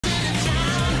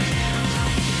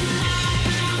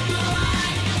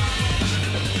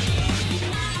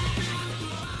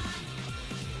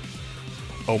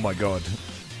Oh my god.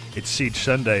 It's Siege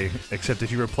Sunday, except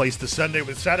if you replace the Sunday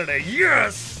with Saturday.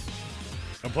 Yes!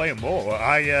 I'm playing more.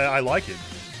 I like it.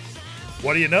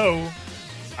 What do you know?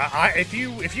 If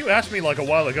you asked me like a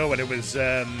while ago when it was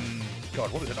God,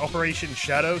 what was it? Operation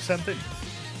Shadow something?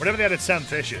 Whenever they added Sam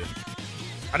Fisher,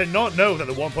 I did not know that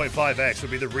the 1.5x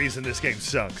would be the reason this game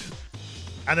sucks.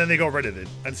 And then they got rid of it.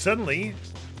 And suddenly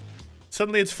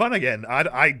it's fun again.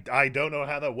 I don't know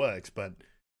how that works, but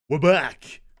we're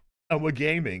back. And we're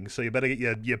gaming, so you better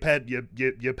get your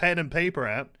pen and paper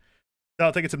out.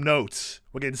 Start taking some notes.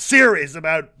 We're getting serious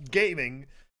about gaming.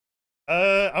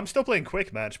 I'm still playing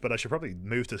quick match, but I should probably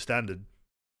move to standard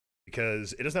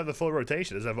because it doesn't have the full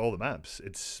rotation. It doesn't have all the maps.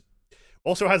 It's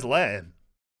also has Lair,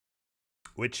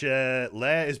 which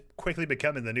Lair is quickly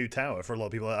becoming the new tower for a lot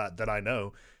of people that I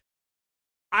know.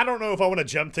 I don't know if I want to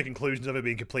jump to conclusions of it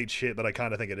being complete shit, but I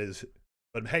kind of think it is.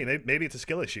 But hey, maybe it's a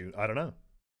skill issue. I don't know.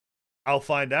 I'll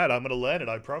find out. I'm gonna learn it.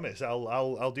 I promise.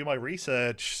 I'll do my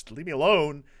research. Leave me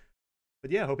alone. But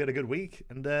yeah, I hope you had a good week.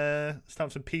 And it's time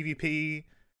for some PvP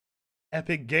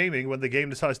epic gaming when the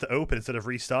game decides to open instead of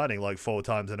restarting like 4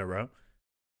 times in a row.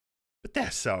 But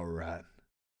that's alright.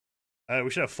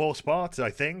 We should have 4 spots, I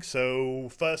think. So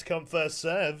first come, first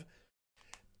serve,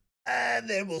 and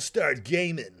then we'll start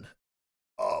gaming.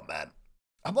 Oh man,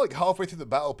 I'm like halfway through the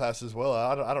battle pass as well.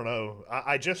 I don't know.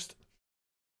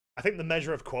 I think the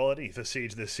measure of quality for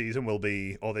Siege this season will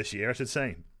be, or this year I should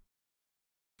say,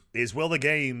 is will the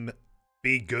game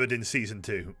be good in Season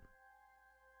 2?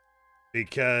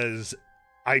 Because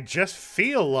I just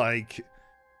feel like,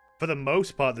 for the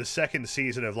most part, the second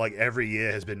season of like every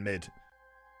year has been mid.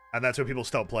 And that's when people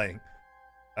stop playing.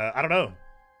 I don't know.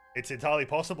 It's entirely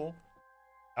possible.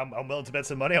 I'm willing to bet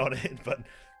some money on it, but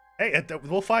hey,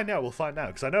 we'll find out. We'll find out.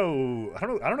 Because I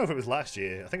don't know if it was last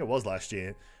year. I think it was last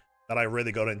year that I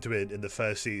really got into it in the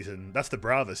first season. That's the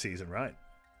Brava season, right?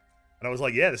 And I was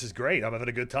like, yeah, this is great. I'm having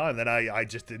a good time. Then I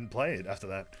just didn't play it after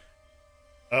that.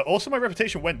 Also, my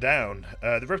reputation went down.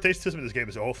 The reputation system in this game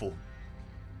is awful.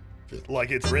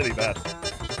 Like, it's really bad.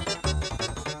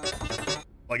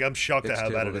 Like, I'm shocked at how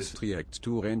bad it is.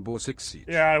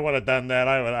 Yeah, I would have done that.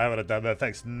 I would have done that.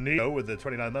 Thanks, Neo, with the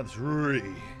 29 months.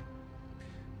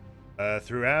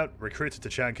 Throughout, recruited to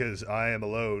Chanka's I Am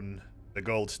Alone, the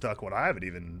gold stuck one. I haven't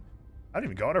even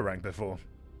got a rank before.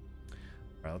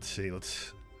 Right, let's see.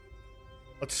 Let's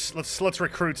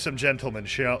recruit some gentlemen,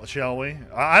 shall we?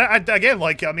 Again,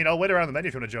 like, I mean, I'll wait around the menu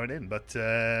if you want to join in, but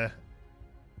I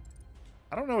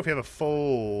don't know if you have a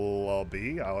full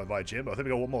lobby. I'll invite Jim, but I think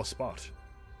we got one more spot.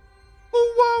 Who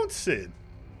wants it?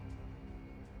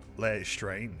 Lair is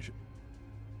strange.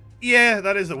 Yeah,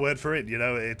 that is the word for it. You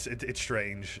know, it's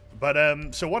strange.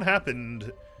 But so what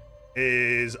happened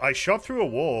is I shot through a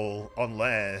wall on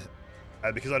Lair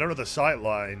because I don't know the sight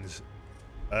lines.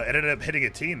 It ended up hitting a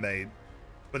teammate,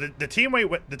 but the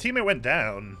teammate went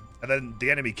down, and then the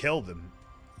enemy killed them,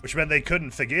 which meant they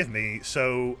couldn't forgive me.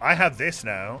 So I have this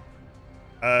now,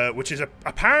 which is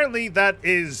apparently that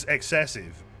is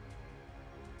excessive.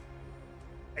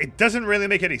 It doesn't really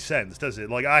make any sense, does it?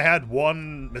 Like, I had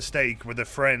one mistake with a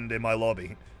friend in my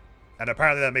lobby, and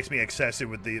apparently that makes me excessive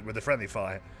with the friendly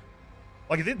fire.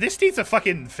 Like, this needs a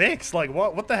fucking fix. Like,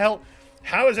 what the hell?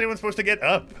 How is anyone supposed to get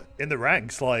up in the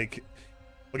ranks? Like,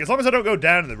 as long as I don't go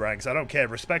down in the ranks, I don't care.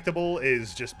 Respectable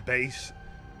is just base.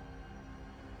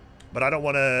 But I don't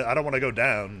want to go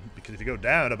down, because if you go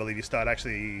down, I believe you start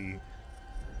actually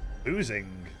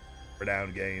losing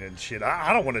renown gain and shit.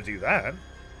 I don't want to do that.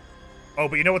 Oh,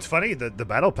 but you know what's funny? The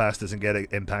battle pass doesn't get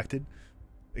impacted.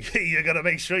 You gotta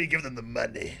make sure you give them the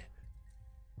money.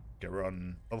 Okay, we're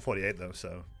on level 48 though,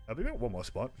 so we got one more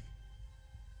spot.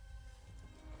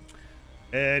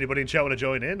 Anybody in chat want to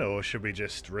join in, or should we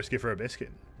just risk it for a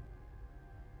biscuit?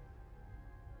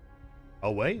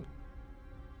 I'll wait.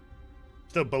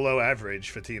 Still below average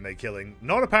for teammate killing.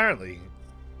 Not apparently.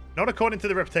 Not according to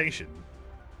the reputation.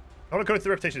 Not according to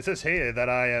the reputation. It says here that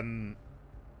I am,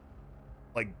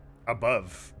 like,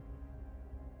 above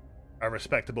a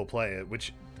respectable player,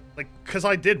 which, like, because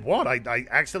I did what? I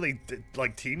accidentally did,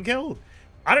 like, team kill?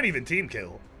 I didn't even team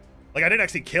kill. Like, I didn't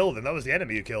actually kill them. That was the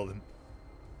enemy who killed them.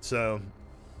 So,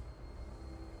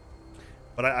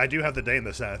 but I do have the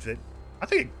Damus outfit. I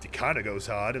think it kind of goes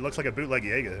hard. It looks like a bootleg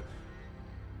Jaeger.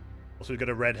 Also, we've got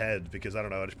a red head because, I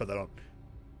don't know, I just put that on.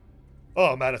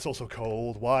 Oh man, it's also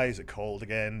cold. Why is it cold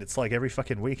again? It's like every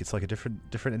fucking week. It's like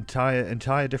a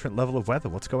entire different level of weather.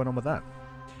 What's going on with that?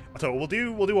 So we'll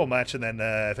do one match, and then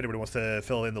if anybody wants to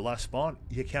fill in the last spot,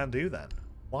 you can do that.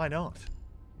 Why not?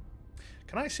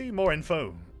 Can I see more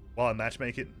info while I'm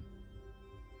matchmaking?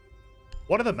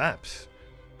 What are the maps?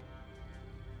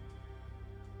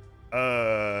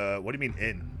 What do you mean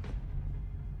in?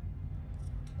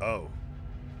 Oh.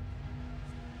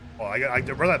 Oh, I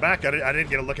run that back. I didn't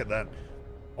get a look at that.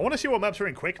 I want to see what maps are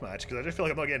in quick match, because I just feel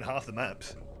like I'm not getting half the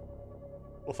maps.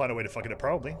 We'll find a way to fuck it up,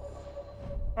 probably.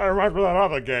 I remember that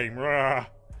other game.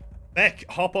 Mech,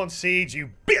 hop on Siege,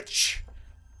 you bitch!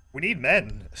 We need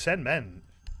men. Send men.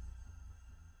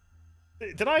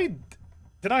 Did I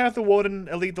have the Warden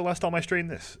Elite the last time I streamed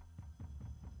this?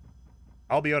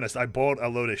 I'll be honest, I bought a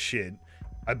load of shit.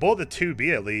 I bought the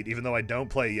 2B Elite, even though I don't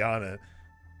play Yana.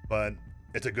 But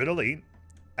it's a good Elite.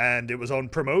 And it was on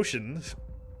promotions.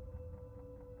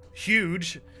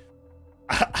 Huge.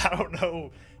 I don't know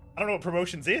what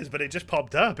promotions is, but it just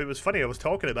popped up. It was funny. I was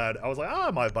talking about it. I was like, oh,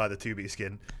 I might buy the 2B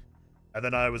skin. And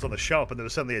then I was on the shop, and there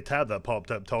was suddenly a tab that popped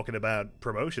up talking about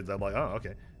promotions. I'm like, oh,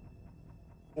 okay.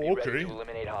 Okay.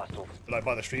 Did I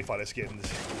buy the Street Fighter skins?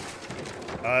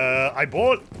 I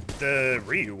bought the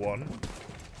Ryu one.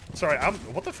 Sorry,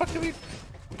 what the fuck do we... I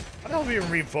don't know if we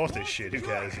even reinforce this shit. Who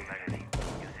cares?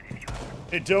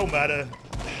 It don't matter.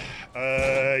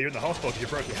 You're in the hospital because you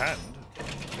broke your hand.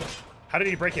 How did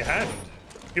you break your hand?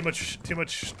 Too much... 10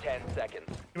 seconds.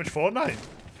 Too much Fortnite?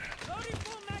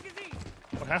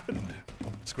 What happened?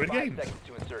 Squid Game? 5 seconds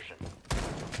to insertion.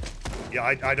 Yeah,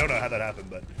 I don't know how that happened,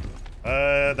 but...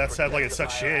 that sounds like it's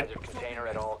such shit.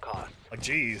 Like,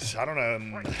 jeez, I don't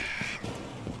know.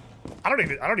 I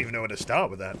don't even know where to start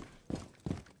with that.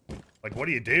 Like, what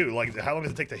do you do? Like, how long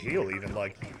does it take to heal, even?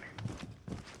 Like...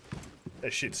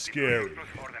 That shit's scary.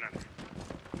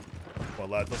 Well,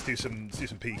 lads, let's do some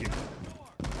peeking.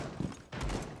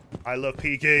 I love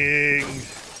peeking.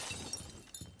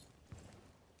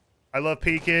 I love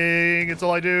peeking. It's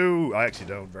all I do. I actually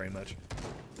don't very much.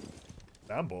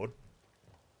 I'm bored.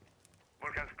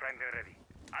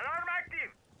 Alarm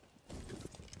active.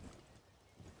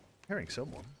 Hearing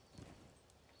someone.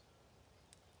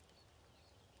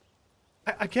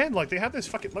 Again, like they have this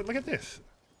fucking look at this.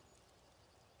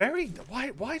 Very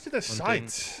why do the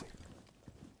sides?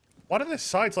 Why do the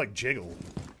sides like jiggle?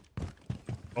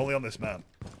 Only on this map.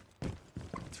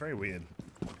 It's very weird.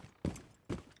 I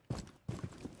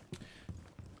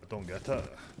don't get that.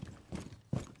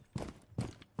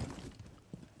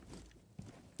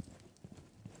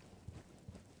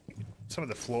 Some of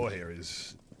the floor here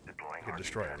is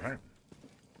destroyed, right?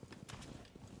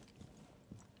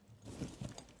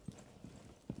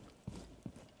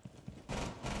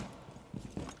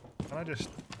 Can I just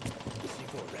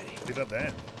leave that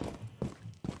there?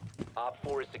 Op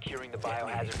 4 is securing the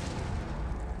biohazard.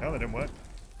 No, that didn't work.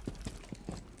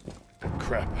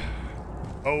 Crap.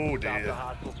 Oh dear. Stop the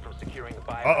hostiles from securing the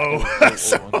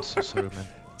uh-oh.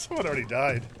 Someone already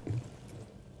died.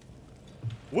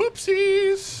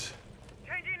 Whoopsies!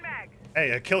 Changing mags.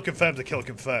 Hey, a kill confirm's a kill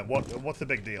confirm. What's the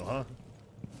big deal, huh?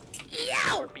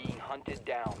 You are being hunted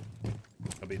down.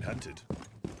 I'm being hunted.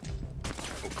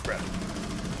 Oh crap.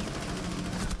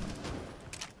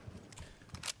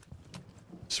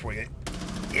 Swing it.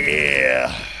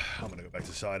 Yeah! I'm gonna go back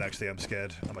to side, actually, I'm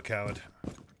scared. I'm a coward.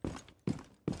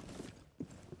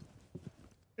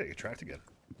 Yeah, get tracked again.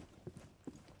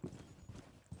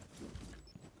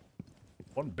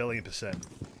 1,000,000,000%.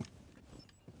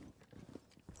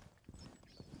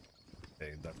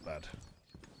 Hey, that's bad.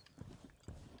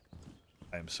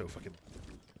 I am so fucking...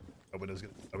 I'm gonna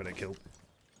get killed.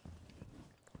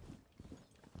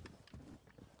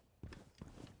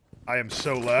 I am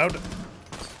so loud.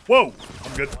 Whoa!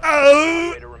 I'm good.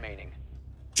 Oh!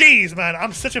 Jeez, man,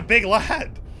 I'm such a big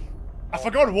lad. I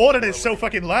forgot Warden is so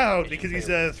fucking loud because he's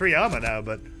 3 armor now,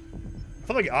 but I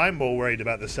feel like I'm more worried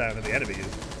about the sound than the enemy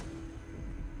is.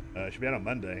 Should be out on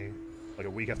Monday, like a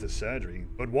week after surgery.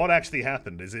 But what actually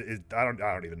happened? I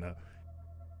don't even know.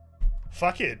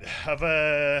 Fuck it. I've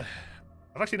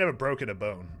actually never broken a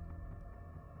bone.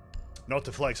 Not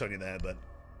to flex on you there, but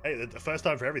hey, the first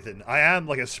time for everything. I am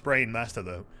like a sprain master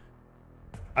though.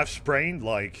 I've sprained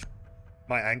like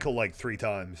my ankle like 3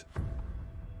 times.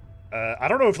 I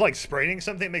don't know if like spraining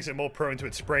something makes it more prone to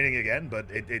it spraining again, but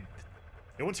it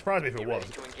wouldn't surprise me if it was.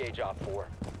 To engage Op 4.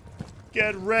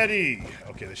 Get ready!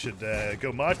 Okay, this should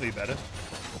go marginally better.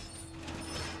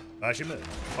 Actually,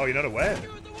 oh, you're not aware?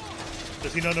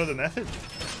 Does he not know the method?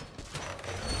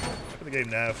 Look at the game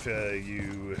now if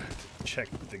you check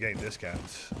the game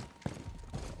discounts.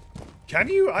 Can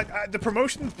you? The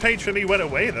promotion page for me went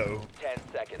away though. 10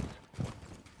 seconds.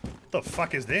 What the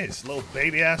fuck is this? Little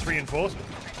baby ass reinforcement.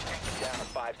 Down to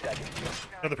 5 seconds.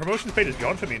 No, the promotions page is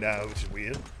gone for me now, which is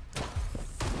weird.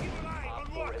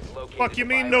 Fuck you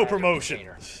mean no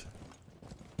promotions?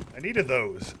 I needed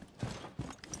those.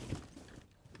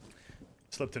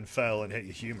 Slipped and fell and hit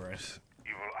you humorous.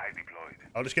 Evil eye deployed.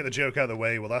 I'll just get the joke out of the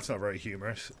way. Well, that's not very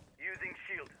humorous. Using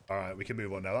shield. Alright, we can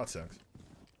move on now. That sucks.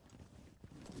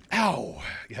 Ow!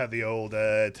 You had the old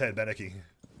Ted Beneke.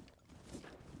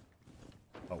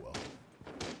 Oh well.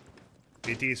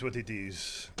 It is what it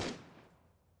is.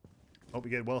 Hope we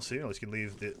get well soon. At least we can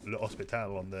leave the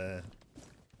hospital on the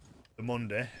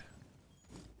Monday.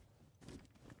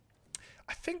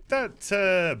 I think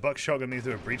that buck shotgun means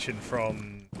they were breaching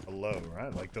from below,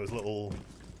 right? Like those little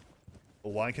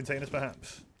wine containers,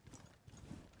 perhaps.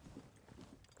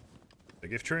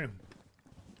 Big if true.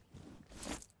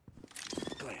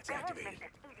 Glance activated.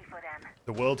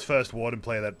 The world's first warden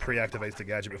player that pre-activates the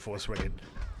gadget before swinging.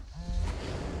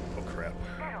 Oh crap.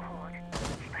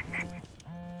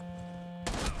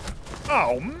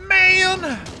 Oh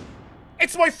man!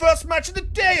 It's my first match of the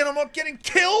day and I'm not getting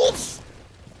kills!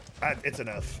 It's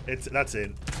enough. That's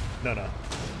it. No.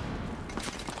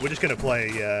 We're just gonna play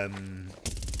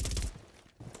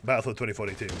Battlefield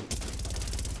 2042.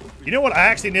 You know what? I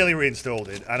actually nearly reinstalled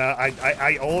it, and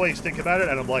I always think about it,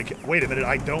 and I'm like, wait a minute,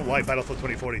 I don't like Battlefield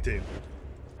 2042.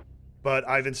 But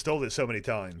I've installed it so many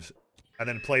times, and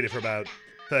then played it for about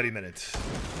 30 minutes,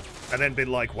 and then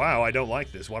been like, wow, I don't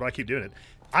like this. Why do I keep doing it?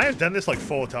 I have done this like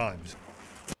 4 times.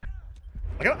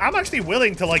 Like, I'm actually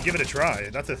willing to like give it a try.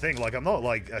 That's the thing. Like, I'm not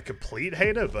like a complete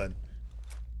hater, but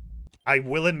I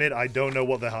will admit I don't know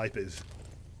what the hype is.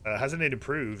 Hasn't it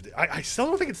improved? I still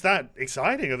don't think it's that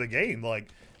exciting of a game. Like,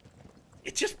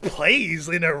 it just plays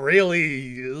in a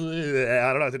really...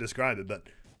 I don't know how to describe it, but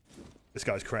this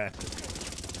guy's cracked.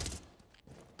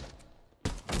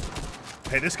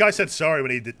 Hey, this guy said sorry when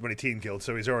he team killed,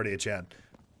 so he's already a champ.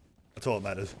 That's all that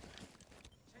matters.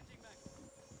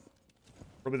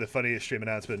 Probably the funniest stream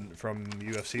announcement from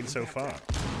UFC so far.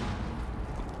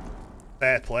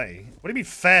 Fair play. What do you mean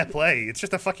fair play? It's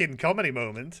just a fucking comedy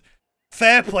moment.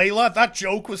 Fair play, lad. That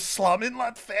joke was slamming,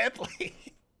 lad. Fair play.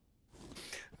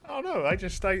 I don't know.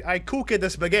 I cooked the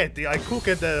spaghetti. I cooked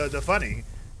the funny.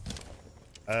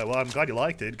 Well, I'm glad you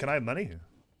liked it. Can I have money?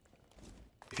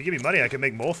 If you give me money, I can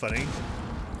make more funny.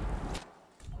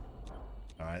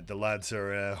 Alright, the lads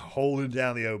are holding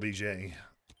down the OBJ.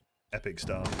 Epic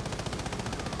start.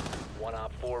 1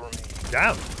 op 4 remaining.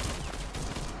 Damn.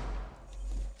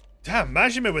 Damn,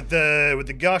 imagine it with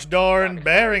the gosh darn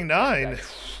bearing 9.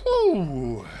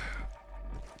 Whew.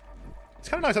 It's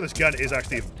kind of nice how this gun is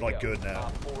actually like good now.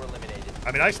 Op 4 eliminated.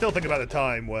 I mean, I still think about the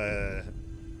time where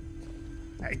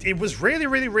it was really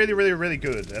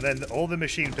good, and then all the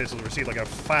machine pistols received like a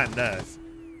fat nerf,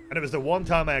 and it was the one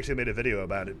time I actually made a video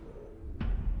about it.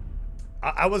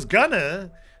 I was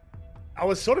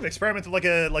sort of experimenting like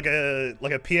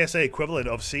a PSA equivalent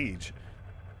of Siege,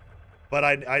 but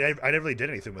I never really did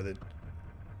anything with it.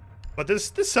 But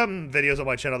there's some videos on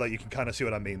my channel that you can kind of see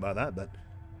what I mean by that. But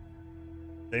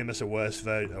famous a worse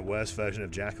version of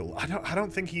Jackal. I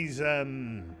don't think he's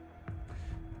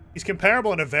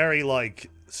comparable on a very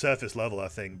like surface level, I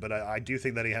think. But I do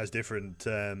think that he has different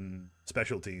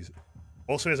specialties.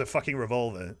 Also, he has a fucking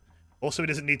revolver. Also, he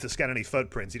doesn't need to scan any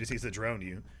footprints. He just needs to drone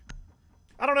you.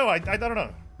 I don't know. I don't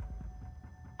know.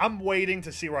 I'm waiting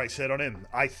to see where I sit on him.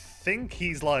 I think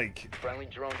he's like... Friendly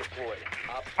drone deployed.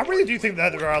 I really do think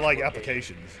that there are like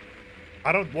applications.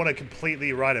 I don't want to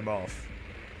completely write him off,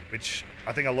 which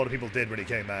I think a lot of people did when he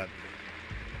came out.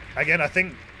 Again, I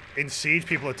think in Siege,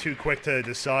 people are too quick to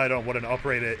decide on what an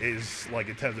operator is like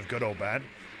in terms of good or bad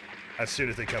as soon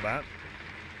as they come out.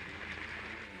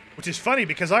 Which is funny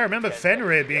because I remember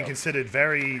Fenrir being considered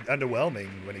very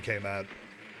underwhelming when he came out.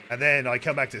 And then I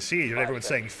come back to Siege and everyone's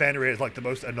saying Fenrir is like the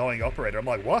most annoying operator. I'm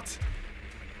like, what?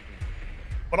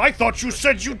 But I thought you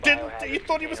said you didn't, you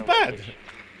thought he was bad.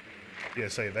 Yeah,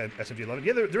 say SMG 11.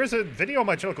 Yeah, there is a video on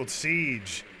my channel called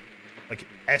Siege, like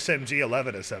SMG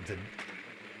 11 or something.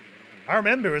 I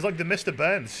remember it was like the Mr.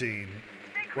 Burns scene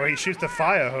where he shoots the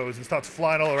fire hose and starts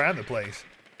flying all around the place.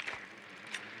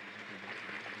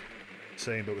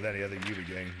 Same, but with any other Ubi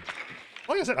game.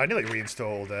 Like I said, I nearly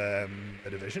reinstalled The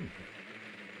Division.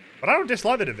 But I don't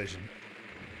dislike The Division.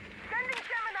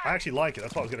 I actually like it.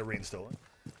 That's why I was going to reinstall it.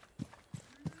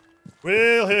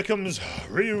 Well, here comes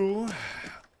Ryu.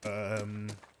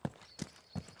 Don't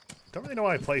really know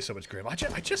why I play so much Grim. I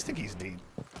just think he's neat.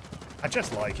 I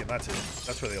just like him. That's it.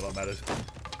 That's really all that matters.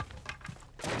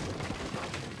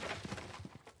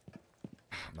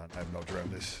 Man, I've not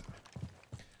droned this.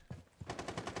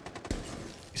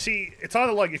 You see, it's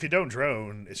either like if you don't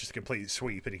drone, it's just a complete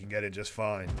sweep and you can get in just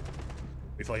fine.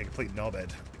 If like a complete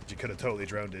knobhead, you could have totally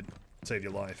droned it, saved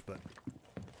your life, but...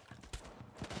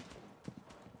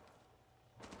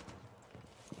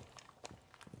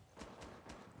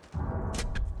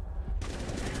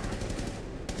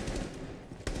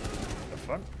 The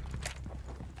fuck?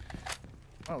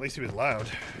 Well, at least he was loud.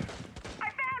 I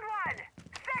found one!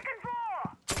 Second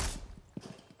floor!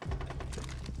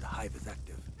 The hive is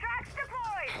active. Tracks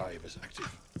deployed! Hive is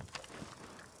active.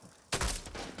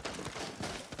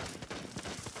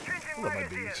 Changing I love my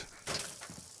magazine. bees.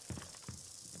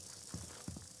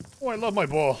 Oh, I love my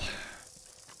ball.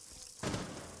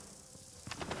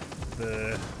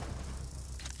 The...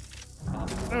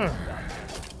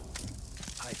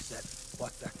 Hive set.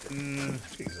 What's active?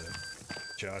 Jesus.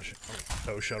 Josh.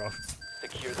 Toe shut off.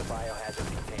 Secure the biohazard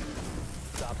container.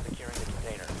 Stop securing the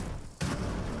container.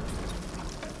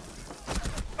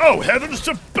 Oh, heavens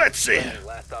to Betsy!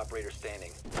 Last operator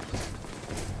standing.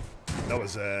 That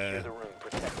was, Secure the room.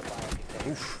 Protect the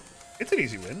biocontainer. oof. It's an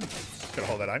easy win. Gotta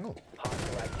hold that angle.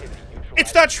 Hostile activity neutralized.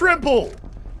 It's that trimble!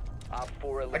 Op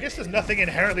 4 I guess there's eliminated. nothing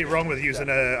inherently wrong with using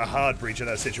a hard breach in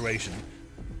that situation.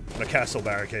 A castle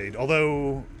barricade.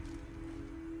 Although...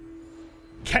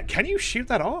 Can you shoot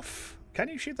that off? Can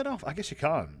you shoot that off? I guess you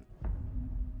can't.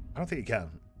 I don't think you can.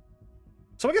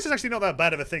 So I guess it's actually not that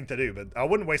bad of a thing to do, but I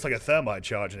wouldn't waste like a thermite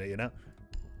charge in it, you know?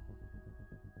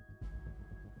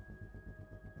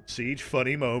 Siege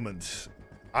funny moments.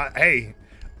 Hey,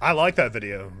 I like that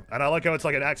video. And I like how it's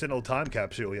like an accidental time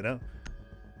capsule, you know?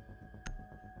 I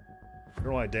don't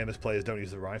know why Damus players don't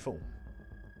use the rifle.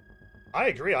 I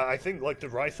agree. I think like the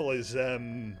rifle is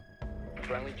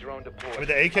Friendly drone deployed. I mean,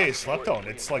 the AK is slept on.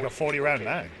 It's like a 40-round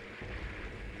mag.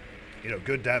 You know,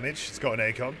 good damage. It's got an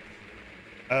acog.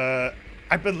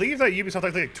 I believe that Ubisoft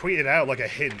actually tweeted out like a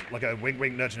hint, like a wink,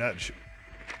 wink, nudge, nudge,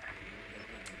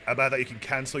 about that you can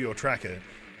cancel your tracker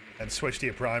and switch to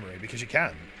your primary because you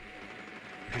can.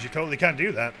 Because you totally can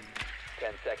do that.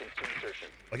 10 seconds to insertion.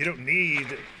 Like you don't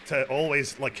need to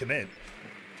always like commit.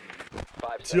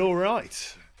 5 It's seconds. all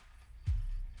right.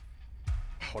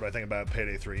 What do I think about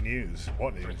Payday 3 news?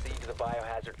 What news? Proceed to the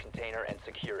biohazard container and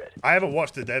secure it. I haven't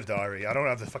watched the dev diary. I don't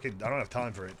have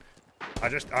time for it.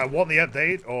 I want the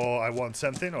update, or I want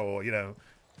something, or, you know,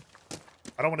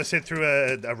 I don't want to sit through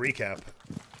a recap,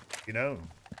 you know?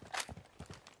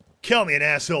 Call me an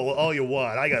asshole all you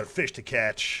want. I got fish to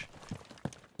catch.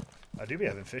 I do be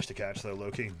having fish to catch, though,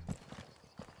 Loki.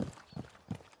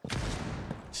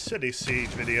 City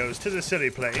Siege videos to the city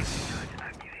place.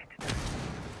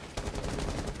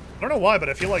 I don't know why, but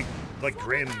I feel like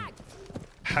Grim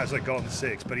has a gun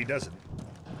 6, but he doesn't.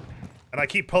 And I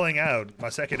keep pulling out my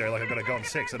secondary like I've got a gun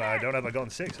 6, and I don't have a gun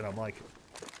 6, and I'm like,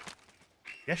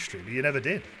 yes, Streamer, you never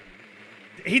did.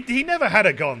 He never had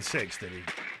a gun 6, did he?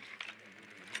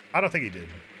 I don't think he did.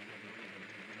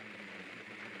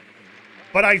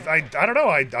 But I don't know,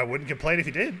 I wouldn't complain if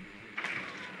he did.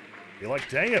 Be like,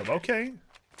 damn, okay.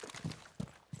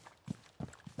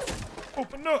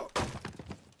 Open up.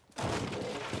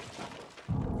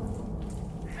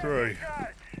 True.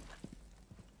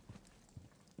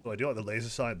 Well, I do like the laser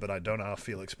sight, but I don't know how I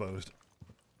feel exposed.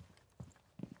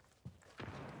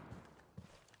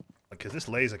 Because this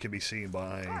laser can be seen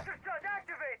by Cluster charge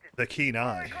activated! the keen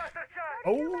eye. Cluster charge!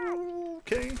 Oh,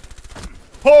 okay.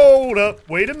 Hold up.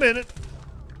 Wait a minute.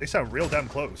 They sound real damn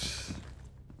close.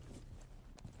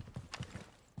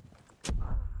 Come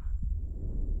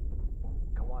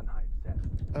on, hive set.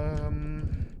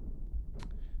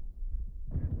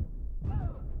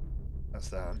 That's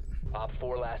that. Op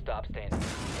 4 last stop standing.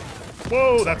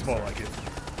 Whoa, that's more like it.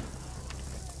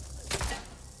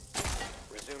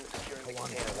 Resume securing the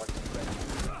container once it's ready.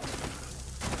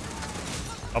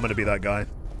 I'm gonna be that guy.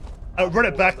 Run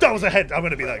it back. That was a head. I'm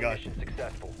gonna be that guy. Mission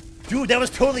successful. Dude, that was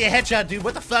totally a headshot, dude.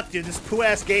 What the fuck, dude? This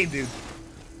poo-ass game, dude.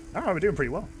 Alright, we're doing pretty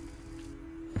well.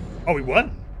 Oh, we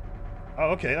won?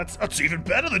 Oh, okay. That's even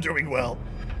better than doing well.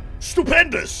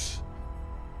 Stupendous!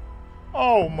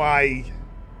 Oh, my...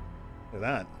 Look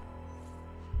at that.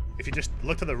 If you just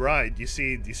look to the right, you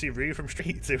see Ryu from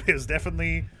Streets. It was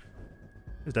definitely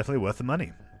worth the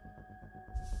money.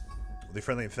 Will be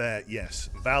friendly and fair? Yes.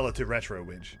 Valor to Retro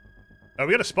Winch. We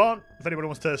got a spot, if anybody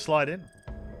wants to slide in.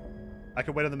 I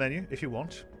can wait on the menu if you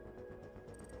want.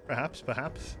 Perhaps.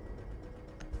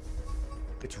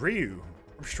 It's Ryu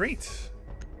from Streets.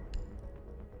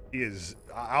 He is...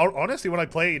 honestly, when I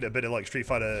played a bit of like Street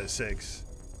Fighter 6,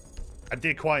 I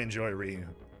did quite enjoy Ryu.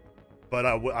 But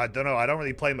I don't know, I don't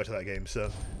really play much of that game, so...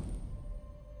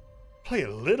 Play a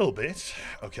little bit.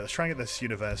 Okay, let's try and get this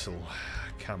universal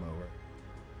camo.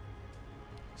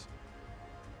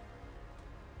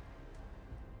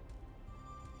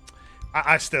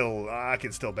 I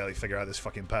can still barely figure out this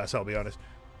fucking pass, I'll be honest.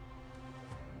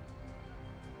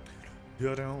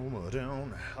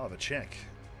 I'll have a check.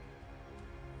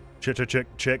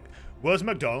 Check. Where's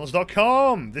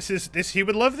McDonald's.com? He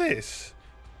would love this.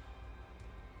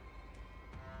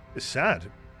 It's sad.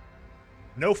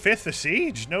 No fifth for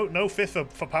Siege? No fifth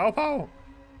for Pow Pow?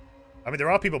 I mean,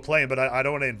 there are people playing, but I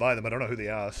don't want to invite them. I don't know who they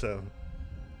are, so...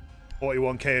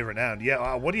 41k renowned.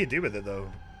 Yeah, what do you do with it,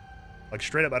 though? Like,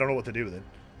 straight up, I don't know what to do with it.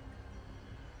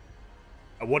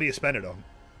 What do you spend it on?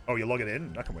 Oh, you log it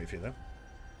in? I can wait for you, though.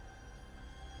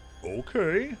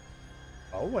 Okay.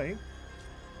 I'll wait.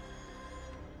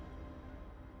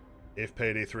 If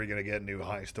Payday 3 gonna get new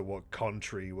heists, to what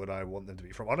country would I want them to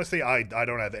be from? Honestly, I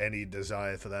don't have any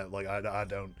desire for that. Like, I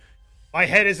don't... My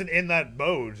head isn't in that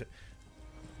mode.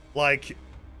 Like,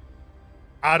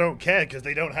 I don't care, because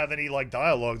they don't have any, like,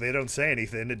 dialogue. They don't say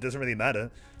anything. It doesn't really matter.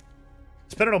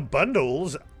 Spend it on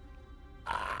bundles.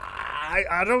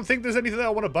 I don't think there's anything that I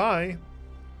want to buy.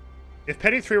 If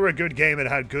Payday 3 were a good game and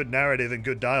had good narrative and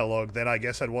good dialogue, then I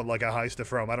guess I'd want, like, a heister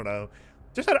from, I don't know.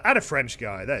 Just add a French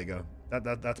guy. There you go.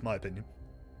 That's my opinion.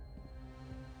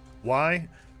 Why?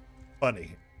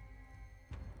 Funny.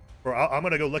 Bro, I'm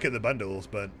gonna go look at the bundles,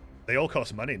 but they all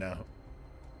cost money now.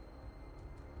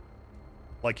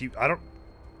 Like, I don't...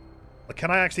 Like,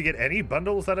 can I actually get any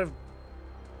bundles that have...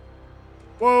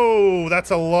 Whoa,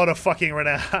 that's a lot of fucking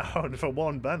renown for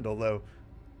one bundle, though.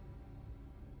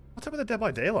 What's up with the Dead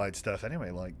by Daylight stuff,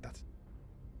 anyway? Like, that's...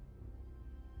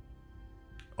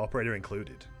 Operator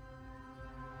included.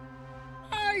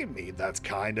 I mean, that's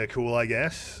kind of cool, I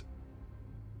guess.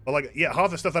 But, like, yeah,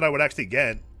 half the stuff that I would actually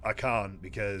get, I can't,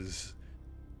 because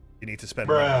you need to spend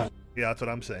money. Yeah, that's what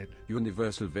I'm saying.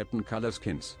 Universal weapon color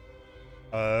skins.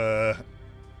 Yeah.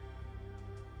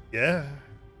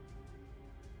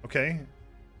 Okay.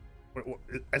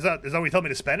 Is that what you told me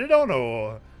to spend it on,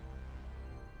 or...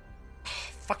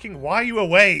 Fucking, why are you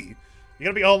away? You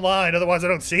gotta be online, otherwise I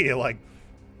don't see you, like...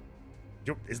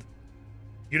 Is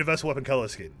Universal weapon color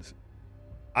skins.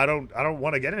 I don't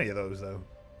want to get any of those, though.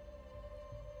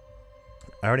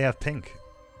 I already have pink.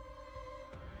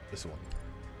 This one.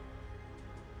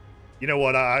 You know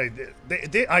what? I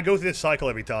go through this cycle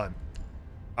every time.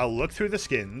 I'll look through the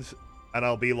skins, and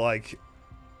I'll be like,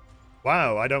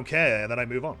 wow, I don't care, and then I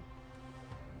move on.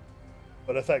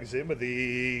 But affects him with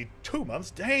the 2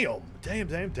 months? Damn.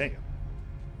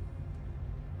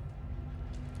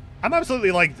 I'm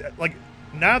absolutely like,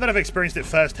 now that I've experienced it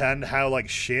firsthand, how, like,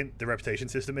 shit the reputation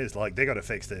system is, like, they gotta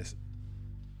fix this.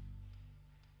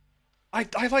 I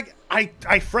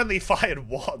friendly fired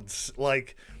once.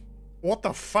 Like, what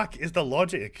the fuck is the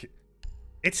logic?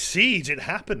 It's Siege, it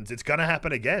happens. It's gonna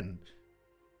happen again.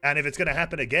 And if it's gonna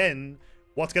happen again,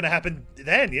 what's gonna happen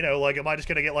then? You know, like, am I just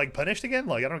gonna get, like, punished again?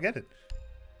 Like, I don't get it.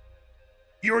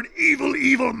 You're an evil,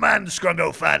 evil man,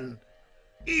 Scrungo fan.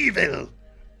 Evil.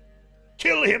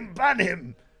 Kill him, ban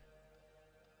him.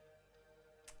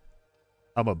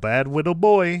 I'm a bad little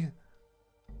boy.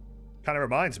 Kind of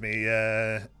reminds me,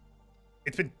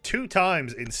 it's been 2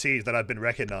 times in Siege that I've been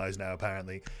recognized now,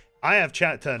 apparently. I have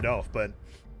chat turned off, but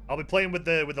I'll be playing with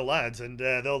the lads, and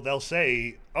they'll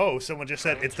say, oh, someone just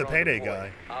said it's the Payday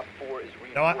guy.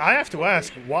 Now, I have to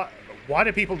ask, why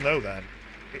do people know that?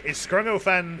 Is Scrungo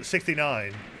fan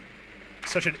 69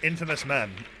 such an infamous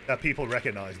man that people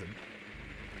recognize them?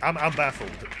 I'm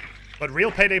baffled. But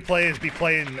real Payday players be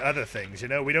playing other things, you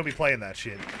know? We don't be playing that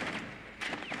shit.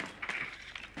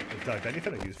 Type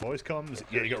anything, I use voice comms.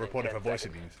 Yeah, you got reported for voice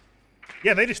abuse.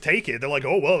 Yeah, they just take it. They're like,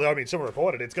 oh, well, I mean, someone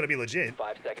reported it. It's gonna be legit.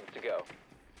 5 seconds to go.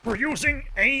 We're using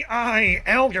AI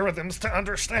algorithms to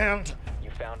understand. You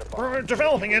found a bomb. We're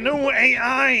developing a new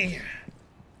AI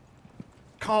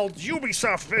called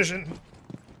Ubisoft Vision.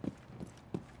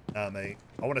 Nah, mate.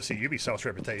 I want to see Ubisoft's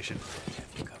reputation.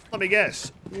 Let me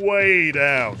guess. Way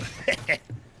down.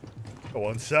 Go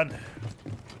on, son.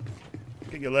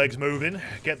 Get your legs moving.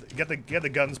 Get the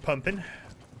guns pumping.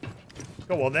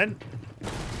 Go on, then.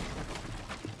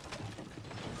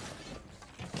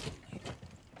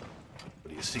 What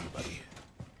do you see, buddy?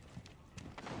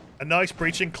 A nice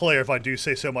breach and clear, if I do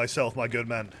say so myself, my good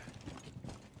man.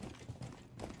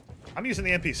 I'm using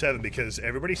the MP7 because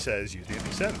everybody says use the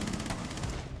MP7.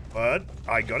 But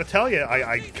I gotta tell you,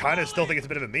 I kind of still think it's a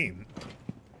bit of a meme.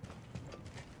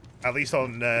 At least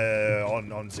on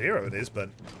Zero it is, but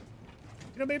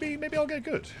you know, maybe I'll get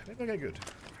good. Maybe I'll get good.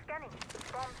 Scanning.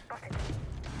 Bomb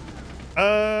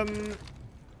spotted.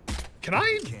 Can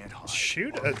I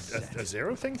shoot a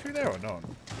Zero thing through there or not?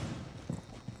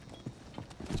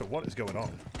 So what is going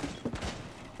on?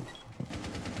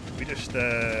 We just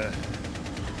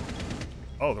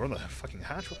oh, they're on the fucking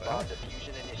hatch. What the hell? Bomb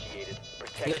diffusion initiated. We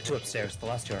Protect got 2 upstairs. The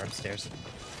last 2 are upstairs.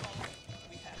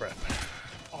 Prep.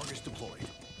 August deployed.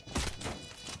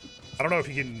 I don't know if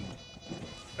you can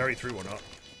bury through or not.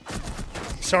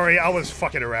 Sorry, I was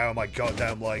fucking around my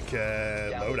goddamn, like,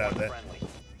 down loadout one there. friendly.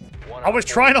 One I was Op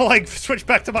 4 trying to, like, switch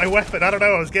back to my weapon. I don't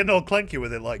know, I was getting all clunky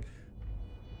with it, like...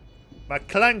 My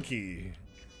clunky.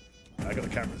 I got the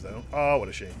cameras, though. Oh, what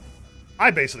a shame.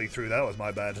 I basically threw that, was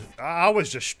my bad. I was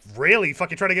just really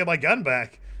fucking trying to get my gun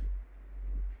back.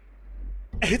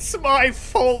 It's my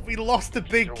fault we lost a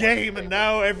big game, and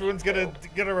now everyone's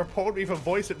gonna report me for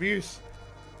voice abuse.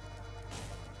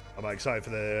 Am I excited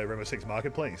for the Rainbow Six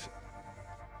Marketplace?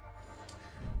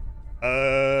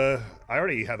 I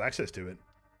already have access to it.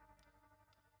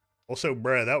 Also,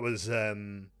 bruh, that was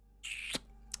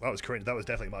cringe. That was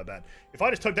definitely my bad. If I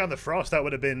just took down the Frost, that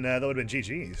would have been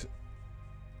GG's.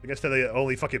 I guess they're the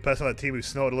only fucking person on the team who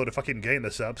snorted a load of fucking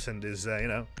gamer subs and is, you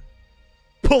know,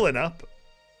 pulling up.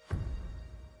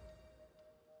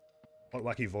 What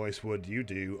wacky voice would you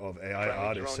do of AI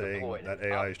artists saying that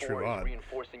AI is true art?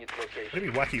 What do you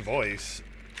mean wacky voice?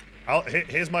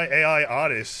 Here's my AI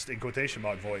artist, in quotation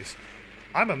mark, voice.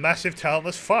 I'm a massive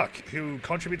talentless fuck who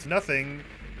contributes nothing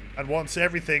and wants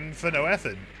everything for no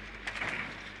effort.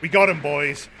 We got him,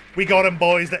 boys. We got him,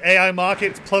 boys. The AI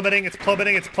market, it's plummeting, it's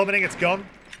plummeting, it's plummeting, it's gone.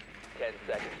 10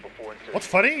 seconds before insertion. What's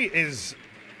funny is,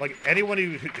 like, anyone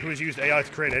who has used AI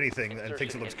to create anything and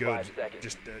thinks it looks good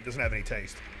just doesn't have any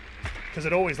taste. Because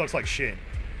it always looks like shit.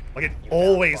 Like, it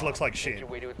always looks like shit.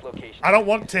 I don't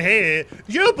want to hear,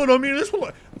 yeah, but I mean, this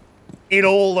one... It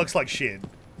all looks like shit.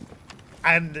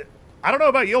 And I don't know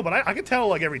about you, but I can tell,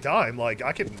 like, every time. Like,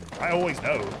 I always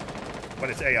know when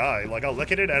it's AI. Like, I'll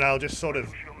look at it and I'll just sort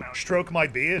of stroke my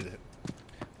beard.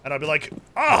 And I'll be like,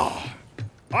 ah,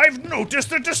 I've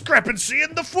noticed a discrepancy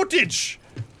in the footage.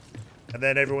 And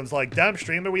then everyone's like, damn,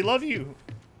 streamer, we love you.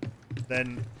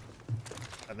 And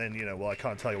then, you know, well, I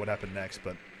can't tell you what happened next,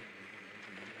 but...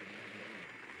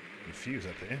 Fuse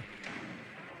up there.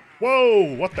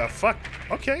 Whoa, what the fuck?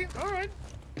 Okay, alright.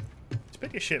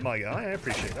 Spit your shit, my guy. I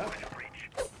appreciate that.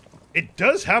 It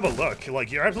does have a look.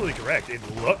 Like, you're absolutely correct. It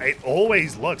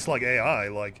always looks like AI.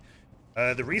 Like,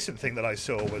 the recent thing that I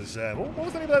saw was... what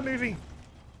was the name of that movie?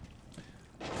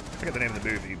 I forget the name of the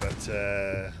movie, but...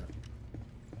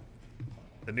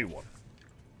 the new one.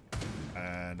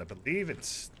 And I believe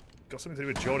it's got something to do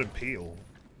with Jordan Peele.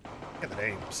 Get the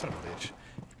name, son of a bitch.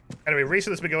 Anyway,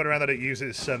 recently it's been going around that it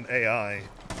uses some AI.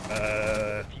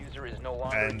 Diffuser is no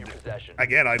longer in your possession.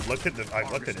 Again, I've looked at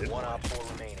it, One Op 4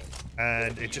 remaining.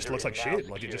 and it just looks like shit.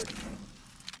 Like, it just...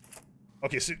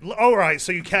 Okay, so... Alright,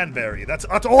 so you can vary. That's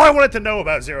all I wanted to know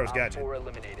about Zero's gadget. Op 4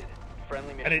 eliminated.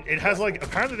 Friendly And mission it has, like...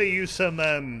 Apparently they use some,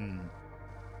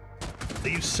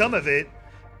 They use some of it,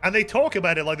 and they talk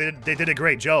about it like they did a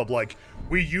great job. Like,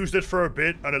 we used it for a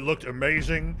bit, and it looked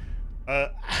amazing.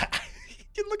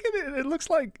 You look at it, and it looks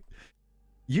like...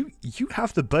 You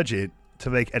have the budget to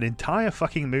make an entire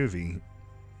fucking movie,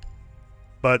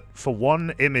 but for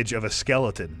one image of a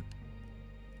skeleton,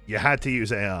 you had to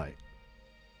use AI.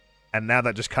 And now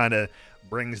that just kind of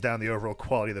brings down the overall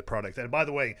quality of the product. And by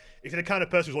the way, if you're the kind of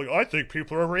person who's like, I think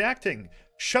people are reacting,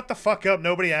 shut the fuck up,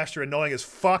 nobody asked, you're annoying as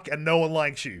fuck, and no one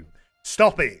likes you.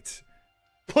 Stop it.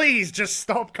 Please just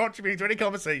stop contributing to any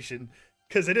conversation,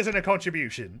 because it isn't a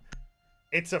contribution.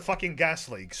 It's a fucking gas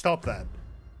leak. Stop that.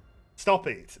 Stop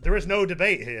it. There is no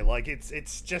debate here. Like, it's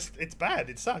bad.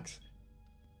 It sucks.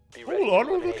 Hold on,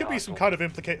 well, there could be some kind of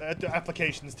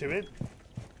applications to it.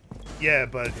 Yeah,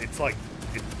 but it's like...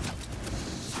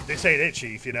 this ain't it,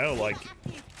 Chief, you know? Like...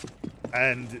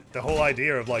 And the whole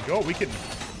idea of, like, oh, we can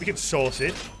source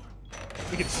it.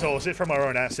 We can source it from our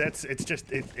own assets. It's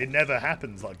just... It never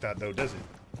happens like that, though, does it?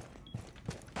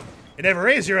 It never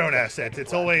is your own assets.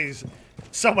 It's always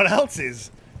someone else's.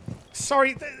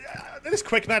 Sorry, this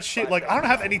quick match shit, like, I don't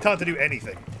have any time to do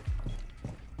anything.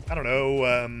 I don't know,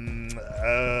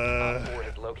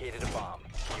 has located a bomb.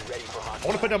 You ready for I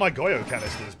want to put down my Goyo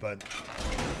canisters, but...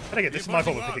 And again, this is my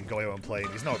fault for picking Goyo and playing.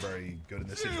 He's not very good in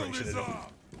this situation, is he?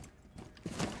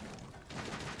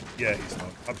 Yeah, he's not.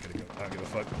 I'm just gonna go. I don't give a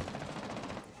fuck.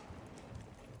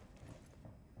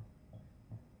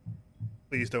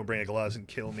 Please don't bring a glass and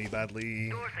kill me badly.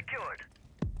 Door secured.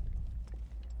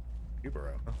 You,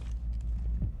 bro. Huh?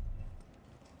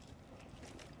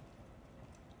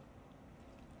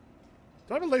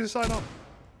 Do I have a laser sight on?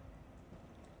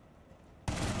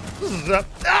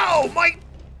 Oh, my...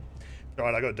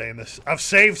 Alright, I gotta damn this. I've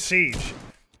saved Siege.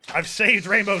 I've saved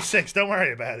Rainbow Six. Don't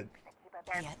worry about it.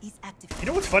 You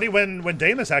know what's funny? When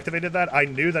Damus activated that, I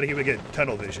knew that he would get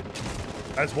tunnel vision.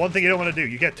 That's one thing you don't want to do.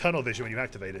 You get tunnel vision when you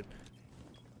activate it.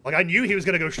 Like, I knew he was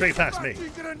gonna go straight past me.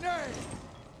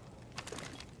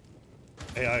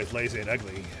 AI is lazy and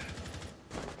ugly.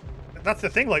 That's the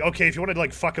thing, like, okay, if you want to,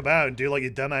 like, fuck about and do, like,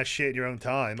 your dumbass shit in your own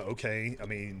time, okay. I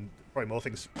mean, probably more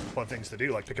fun things to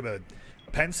do, like pick up a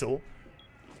pencil.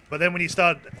 But then when you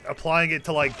start applying it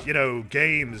to, like, you know,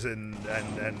 games and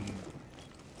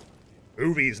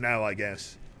movies now, I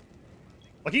guess.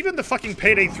 Like, even the fucking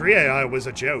Payday 3 AI was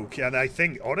a joke, and I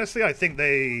think, honestly, I think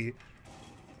they...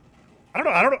 I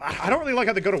don't really like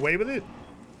how they got away with it,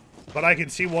 but I can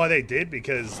see why they did,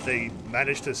 because they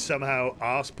managed to somehow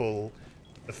arse-pull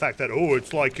the fact that, oh,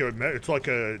 it's like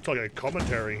a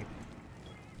commentary.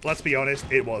 Let's be honest,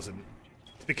 it wasn't.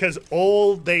 It's because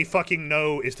all they fucking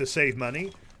know is to save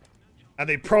money, and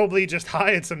they probably just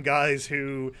hired some guys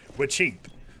who were cheap.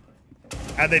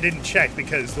 And they didn't check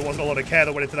because there wasn't a lot of care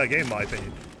that went into that game, in my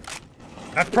opinion.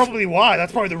 That's probably why.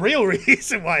 That's probably the real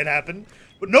reason why it happened.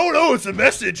 But no, it's a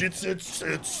message. It's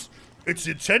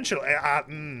intentional.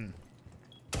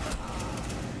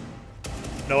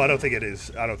 No, I don't think it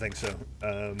is. I don't think so.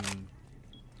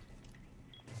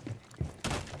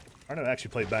 I don't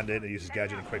actually play Bandit and uses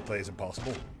gadget and quick play is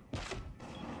impossible.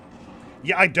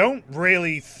 Yeah, I don't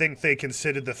really think they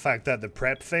considered the fact that the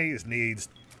prep phase needs,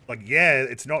 like, yeah,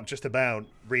 it's not just about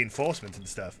reinforcements and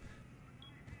stuff.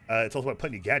 It's also about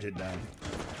putting your gadget down.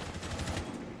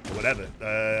 Or whatever.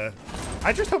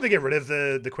 I just hope they get rid of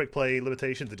the quick play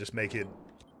limitation to just make it,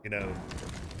 you know,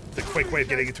 the quick way of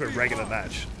getting into a regular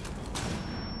match.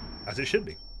 As it should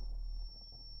be.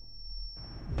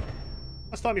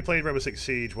 Last time you played Rainbow Six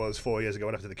Siege was 4 years ago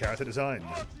after the character designs.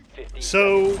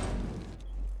 So,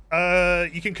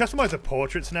 you can customize the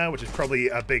portraits now, which is probably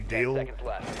a big deal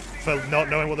for not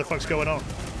knowing what the fuck's going on.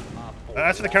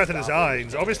 As for the character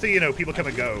designs, obviously, you know, people come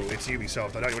and go. It's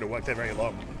Ubisoft. I don't want to work there very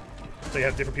long. So you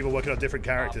have different people working on different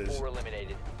characters.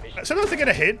 Sometimes they get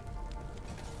a hit,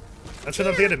 and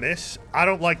sometimes they get a miss. I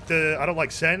don't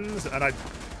like Sens, and I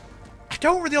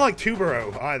don't really like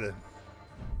Tubero either.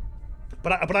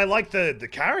 But I like the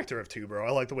character of Tubero.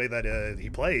 I like the way that he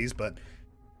plays, but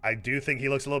I do think he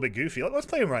looks a little bit goofy. Let's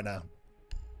play him right now.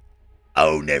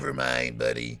 Oh, never mind,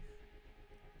 buddy.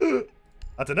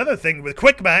 That's another thing with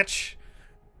Quick Match.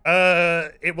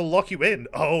 It will lock you in.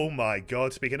 Oh my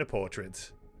god, speaking of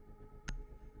portraits.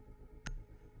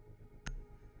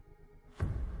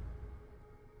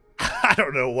 I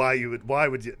don't know why you would, why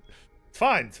would you? It's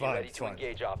fine, it's fine, it's fine.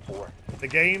 The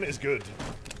game is good.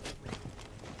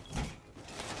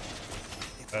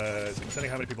 It's concerning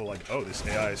how many people are like, oh, this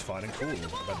AI is fine and cool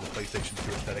about the PlayStation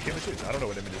 2 aesthetic images. I don't know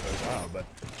what images those are, but...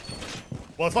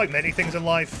 Well, it's like many things in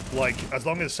life. Like, as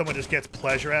long as someone just gets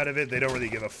pleasure out of it, they don't really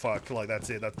give a fuck. Like, that's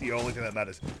it. That's the only thing that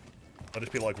matters. I'll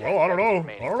just be like, well, I don't know.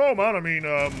 I don't know, man. I mean, you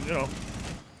know.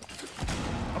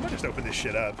 I'm gonna just open this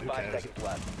shit up. Who cares?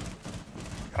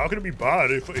 How can it be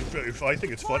bad if I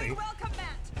think it's funny?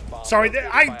 Sorry,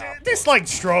 this, like,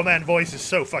 straw man voice is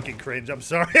so fucking cringe. I'm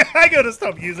sorry. I gotta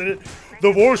stop using it.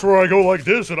 The voice where I go like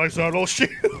this and I sound all shit.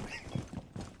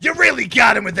 You really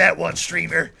got him with that one,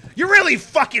 streamer. You really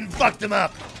fucking fucked him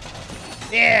up.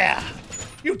 Yeah.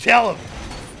 You tell him.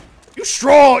 You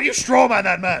straw man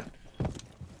that man.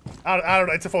 I don't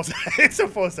know. It's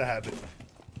supposed to happen.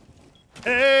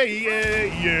 Hey,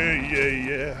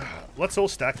 yeah. Let's all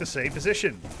stack the same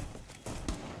position.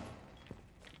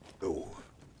 Oh.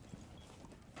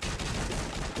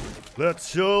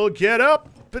 Let's all get up.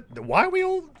 But why are we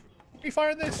all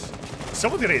refiring this?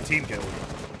 Someone's gonna get a team kill.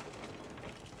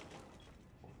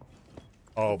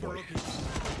 Oh boy.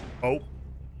 Oh.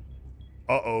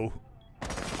 Uh-oh.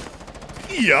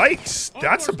 Yikes.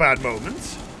 That's a bad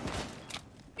moment.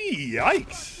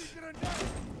 Yikes.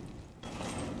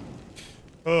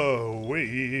 Oh,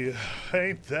 we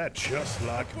ain't that just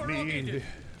like me.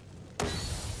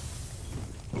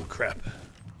 Oh, crap.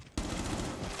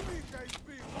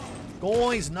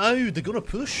 Guys, no, they're gonna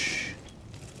push.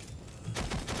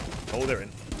 Oh, they're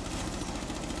in.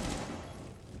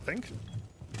 I think.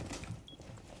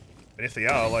 And if they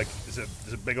are, like,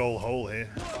 there's a big old hole here.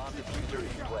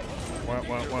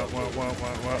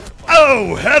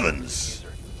 Oh, heavens!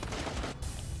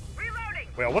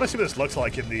 Wait, I want to see what this looks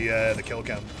like in the kill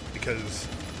cam, because...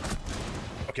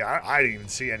 Okay, I didn't even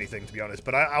see anything, to be honest,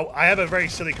 but I have a very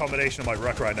silly combination of my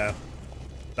ruck right now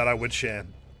that I would share,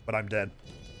 but I'm dead.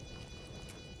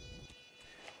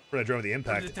 When I drove the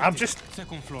impact, I'm just...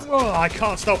 Oh, I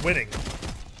can't stop winning.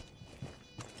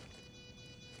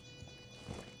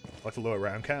 I like the lower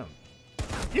round count.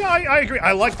 Yeah, I agree.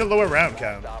 I like the lower round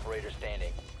count.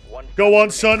 Go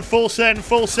on, son. Full send,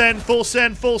 full send, full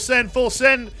send, full send, full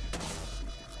send.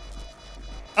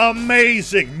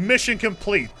 Amazing. Mission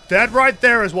complete. That right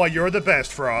there is why you're the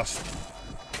best, Frost.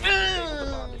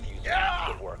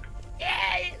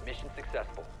 Mission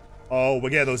successful. Oh, we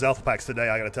get those alpha packs today,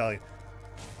 I gotta tell you.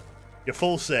 You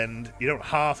full send, you don't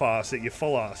half-arse it, you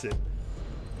full-arse it.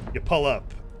 You pull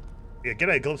up. Yeah, get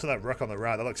a glimpse of that ruck on the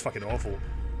right, that looks fucking awful.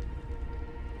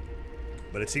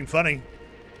 But it seemed funny.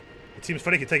 It seems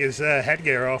funny he could take his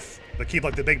headgear off, but keep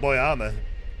like the big boy armor.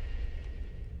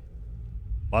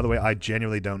 By the way, I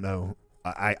genuinely don't know.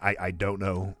 I don't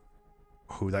know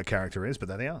who that character is, but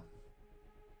there they are.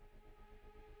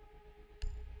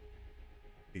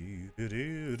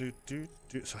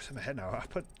 So it's in my head now. I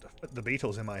put the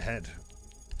Beatles in my head.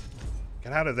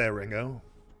 Get out of there, Ringo.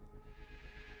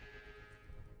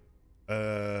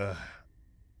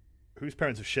 Whose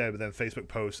parents have shared with them Facebook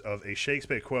posts of a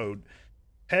Shakespeare quote,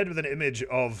 paired with an image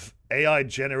of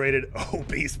AI-generated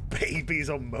obese babies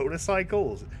on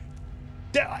motorcycles.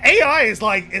 AI is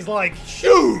like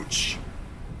huge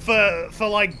for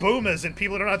like boomers and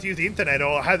people who don't know how to use the internet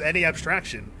or have any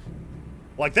abstraction.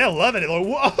 Like they're loving it. Like,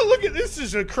 whoa, look at this! This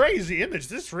is a crazy image. Is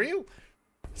this real?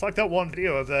 It's like that one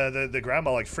video of the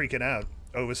grandma like freaking out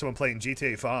over someone playing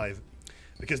GTA 5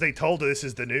 because they told her this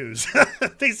is the news.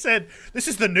 They said, "This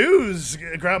is the news,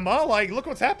 grandma. Like, look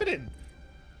what's happening."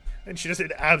 And she just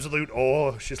in absolute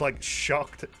awe. She's like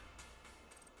shocked.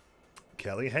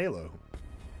 Kelly Halo.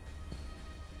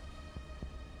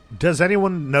 Does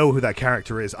anyone know who that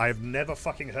character is? I have never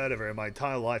fucking heard of her in my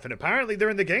entire life, and apparently they're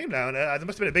in the game now, and there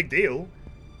must have been a big deal.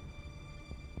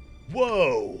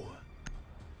 Whoa!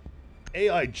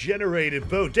 AI-generated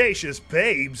bodacious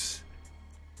babes.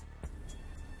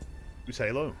 Who's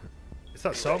Halo? It's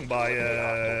that song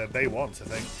by Bay Once, I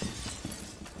think.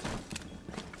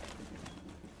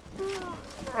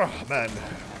 Oh man!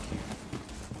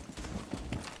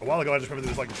 A while ago, I just remember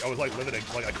there was like I was like living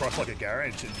like across like a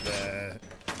garage, and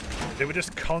they would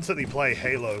just constantly play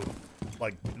Halo,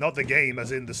 like not the game,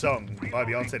 as in the song by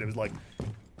Beyonce. It was like,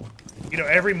 you know,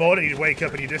 every morning you'd wake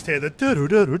up and you just hear the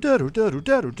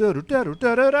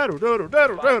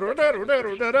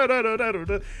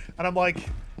and I'm like,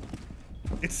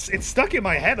 it's stuck in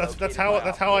my head. That's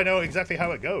how I know exactly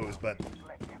how it goes. But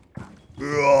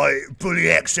right, Bully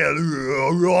XL,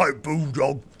 right,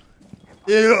 Bulldog.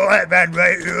 Yeah, right, man,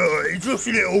 right. It's just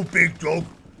a little big dog.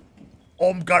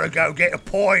 I'm gonna go get a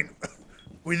pint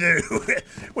with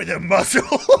a muzzle.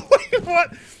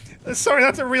 What? Sorry,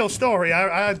 that's a real story.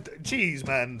 Jeez,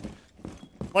 man.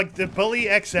 Like the Bully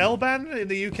XL band in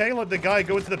the UK, like the guy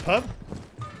going to the pub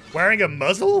wearing a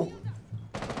muzzle.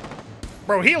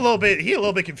 Bro, he a little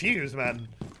bit confused, man.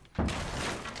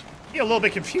 He a little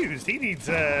bit confused. He needs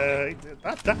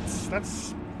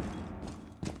that's.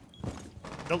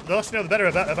 The less you know, the better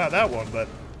about that one, but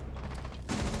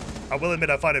I will admit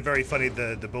I find it very funny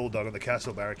the bulldog on the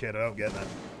castle barricade. I don't get that.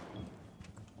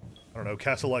 I don't know,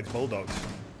 castle likes bulldogs.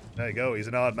 There you go, he's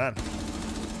an odd man.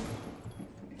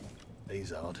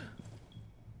 He's odd.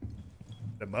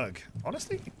 The mug.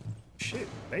 Honestly? Shit,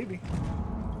 maybe.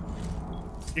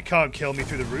 You can't kill me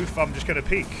through the roof, I'm just gonna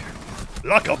peek.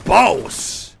 Like a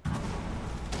boss!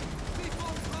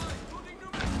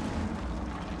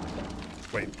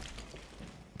 Wait.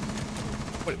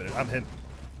 Wait a minute, I'm him.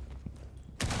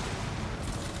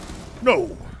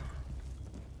 No!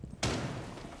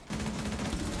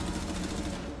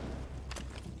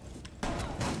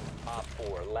 Op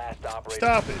 4, last operator.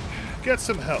 Stop it. Get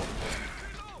some help.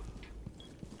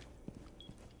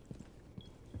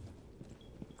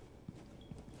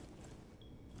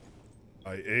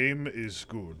 My aim is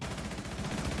good.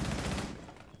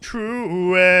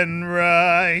 True and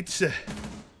right.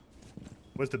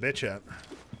 Where's the bitch at?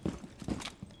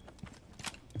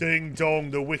 Ding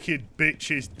dong, the wicked bitch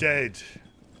is dead.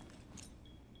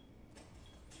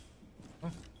 Oh.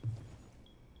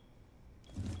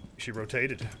 She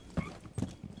rotated.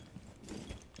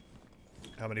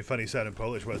 How many funny sounding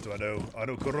Polish words do I know? I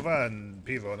know kurwa and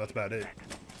pivo, and that's about it.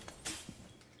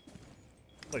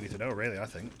 All I need to know, really, I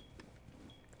think.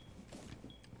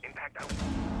 Impact out.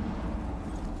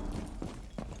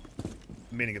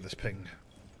 Meaning of this ping.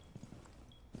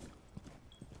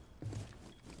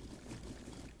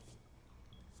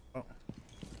 Oh.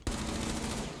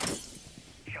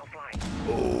 Shell fly.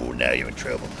 Oh, now you're in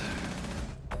trouble.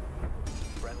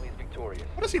 Friendly's victorious.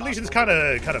 Honestly, Legion's kind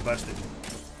of busted.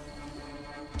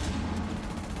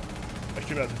 I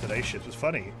streamed out the Today Ships. It was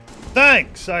funny.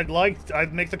 Thanks.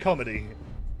 I'd make the comedy.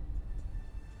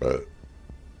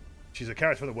 She's a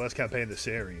character from the worst campaign in the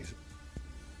series.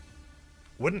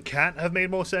 Wouldn't Cat have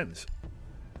made more sense?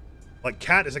 Like,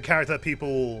 Cat is a character that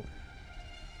people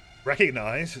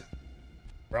recognize,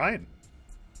 right?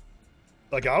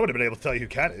 Like, I would have been able to tell you who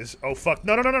Cat is. Oh, fuck.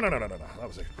 No. That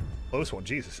was a close one.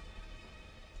 Jesus.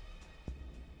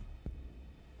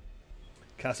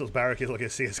 Castle's barricade like a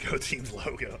CSGO team's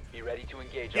logo. Be ready to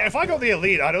engage. Yeah, if I got the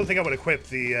elite, I don't think I would equip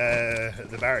the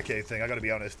barricade thing. I gotta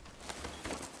be honest.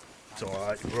 It's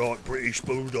alright. Right, British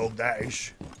Bulldog, that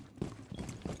is.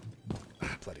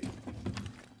 Ah, bloody.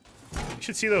 You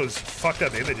should see those fucked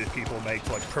up images people make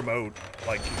to like promote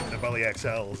like the Belly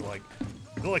XLs. Like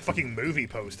they're like fucking movie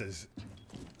posters.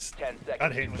 10 seconds to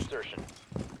Unhinged. insertion.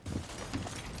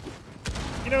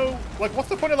 You know, like what's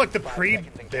the point of like the 5 seconds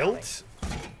and pre-built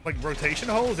like rotation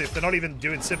holes if they're not even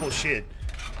doing simple shit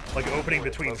like opening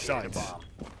between Located a sides? bomb.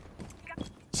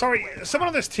 Sorry, someone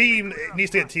on this team needs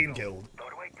to get team killed. Go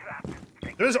to a trap.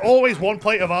 There's always one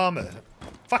plate of armor.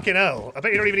 Fucking hell. I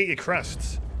bet you don't even eat your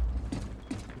crests.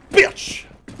 Bitch!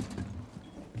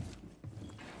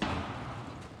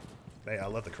 Hey, I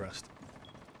love the crest.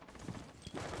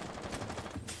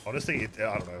 Honestly,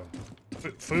 I don't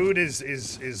know. Food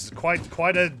is quite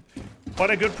a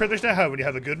good privilege to have when you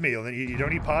have a good meal and you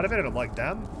don't eat part of it, and I'm like,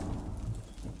 damn.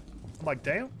 I'm like,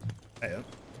 damn. Hey,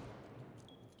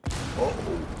 oh.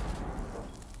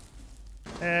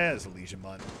 There's a Legion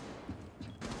mine.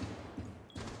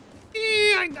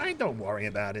 Yeah, I don't worry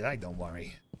about it. I don't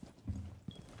worry.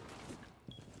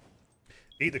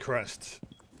 Eat the crusts.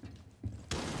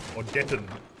 Or dip them.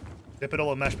 Dip it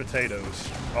all in mashed potatoes.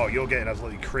 Oh, you're getting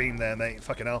absolutely cream there, mate.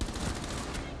 Fucking hell.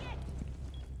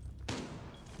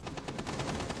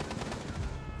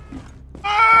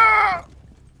 Ah!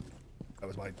 That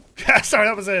was my... Sorry,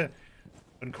 that was a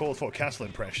uncalled for castle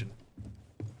impression.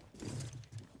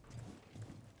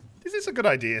 Is this a good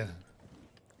idea?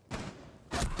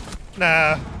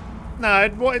 Nah,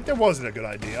 it wasn't a good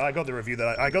idea. I got the review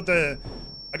that I got the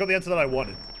answer that I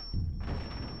wanted.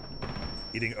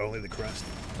 Eating only the crust.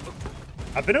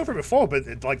 I've been over it before,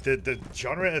 but like the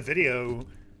genre of video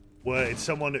where it's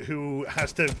someone who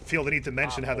has to feel the need to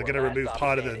mention how they're going to remove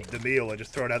part of the meal and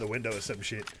just throw it out the window or some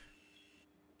shit.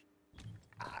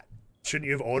 Shouldn't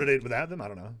you have ordered it without them? I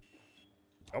don't know.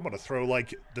 I'm gonna throw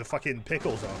like the fucking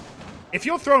pickles on. If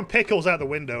you're throwing pickles out the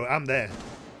window, I'm there.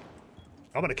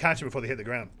 I'm gonna catch them before they hit the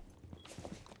ground.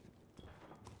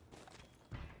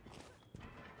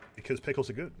 Because pickles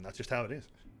are good, and that's just how it is.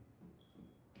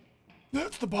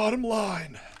 That's the bottom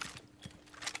line.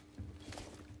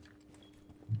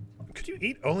 Could you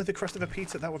eat only the crust of a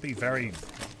pizza? That would be very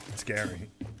scary.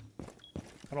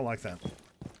 I don't like that.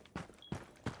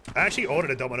 I actually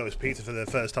ordered a Domino's pizza for the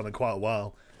first time in quite a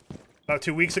while. About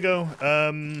 2 weeks ago.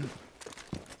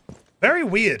 Very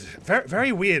weird.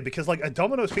 Very weird because like a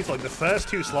Domino's pizza, like the first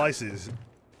 2 slices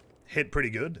hit pretty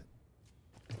good.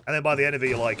 And then by the end of it,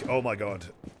 you're like, oh my god.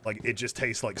 Like, it just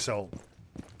tastes like salt.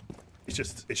 It's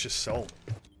just salt.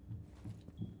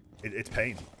 It's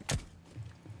pain.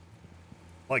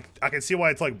 Like, I can see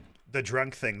why it's like the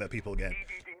drunk thing that people get.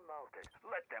 EDD melted.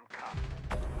 Let them come.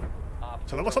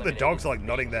 So it looks like the dogs are like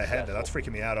nodding their head. That's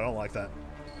freaking me out. I don't like that.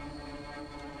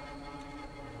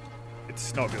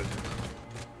 It's not good.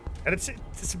 And it's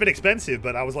a bit expensive,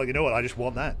 but I was like, you know what? I just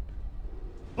want that.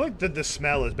 I like the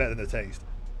smell is better than the taste.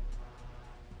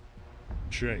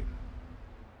 Shame.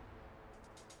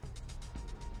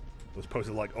 It was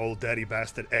posted like old daddy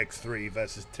bastard X3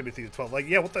 versus Timothy the 12. Like,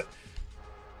 yeah, what the?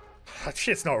 That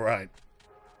shit's not right.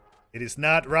 It is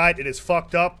not right. It is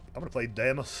fucked up. I'm gonna play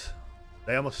Demus.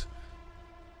 Demus.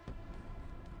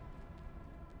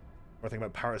 Or think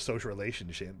about parasocial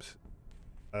relationships.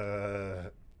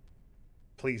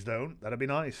 Please don't. That'd be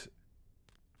nice.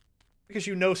 Because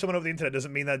you know someone over the internet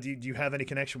doesn't mean that you have any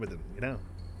connection with them, you know?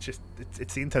 It's just,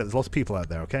 it's the internet. There's lots of people out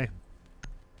there, okay?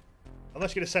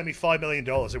 Unless you're going to send me $5 million,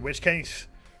 in which case...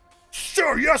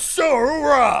 Sir, yes, sir,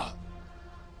 hoorah!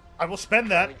 I will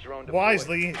spend that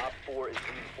wisely. Op 4 is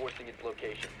reinforcing its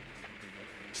location.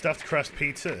 Stuffed crust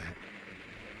pizza.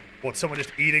 What, someone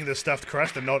just eating the stuffed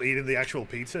crust and not eating the actual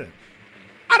pizza?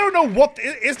 I don't know what...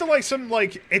 Is there like some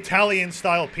like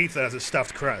Italian-style pizza that has a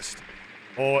stuffed crust?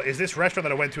 Or is this restaurant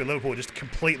that I went to in Liverpool just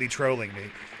completely trolling me?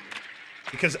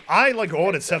 Because I like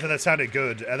ordered something that sounded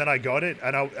good, and then I got it,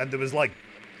 and there was like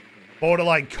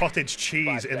borderline cottage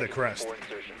cheese in the crust.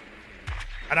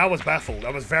 And I was baffled.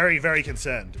 I was very, very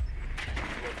concerned.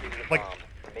 Like,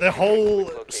 the whole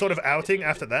sort of outing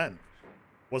after that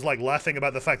was like laughing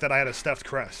about the fact that I had a stuffed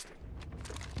crust.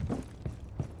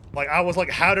 Like, I was like,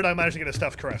 how did I manage to get a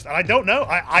stuffed crust? And I don't know.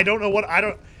 I don't know what...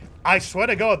 I swear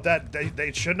to God that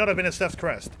they should not have been a stuffed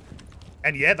crust.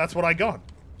 And yet, that's what I got.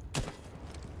 I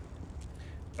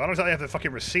don't exactly have the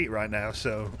fucking receipt right now,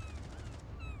 so...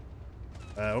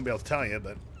 I won't be able to tell you,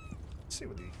 but... Let's see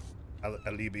what the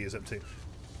Alibi is up to.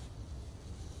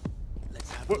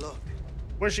 Let's have a look.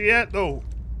 Where's she at, though?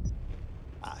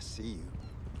 I see you.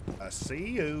 I see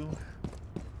you.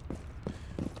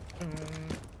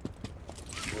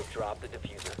 You have dropped the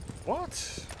diffuser.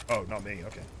 What? Oh, not me.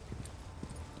 Okay.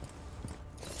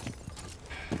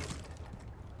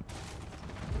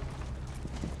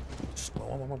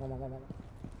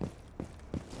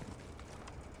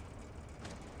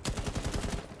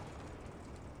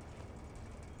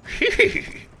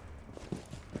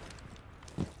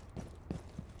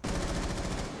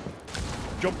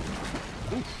 Jump.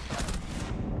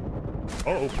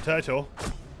 Uh-oh, potato.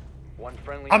 One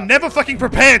friendly. I'm never fucking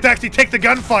prepared to actually take the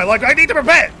gunfight. Like, I need to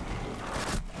prepare.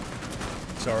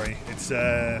 Sorry, it's,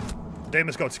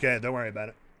 Damus got scared. Don't worry about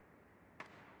it.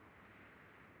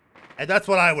 And that's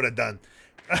what I would have done.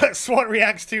 SWAT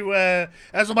reacts to,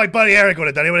 that's what my buddy Eric would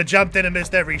have done. He would have jumped in and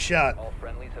missed every shot. All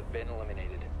friendlies have been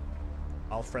eliminated.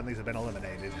 All friendlies have been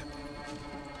eliminated.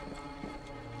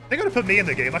 They're gonna put me in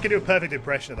the game. I can do a perfect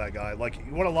impression of that guy. Like,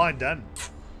 you want a line done?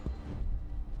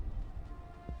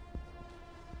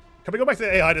 Can we go back to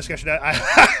the AI discussion?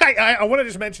 I want to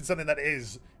just mention something that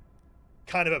is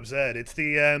kind of absurd. It's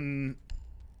the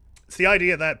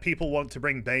idea that people want to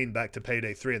bring Bane back to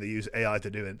Payday 3 and they use AI to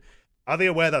do it. Are they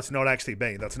aware that's not actually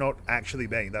Bane? That's not actually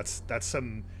Bane. That's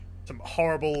some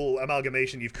horrible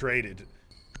amalgamation you've created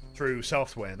through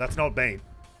software. That's not Bane.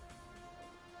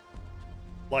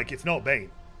 Like, it's not Bane.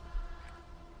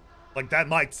 Like, that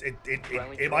might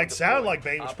it might sound like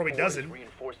Bane, which probably doesn't.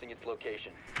 Reinforcing its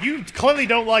location. You clearly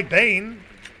don't like Bane.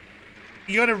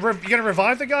 You gonna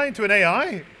revive the guy into an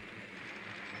AI?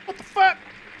 What the fuck?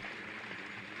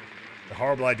 A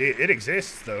horrible idea. It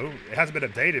exists though. It hasn't been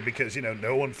updated because, you know,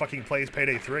 no one fucking plays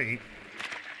Payday 3.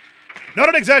 Not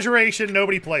an exaggeration.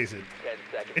 Nobody plays it. 10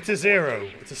 seconds. It's a 0.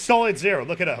 It's a solid 0.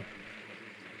 Look it up.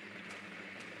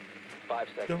 5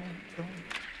 seconds.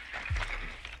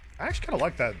 I actually kind of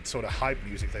like that sort of hype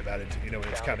music they've added, you know, when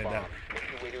it's Found the counting down. bomb.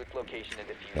 Make your way to its location and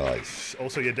defuse it. Nice.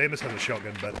 Also, yeah, Damus has a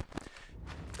shotgun, but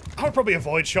I would probably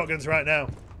avoid shotguns right now.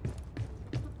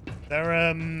 They're,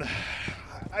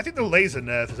 I think the laser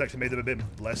nerf has actually made them a bit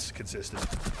less consistent.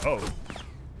 Oh.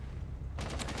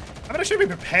 I mean, I should have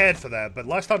been prepared for that, but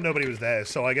last time nobody was there,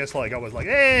 so I guess, like, I was like,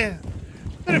 I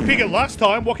didn't peek it last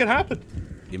time, what can happen?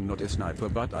 I'm not a sniper,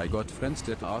 but I got friends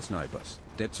that are snipers.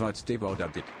 That's what Steve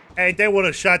ordered it. Hey, they would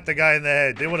have shot the guy in the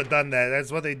head. They would have done that. That's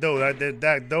what they do.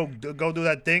 Don't go do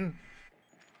that thing.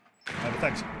 But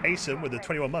thanks, Asim, with the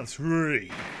 21 months. Really?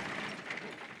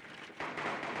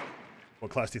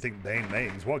 What class do you think Bane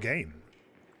mains? What game?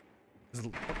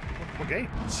 What game?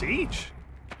 Siege?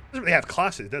 Doesn't really have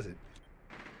classes, does it?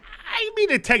 I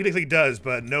mean, it technically does,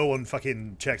 but no one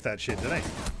fucking checks that shit, do they?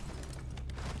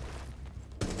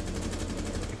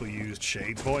 People used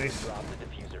Shade's voice Drop the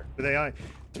diffuser. with AI.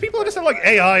 Do people understand, like,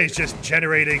 AI is just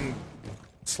generating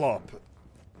slop?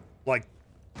 Like,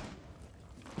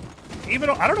 even,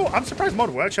 I don't know, I'm surprised Mod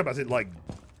Workshop hasn't, like,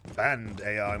 banned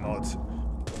AI mods.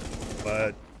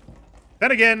 But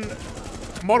then again,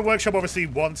 Mod Workshop obviously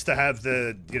wants to have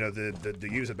the, you know, the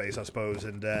user base, I suppose,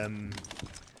 and, again,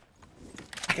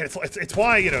 it's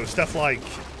why, you know, stuff like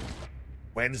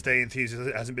Wednesday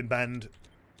Enthusiast hasn't been banned.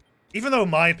 Even though, in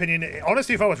my opinion,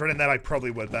 honestly, if I was running that, I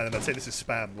probably would ban them. I'd say this is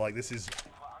spam. Like, this is...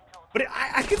 But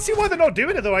I can see why they're not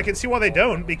doing it, though. I can see why they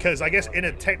don't, because I guess in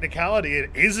a technicality, it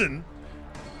isn't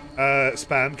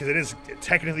spam, because it is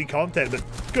technically content, but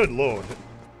good lord.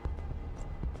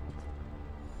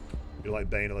 You like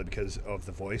Bane only because of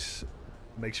the voice?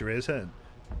 Makes your ears hurt.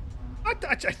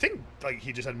 I think, like,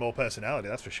 he just had more personality,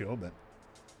 that's for sure, but...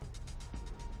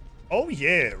 Oh,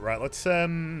 yeah, right, let's,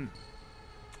 No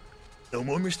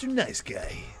more Mr. Nice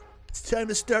Guy. It's time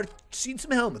to start seeing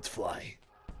some helmets fly.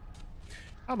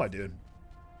 How am I doing?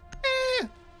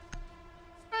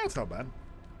 That's not bad.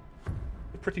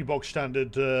 A pretty bog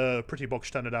standard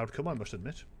outcome, I must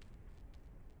admit.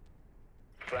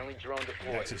 Friendly drone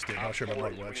deployed. Nexus did, not sure about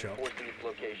Mod Workshop. Reinforcing its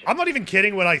location. I'm not even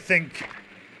kidding when I think...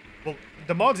 Well,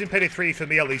 the mods in Payday 3, for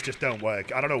me at least, just don't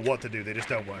work. I don't know what to do, they just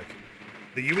don't work.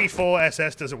 The UE4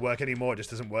 SS doesn't work anymore, it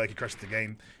just doesn't work, it crashes the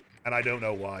game. And I don't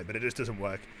know why, but it just doesn't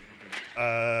work.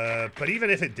 But even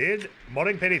if it did,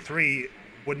 modding Payday 3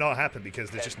 would not happen because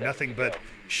there's just nothing but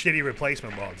shitty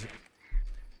replacement mods.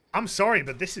 I'm sorry,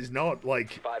 but this is not,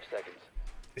 like... 5 seconds.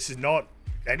 This is not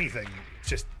anything. It's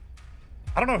just...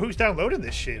 I don't know who's downloading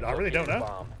this shit. I really don't know.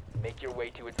 Bomb. Make your way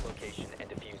to its location and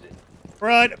defuse it.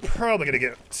 Right, probably gonna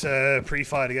get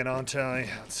pre-fight again, aren't I?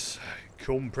 Let's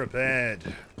come prepared.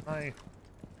 I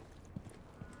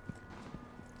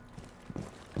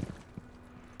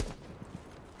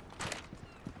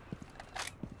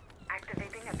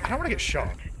don't want to get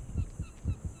shot.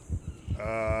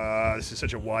 This is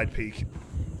such a wide peak.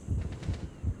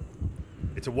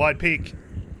 It's a wide peak.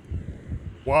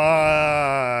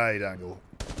 Wide angle.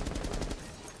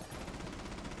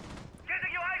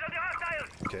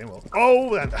 Okay, well.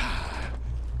 Oh, and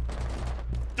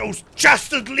those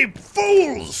dastardly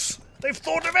fools! They've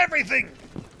thought of everything.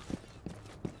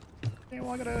 Okay,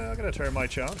 well, I gotta turn my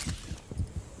charge.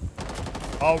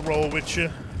 I'll roll with you.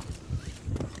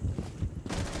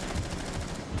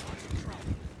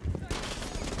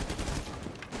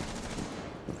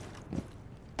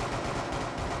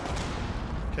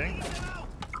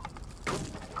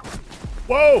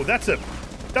 Whoa, that's a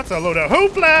load of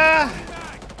hoopla!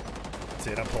 That's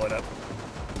it, I'm pulling up.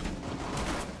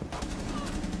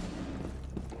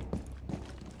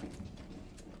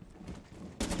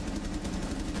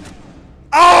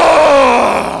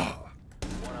 Oh!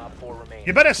 One op 4 remaining.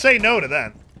 You better say no to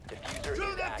that.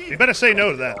 Diffuser is active. You better say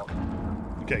no to that.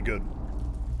 Okay, good.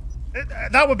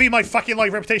 That would be my fucking,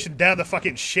 like, reputation down the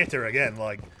fucking shitter again,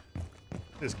 like.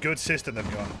 This good system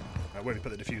they've got. Right, where do we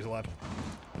put the diffuser lab?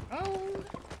 Oh.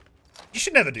 You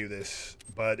should never do this,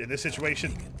 but in this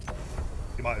situation,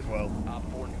 you might as well. Op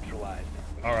 4 neutralized.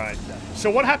 Alright. So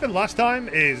what happened last time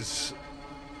is...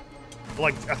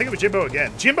 Like, I think it was Jimbo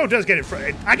again. Jimbo does get in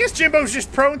front. I guess Jimbo's just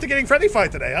prone to getting friendly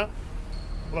fight today, huh?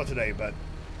 Well, not today, but...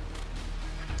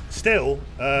 Still,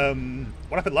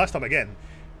 what happened last time again?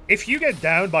 If you get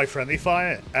down by friendly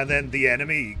fire, and then the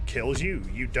enemy kills you,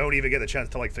 you don't even get the chance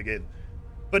to, like, forgive.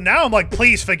 But now I'm like,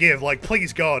 please forgive, like,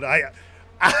 please God,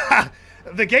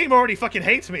 the game already fucking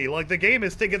hates me. Like, the game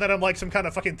is thinking that I'm, like, some kind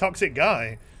of fucking toxic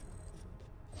guy.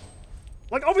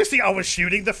 Like, obviously I was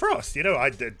shooting the Frost, you know,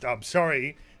 I'm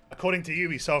sorry. According to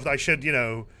Ubisoft, I should, you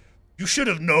know, you should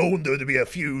have known there to be a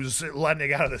fuse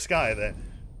landing out of the sky there.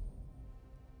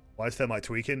 Why is Thermite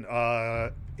tweaking?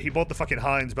 He bought the fucking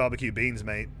Heinz barbecue beans,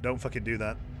 mate. Don't fucking do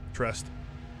that. Trust.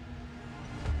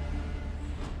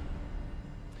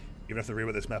 Even if the rear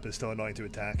of this map is still annoying to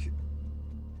attack.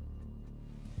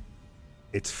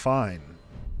 It's fine.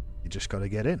 You just gotta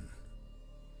get in.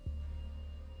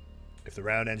 If the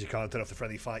round ends, you can't turn off the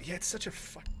friendly fire. Yeah, it's such a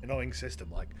fucking annoying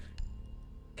system. Like,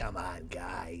 come on,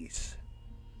 guys.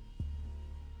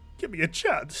 Give me a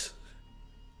chance.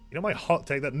 You know my hot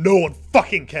take that no one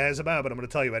fucking cares about, but I'm gonna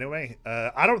tell you anyway?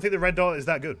 I don't think the red dot is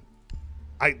that good.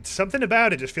 Something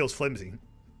about it just feels flimsy.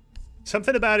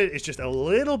 Something about it is just a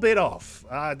little bit off.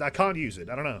 I can't use it.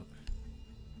 I don't know.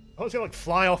 I want to like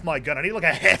fly off my gun. I need like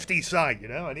a hefty sight, you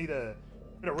know? I need a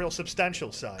real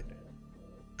substantial sight.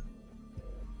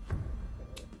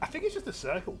 I think it's just a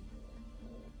circle.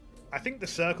 I think the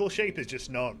circle shape is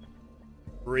just not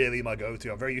really my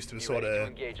go-to. I'm very used to a sort of,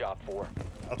 engage op 4.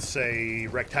 I'd say,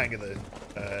 rectangular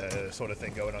sort of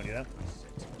thing going on, you know?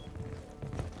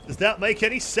 Does that make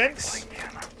any sense?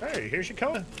 Hey, here's your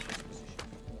Kona.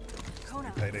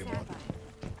 Payday one.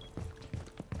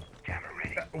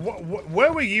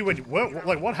 Where were you when?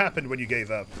 What happened when you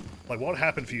gave up? Like, what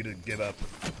happened for you to give up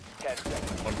 10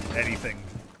 seconds. on anything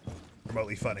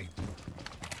remotely funny?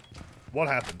 What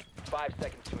happened? 5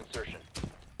 seconds to insertion.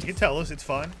 You can tell us. It's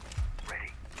fine.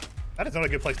 That is not a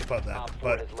good place to put that. Op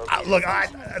 4 But has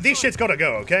located look, these shit's gotta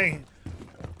go. Okay.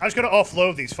 I just gotta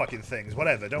offload these fucking things.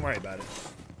 Whatever. Don't worry about it.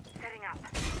 Setting up.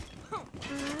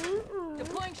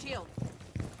 Deploying shield.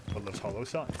 Everyone loves hollow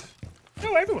sights.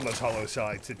 No, everyone loves hollow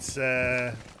sights. It's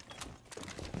just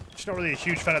not really a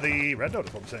huge fan of the red dot,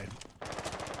 is what I'm saying.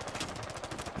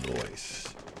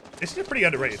 Nice. This is a pretty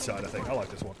underrated side, I think. I like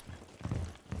this one.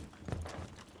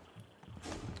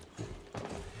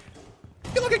 I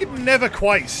feel like I can never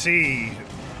quite see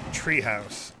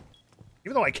Treehouse.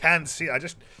 Even though I can see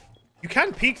it, you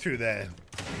can peek through there.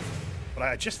 But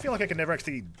I just feel like I can never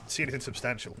actually see anything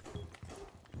substantial.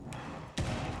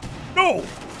 No!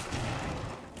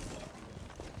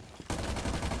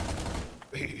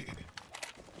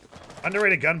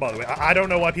 Underrated gun, by the way. I don't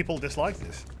know why people dislike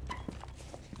this.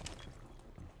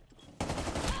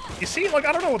 You see, like,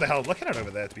 I don't know what the hell I'm looking at over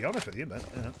there, to be honest with you, but,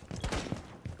 you know.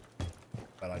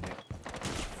 Bad idea.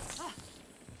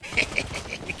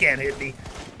 You can't hit me.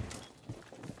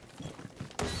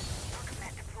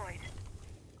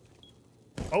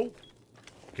 Oh.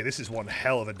 Okay, this is one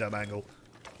hell of a dumb angle.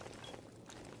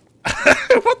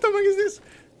 What the fuck is this?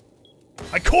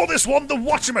 I call this one the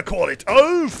whatchamacallit.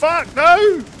 Oh, fuck,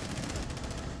 no!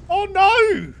 Oh,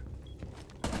 no!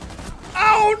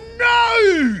 Oh,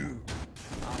 no!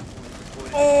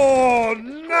 Oh,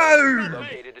 no!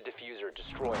 Located the diffuser.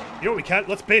 Destroy it. You know what we can't?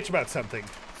 Let's bitch about something.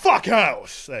 Fuck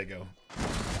house! There you go.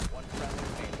 One friendly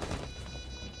remaining.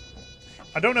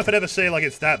 I don't know if I'd ever say, like,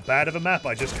 it's that bad of a map.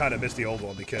 I just kind of miss the old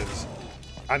one because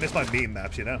I miss my meme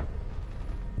maps, you know?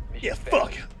 Mission Yeah,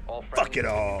 failed. fuck. All Fuck it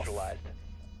friendlies off. neutralized.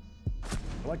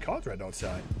 I like cards red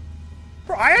outside.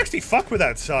 Bro, I actually fuck with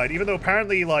that side, even though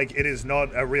apparently, like, it is not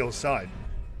a real side.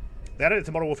 They added it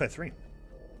to Modern Warfare 3.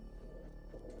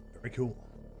 Very cool.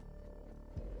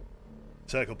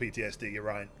 Circle PTSD, you're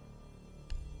right.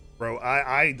 Bro,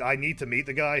 I need to meet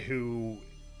the guy who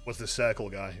was the circle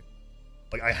guy.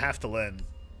 Like, I have to learn.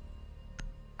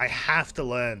 I have to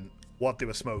learn what they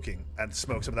were smoking and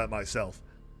smoke some of that myself.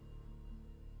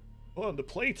 Well, in the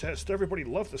playtest, everybody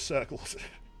loved the circles.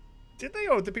 Did they,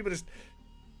 or did people just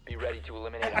Be ready to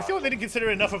eliminate. I feel like they didn't consider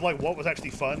enough of like what was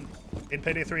actually fun in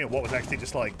Payday 3 and what was actually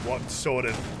just like what sort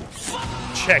of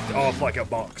checked off like a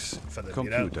box for them.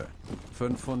 You know? Computer.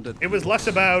 500. It was less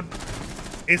about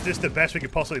is this the best we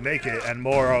could possibly make it, and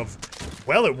more of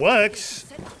well, it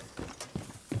works.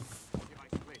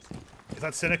 Is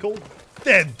that cynical?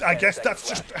 Then I guess that's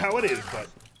just how it is. But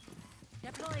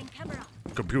Deploying camera.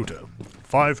 computer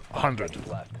 500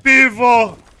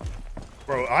 Pivo.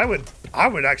 Bro, I would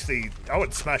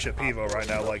smash a Pivo right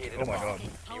now. Like, oh my god.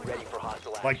 Be ready for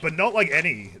hostile action. Like, but not like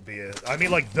any beer. I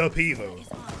mean, like the Pivo.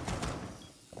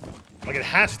 Like, it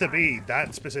has to be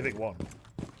that specific one.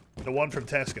 The one from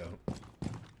Tesco.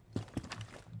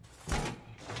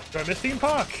 Do I miss Theme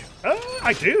Park?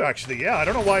 I do actually. Yeah, I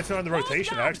don't know why it's not in the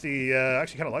rotation. I actually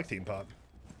kind of like Theme Park.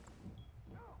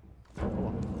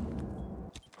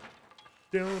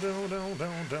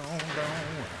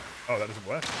 Oh, that doesn't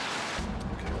work.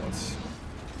 Okay, well, that's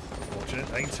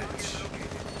unfortunate, ain't it?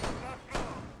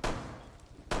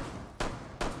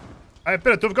 I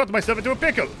better to have got myself into a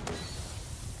pickle.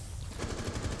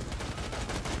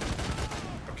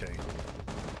 Okay.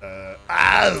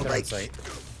 Ow! They're on site.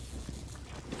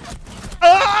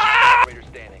 Ah! Operator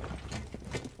standing.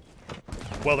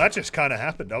 Well, that just kind of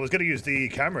happened. I was going to use the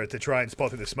camera to try and spot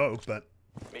through the smoke, but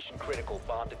Mission critical.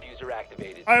 Bomb diffuser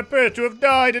activated. I appear to have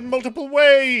died in multiple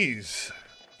ways.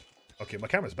 Okay, my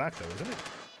camera's back though, isn't it?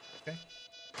 Okay.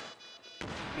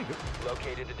 Pretty good.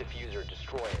 Located a diffuser.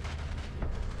 Destroy it.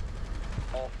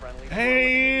 All friendly.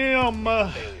 Damn.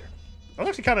 Failure. That was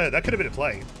actually kind of, that could have been a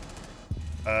play.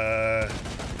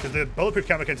 Because the bulletproof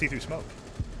camera can see through smoke.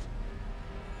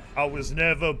 I was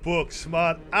never book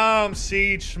smart. I'm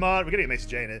siege smart. We're gonna get Macy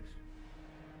J in it.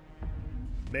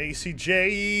 Macy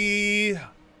J.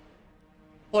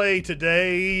 Play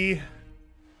today.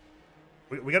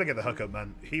 We gotta get the hookup,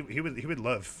 man. He would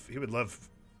love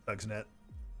Bugsnet.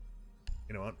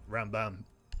 You know what? Round bam.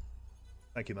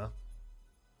 Thank you, man.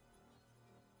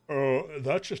 Oh,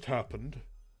 that just happened.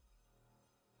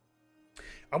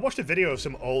 I watched a video of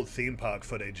some old theme park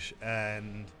footage,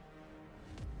 and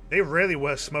they really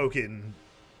were smoking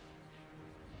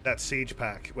that siege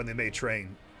pack when they made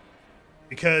Train.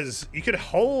 Because you could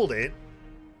hold it,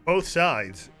 both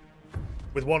sides,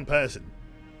 with one person.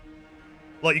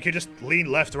 Like, you could just lean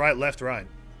left, right,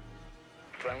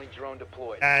 Friendly drone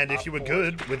deployed. and if Op you were 4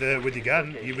 good with your gun,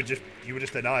 location. you would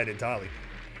just deny it entirely.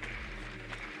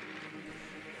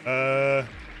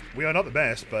 We are not the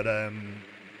best, but I'm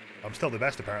still the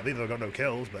best apparently. Though I got no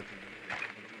kills, but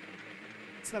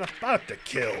it's not about the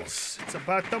kills. It's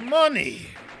about the money.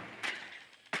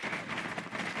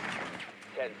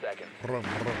 10 seconds. Rum,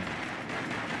 rum.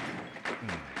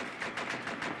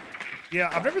 Yeah,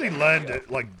 I've never really learned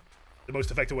like the most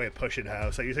effective way of pushing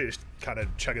house. I usually just kind of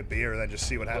chug a beer and then just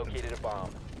see what happens. Located a bomb.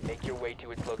 Make your way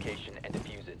to its location and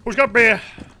defuse it. Who's got beer?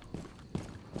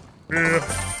 Beer.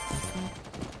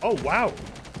 Oh wow!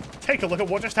 Take a look at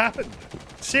what just happened.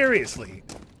 Seriously,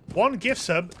 one gift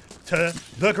sub to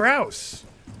the Grouse,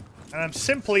 and I'm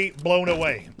simply blown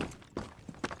away.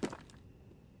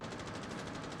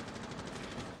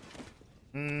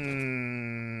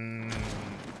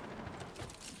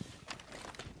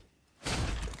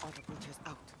 Auto breaches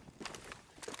out.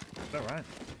 All right.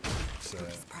 So,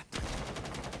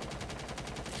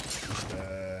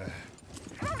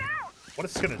 what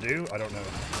it's gonna do, I don't know.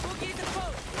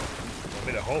 I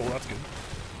made a hole. That's good.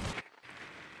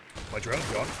 My drone's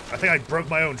gone. I think I broke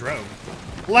my own drone.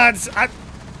 Lads,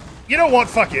 you know what?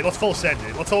 Fuck it. Let's full send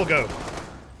it. Let's all go.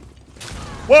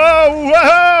 Whoa!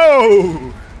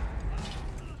 Whoa!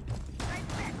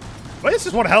 Well, this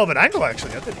is one hell of an angle,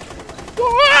 actually. I think.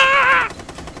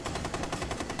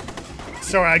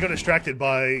 Sorry, I got distracted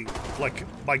by like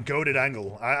my goated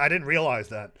angle. I didn't realize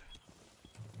that.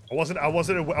 I wasn't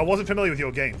familiar with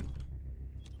your game.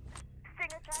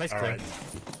 Nice All click. right.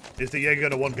 Is the Jaeger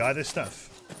gonna one guy this stuff?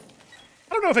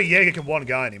 I don't know if a Jaeger can one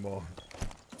guy anymore.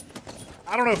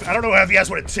 I don't know if he has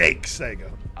what it takes. There you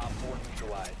go. Op 4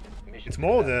 neutralized. Mission It's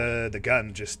more success. the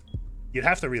gun. Just you'd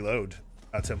have to reload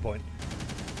at some point.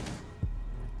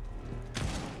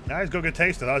 Nice, got good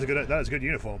taste. That was a good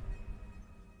uniform.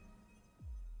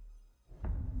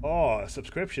 Oh, a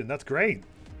subscription. That's great.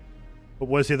 But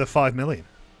where's the other 5 million?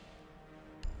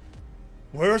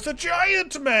 Where's the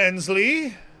giant,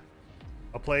 Mansley?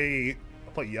 I'll play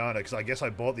Yana because I guess I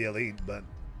bought the Elite, but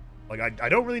like I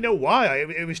don't really know why.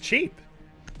 It was cheap.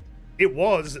 It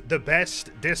was the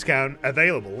best discount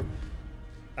available,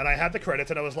 and I had the credit,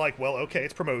 and I was like, well, okay,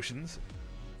 it's promotions.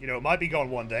 You know, it might be gone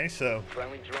one day, so.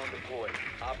 Friendly drone deployed.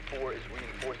 Op 4 is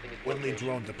reinforcing its Friendly location.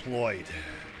 drone deployed.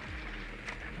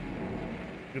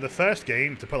 The first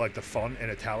game to put like the font in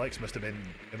italics must have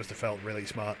felt really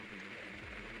smart.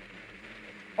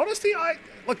 Honestly,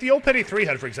 like the old Penny 3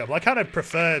 had, for example, I kind of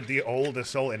preferred the old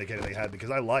Assault indicator they had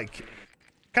because I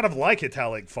kind of like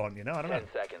italic font, you know? I don't know. 10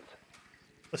 seconds.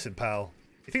 Listen, pal,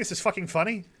 you think this is fucking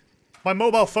funny? My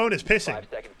mobile phone is pissing. 5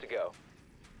 seconds to go.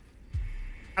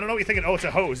 I don't know what you're thinking. Oh, it's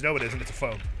a hose. No, it isn't. It's a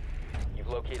phone. You've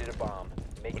located a bomb.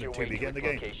 Make When your did way Tubi to get in its the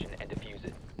game? location and defuse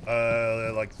it.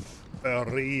 Like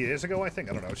 3 years ago, I think.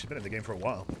 I don't know. She's been in the game for a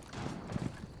while.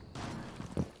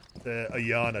 The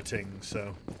Ayana thing,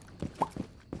 so.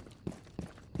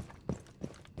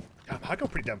 Damn, I go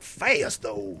pretty damn fast,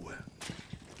 though.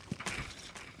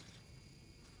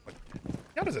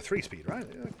 Ayana's a 3-speed, right?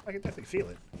 I can definitely feel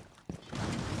it.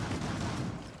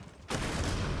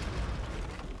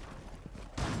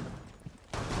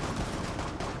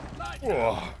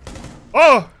 Whoa.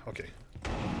 Oh! Okay.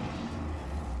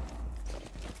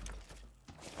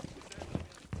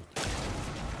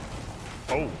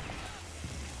 Oh.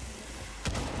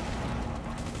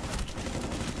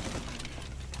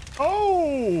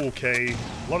 Oh, okay.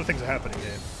 A lot of things are happening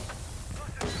here.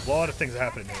 A lot of things are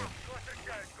happening here.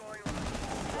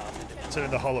 Send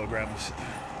in the holograms.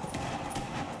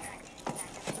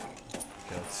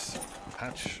 Okay, let's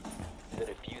patch. The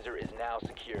diffuser is now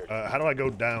secured. How do I go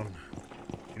down?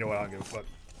 You know what? I don't give a fuck.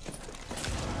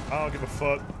 I don't give a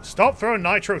fuck. Stop throwing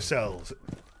nitro cells.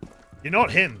 You're not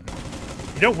him.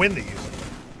 You don't win these.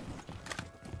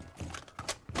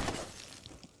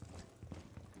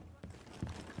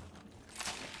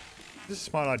 Is this a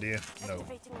smart idea? No.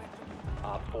 Activating weapon.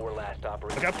 Op 4 last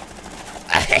operator. Look up.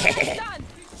 Done.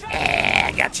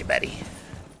 I got you, buddy.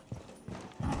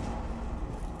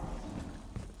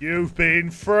 You've been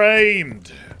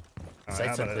framed. Alright, how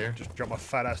Sights about up I there. just drop my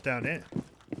fat ass down here?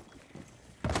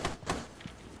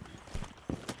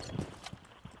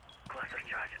 Cluster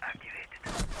charge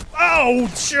activated. Oh,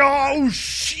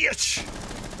 shit!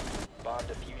 Bomb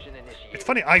diffusion initiated. It's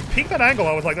funny, I peeked that angle,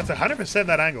 I was like, that's 100%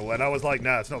 that angle, and I was like,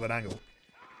 nah, it's not that angle.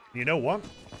 You know what?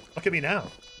 Look at me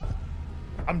now.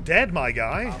 I'm dead, my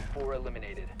guy. Op 4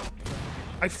 eliminated.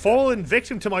 I've fallen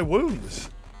victim to my wounds.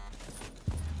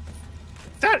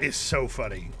 That is so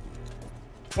funny.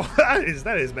 that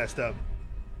is messed up.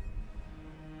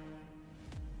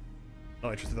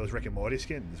 Not interested in those Rick and Morty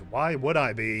skins. Why would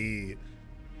I be?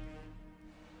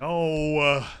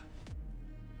 No.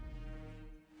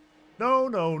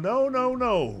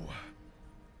 No.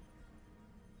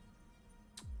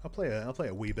 I'll play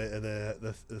a wee bit of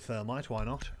the Thermite. Why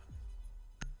not?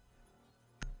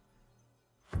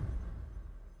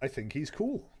 I think he's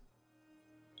cool.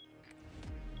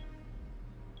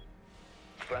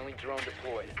 Friendly drone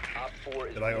deployed. Op 4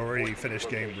 is Did I already reinforcing finish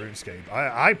game location. RuneScape?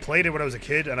 I played it when I was a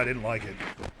kid and I didn't like it.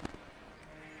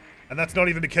 And that's not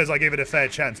even because I gave it a fair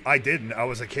chance. I didn't. I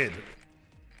was a kid.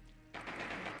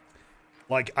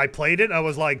 Like, I played it, I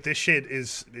was like, this shit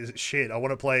is shit. I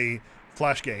want to play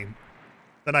Flash game.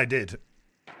 Then I did.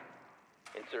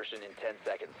 Insertion in 10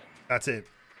 seconds. That's it.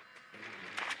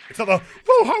 It's not the,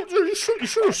 well, how, you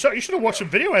should have watched some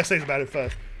video essays about it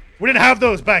first. We didn't have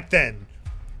those back then.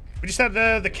 We just had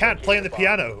the cat playing the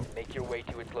piano. Make your way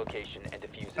to its location and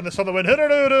defuse it. And the song that went, and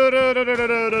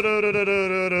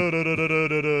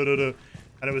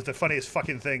it was the funniest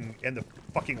fucking thing in the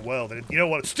fucking world. And you know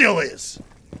what? It still is.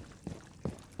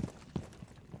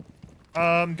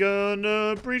 I'm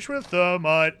gonna breach with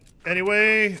Thermite.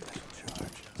 Anyway.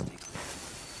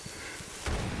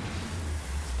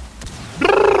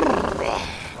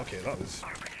 Okay, that was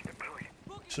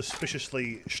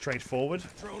suspiciously straightforward,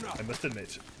 I must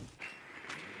admit.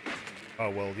 Oh,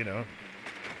 well, you know.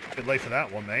 A bit late for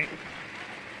that one, mate.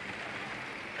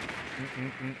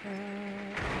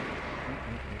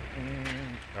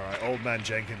 Alright, old man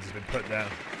Jenkins has been put down.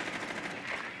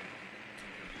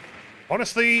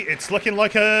 Honestly, it's looking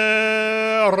like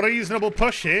a reasonable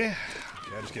push here.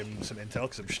 Okay, I'll just give him some intel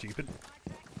because I'm stupid.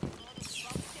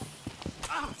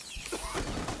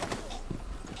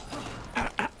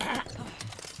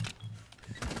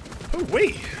 Oh,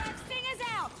 wait! Sting is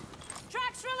out.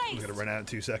 Tracks I'm released. gonna run out in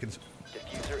 2 seconds.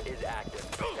 Diffuser is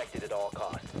active. Protected at all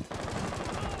costs.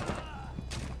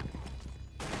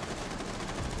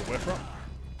 Where from?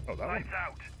 Oh, that one. Lights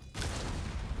out.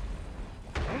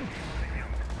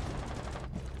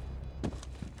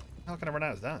 How can I run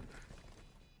out of that?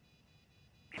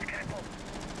 Be careful.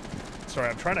 Sorry,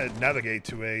 I'm trying to navigate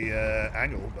to a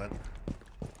angle, but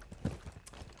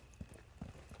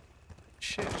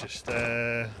shit, just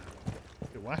a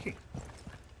bit wacky.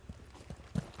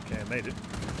 Okay, I made it.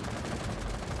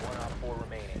 1 Op 4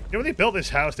 remaining. You know, when they built this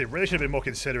house, they really should have been more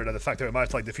considerate of the fact that we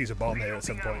might like defuse a bomb here at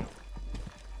some point.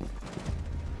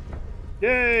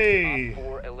 Yay! Op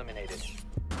 4 eliminated.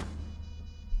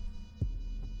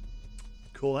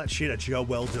 Call that shit a job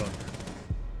well done.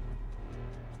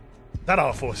 That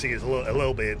R4C is a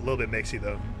little bit mixy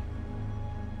though.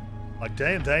 Like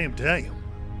damn.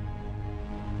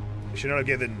 You should not have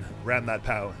given Ram that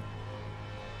power.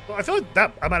 Well, I feel like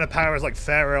that amount of power is like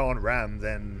fairer on Ram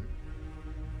than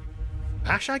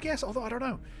Ash, I guess. Although I don't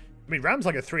know. I mean, Ram's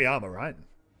like a 3 armor, right?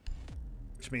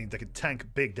 Which means they could tank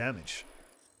big damage.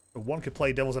 But one could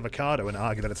play Devil's Avocado and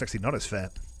argue that it's actually not as fair.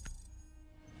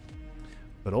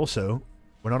 But also,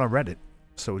 we're not on Reddit,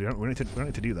 so we don't need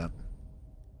to do that.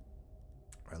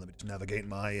 Alright, let me just navigate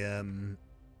my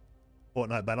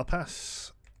Fortnite Battle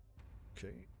Pass.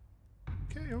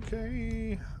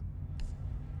 Okay.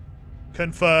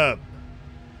 Confirm.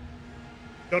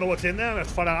 Don't know what's in there.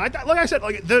 Let's find out. Like I said,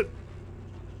 like the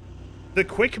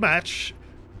quick match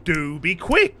do be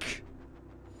quick.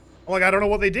 Like I don't know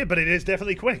what they did, but it is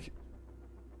definitely quick.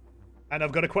 And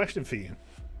I've got a question for you.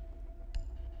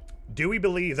 Do we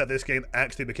believe that this game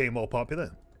actually became more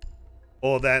popular?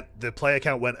 Or that the player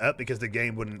count went up because the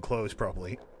game wouldn't close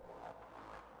properly?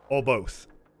 Or both?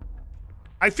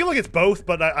 I feel like it's both,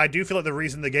 but I do feel like the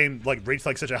reason the game like reached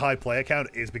like such a high player count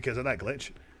is because of that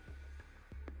glitch.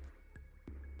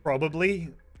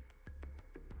 Probably.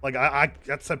 Like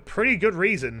that's a pretty good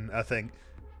reason, I think.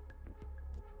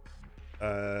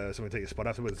 So we'll take a spot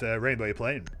afterwards. Rainbow, you're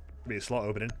playing. Be a slot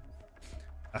opening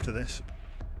after this.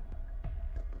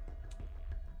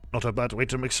 Not a bad way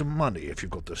to make some money if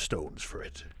you've got the stones for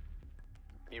it.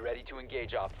 Be ready to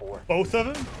engage Op 4. Both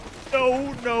of them?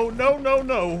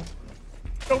 No.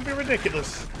 Don't be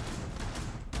ridiculous.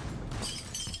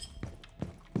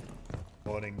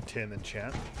 Morning, Tim and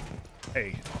chat.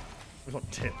 Hey, where's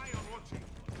not Tim?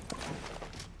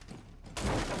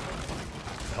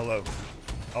 Hello.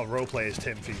 I'll roleplay as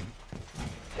Tim for you.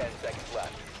 10 seconds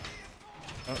left.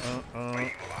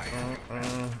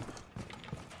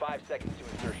 5 seconds to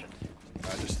insertion.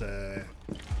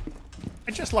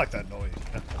 I just like that noise.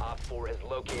 Op 4 has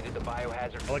located the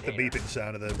biohazard I like the container. beeping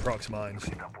sound of the prox mines.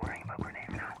 Stop worrying about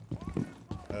grenades now.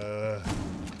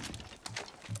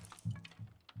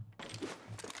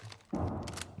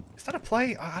 Is that a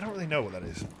play? I don't really know what that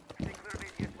is. Stay clear of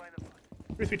ATS line of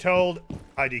sight. Truth be told,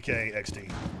 IDK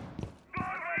XD.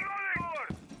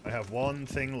 Reloading! I have one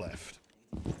thing left.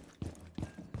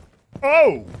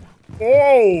 Oh!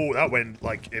 Oh! That went,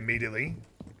 like, immediately.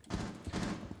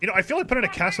 You know, I feel like putting a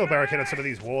castle barricade on some of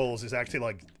these walls is actually,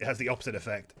 like, it has the opposite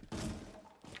effect.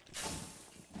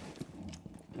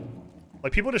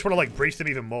 Like, people just want to, like, breach them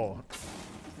even more.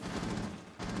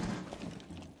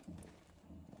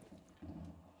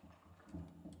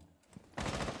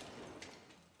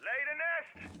 Lay the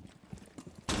nest!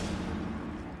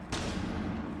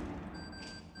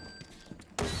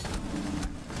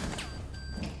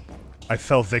 I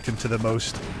fell victim to the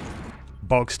most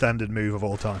bog standard move of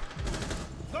all time.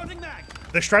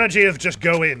 The strategy of just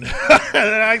go in.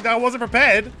 I wasn't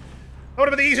prepared. That would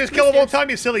have been the easiest kill of all time,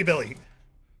 you silly Billy.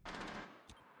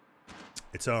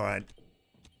 It's alright.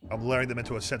 I'm luring them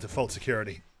into a sense of false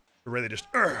security. They're really just...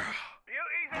 Okay,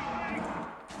 we'll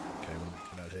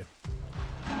get out of here.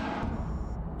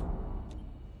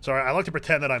 Sorry, I like to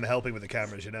pretend that I'm helping with the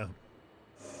cameras, you know?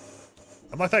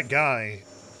 I'm like that guy,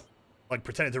 like,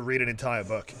 pretending to read an entire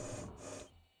book.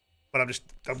 But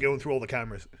I'm going through all the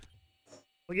cameras.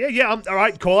 Well, yeah, I'm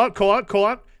alright, call out.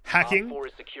 Hacking. Op 4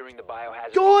 is securing the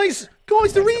biohazard Guys,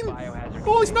 the ream! biohazard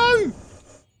Guys, container. no!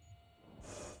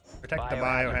 Protect the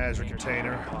biohazard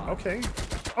container.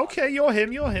 Okay, you're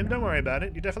him, don't worry about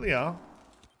it. You definitely are.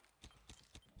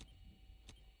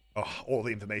 Oh, all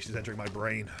the information is entering my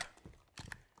brain.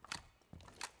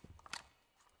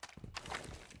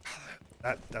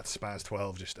 That Spaz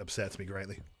 12 just upsets me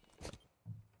greatly.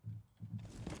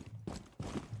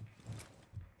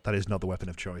 That is not the weapon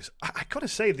of choice. I gotta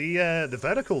say, the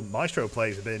vertical Maestro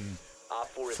plays have been Op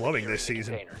 4 is flowing this securing the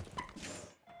season. container.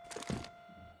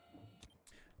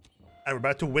 And we're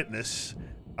about to witness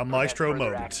a Maestro Prevent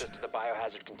further moment. access to the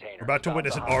biohazard container. We're about to Stop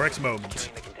witness the an hostage Oryx from moment.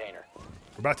 securing the container.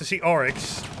 We're about to see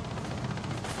Oryx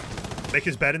make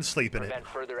his bed and sleep in it. Prevent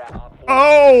further Op 4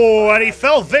 Oh, and he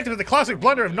fell victim to the classic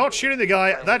blunder of not shooting the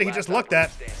guy that he just looked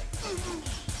at.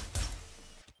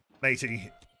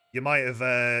 Matey, you might have,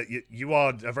 you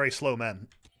are a very slow man.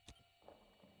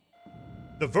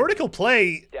 The vertical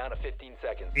play, Down to 15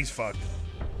 seconds. he's fucked.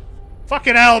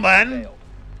 Fucking hell, man. Failed.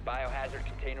 Biohazard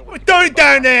container was What are you doing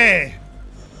down there?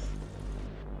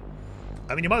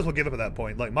 I mean, you might as well give up at that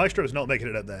point. Like, Maestro's not making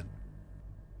it up there.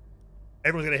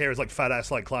 Everyone's gonna hear his, like, fat ass,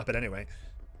 like, clap it anyway.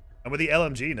 And with the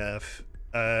LMG nerf,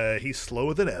 he's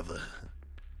slower than ever.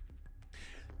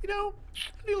 You know,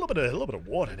 I need a little bit of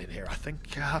water in here. I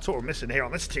think that's what we're missing here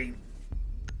on this team.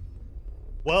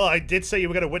 Well, I did say you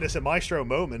were going to witness a Maestro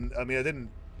moment. I mean,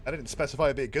 I didn't specify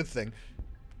it'd be a good thing.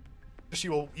 Just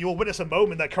you will witness a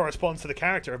moment that corresponds to the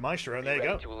character of Maestro, and there you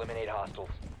go. To eliminate hostiles.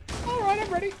 All right,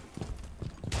 I'm ready.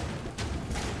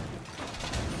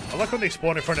 I like when they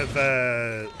spawn in front of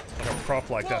like a prop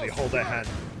like that. They hold their hand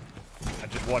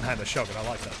and just one hand a shotgun. I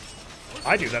like that.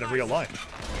 I do that in real life.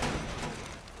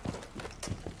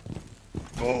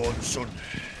 Oh, son.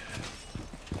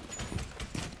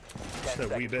 Just a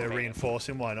wee bit of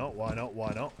reinforcing. Why not? Why not?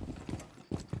 Why not?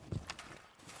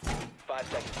 5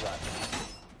 seconds left.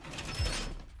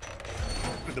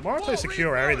 The more I play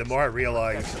secure area, the more I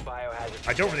realize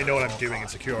I don't really know what I'm doing in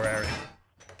secure area.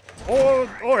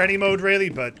 Or any mode really,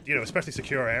 but you know, especially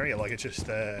secure area, like it's just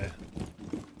oh,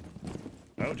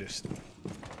 just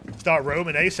start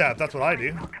roaming ASAP, that's what I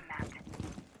do.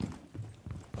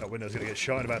 That window's gonna get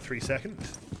shot in about 3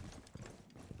 seconds.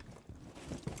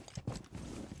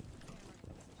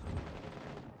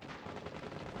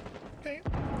 Okay.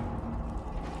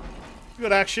 We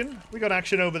got action. We got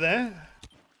action over there.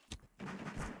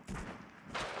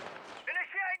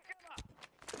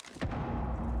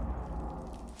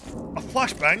 A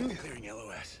flashbang? Clearing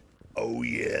LOS. Oh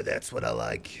yeah, that's what I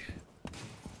like.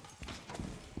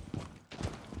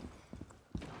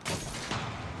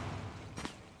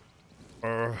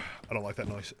 I don't like that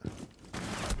noise.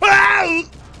 Ah!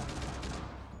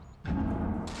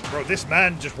 Bro, this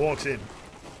man just walks in.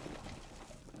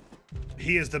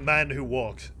 He is the man who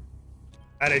walks.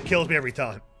 And it kills me every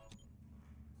time.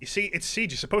 You see, it's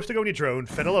Siege. You're supposed to go on your drone,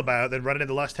 fiddle about, then run it in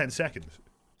the last 10 seconds.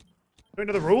 Don't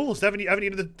know the rules. Haven't you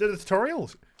the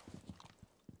tutorials?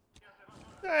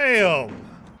 Damn.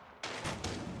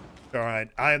 Alright,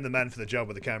 I am the man for the job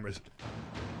with the cameras.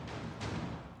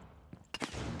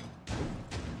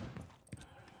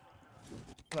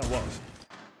 That was.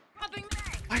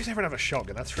 Why does everyone have a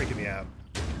shotgun? That's freaking me out.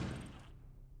 I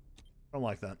don't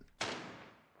like that.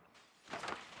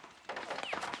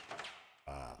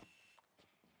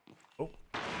 Oh.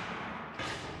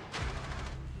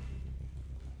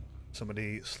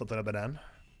 Somebody slipped on a banana.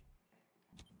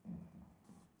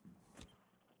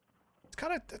 It's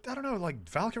kind of, I don't know, like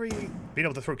Valkyrie being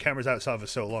able to throw cameras outside for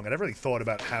so long. I never really thought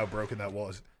about how broken that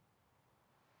was.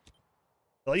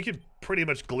 Well, you could pretty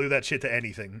much glue that shit to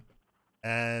anything.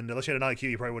 And unless you had an IQ,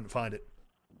 you probably wouldn't find it.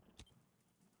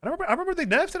 I remember they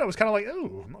nerfed it. I was kind of like,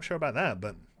 oh, I'm not sure about that,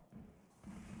 but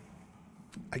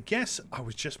I guess I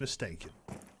was just mistaken.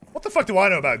 What the fuck do I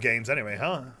know about games anyway,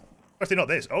 huh? Especially not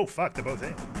this. Oh, fuck, they're both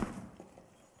in.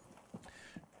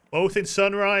 Both in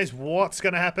Sunrise. What's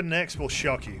going to happen next will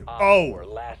shock you. Oh!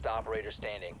 Last operator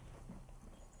standing.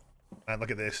 Man,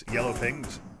 look at this. Yellow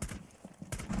pings.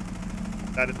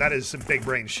 That is some big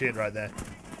brain shit right there.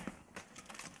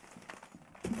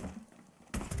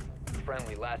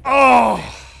 Friendly last.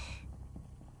 Oh!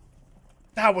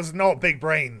 That was not big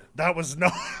brain. That was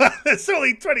not... There's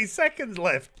only 20 seconds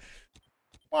left.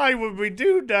 Why would we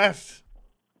do that?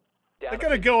 They're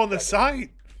gonna go on the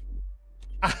site.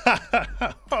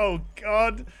 Oh,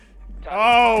 God.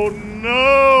 Oh,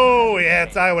 no!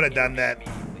 Yes, I would have done that.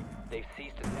 They've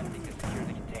ceased attempting to secure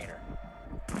the container.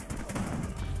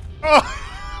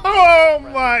 Oh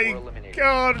my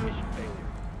God.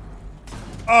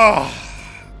 Oh.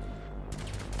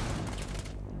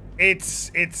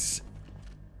 It's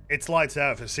lights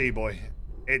out for C-Boy.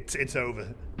 It's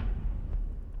over.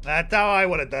 That's how I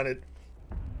would have done it.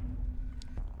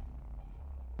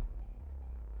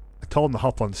 I told him to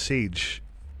hop on Siege,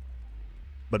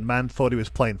 but man thought he was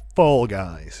playing Fall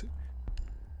Guys.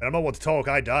 And I'm not one to talk,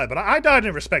 I died, but I died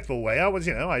in a respectful way. I was,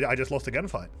 you know, I just lost a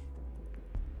gunfight.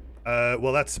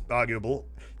 Well, that's arguable.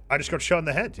 I just got shot in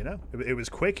the head, you know? It was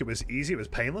quick, it was easy, it was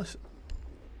painless.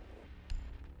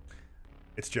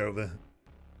 It's Jova.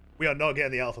 We are not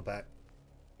getting the alpha pack.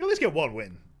 You at least get one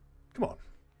win. Come on.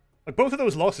 Like, both of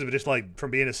those losses were just, like,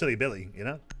 from being a silly Billy, you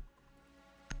know?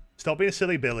 Stop being a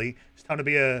silly Billy. It's time to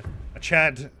be a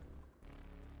Chad.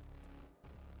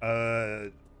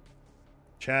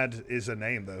 Chad is a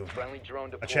name, though. Friendly drone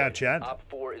deployed. A Chad. Op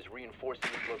 4 is reinforcing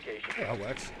its location. Yeah, that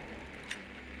works.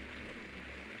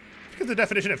 Because the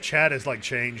definition of Chad has, like,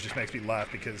 changed just makes me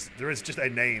laugh, because there is just a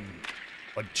name.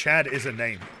 Like, Chad is a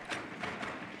name.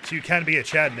 So you can be a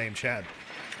Chad named Chad.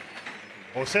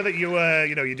 Or say that you,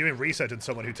 you know, you're doing research on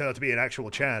someone who turned out to be an actual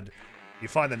Chad. You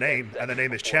find the name, and the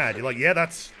name is Chad. You're like, yeah,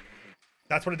 that's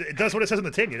what it does what it says on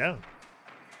the tin, you know?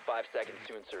 5 seconds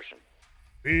to insertion.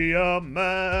 Be a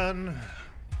man.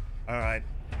 Alright.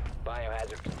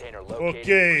 Biohazard container located.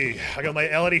 Okay, I got my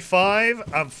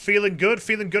LD5. I'm feeling good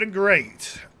and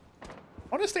great.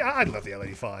 Honestly, I love the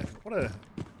L85. What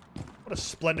a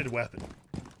splendid weapon.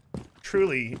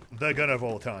 Truly the gun of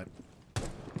all time.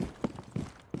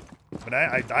 But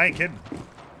I ain't kidding.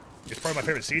 It's probably my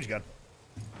favorite siege gun.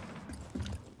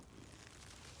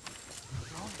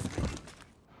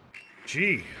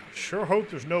 Gee, sure hope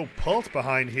there's no pult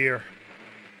behind here.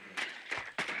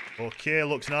 Okay,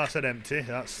 looks nice and empty.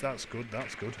 That's good.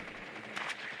 That's good.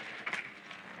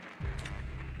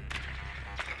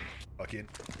 Fucking.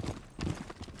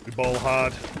 We ball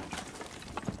hard.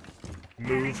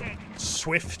 Move.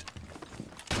 Swift.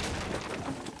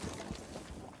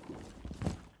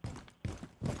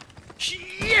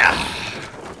 Yeah.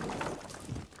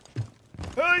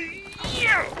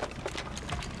 Yeah.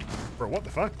 Bro, what the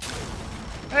fuck?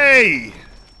 Hey!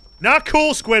 Not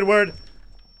cool, Squidward!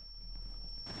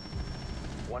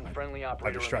 One friendly I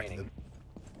operator distracted remaining.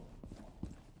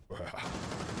 them.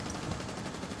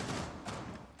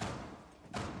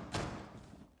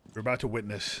 We're about to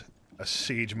witness a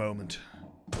siege moment.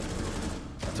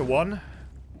 That's a 1.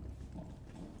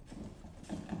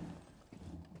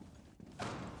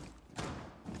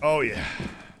 Oh yeah.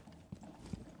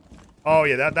 Oh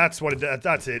yeah, that's what it,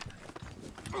 that's it.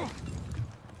 Okay,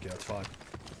 that's fine.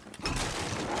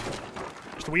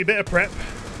 Just a wee bit of prep.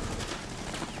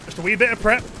 Just a wee bit of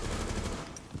prep.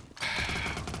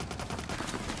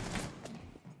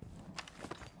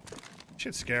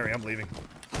 Shit's scary, I'm leaving.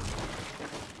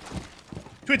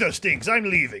 Twitter stinks, I'm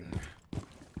leaving.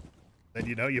 Then,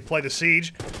 you know, you play the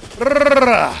siege. Look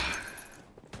at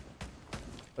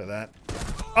that.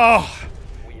 Oh!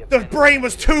 The brain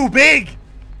was too big!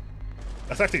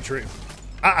 That's actually true.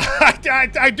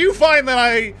 I do find that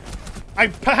I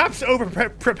perhaps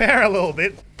over-prepare a little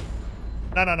bit.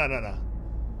 No.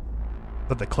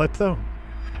 But the clip, though?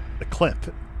 The clip.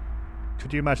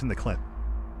 Could you imagine the clip?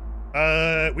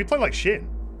 We play like shit.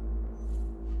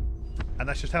 And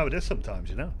that's just how it is sometimes,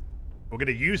 you know? We're going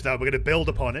to use that. We're going to build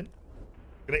upon it.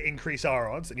 We're going to increase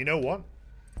our odds. And you know what?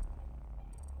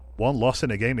 One loss in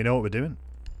a game, you know what we're doing?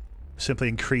 Simply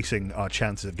increasing our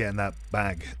chances of getting that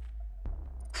bag.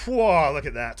 Whoa, look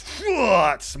at that. Whoa,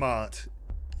 that's smart.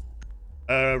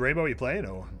 Rainbow, are you playing?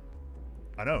 Or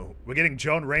I know. We're getting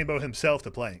John Rainbow himself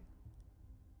to play.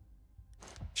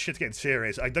 Shit's getting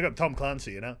serious. I dug up Tom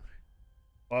Clancy, you know?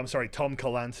 Oh, I'm sorry, Tom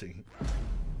Clancy.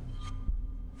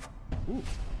 Ooh.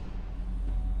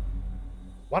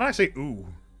 Why did I say ooh?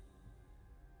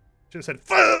 Should have said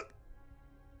fuck!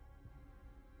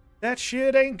 That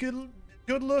shit ain't good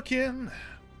looking.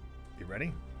 You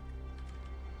ready?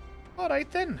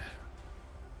 Alright then.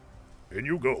 In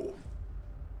you go.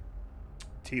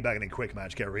 Teabagging in quick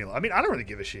match, get real. I mean, I don't really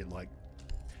give a shit, like.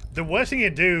 The worst thing you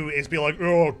do is be like,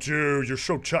 oh dude, you're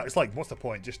so it's like, what's the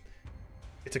point? Just,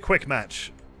 it's a quick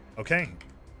match. Okay?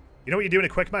 You know what you do in a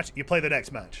quick match? You play the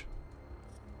next match.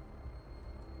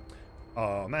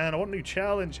 Oh man, what new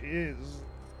challenge is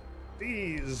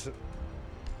these?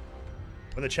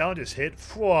 When the challenges hit,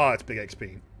 whoa, it's big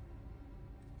XP.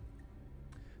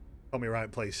 Tell me right,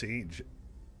 play Siege.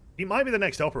 He might be the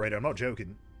next operator, I'm not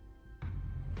joking.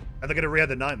 And they're going to re-add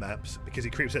the night maps because he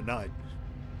creeps at night.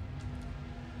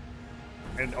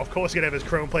 And of course he's going to have his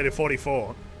chrome plated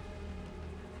 44.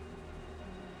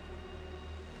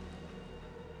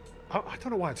 I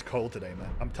don't know why it's cold today, man.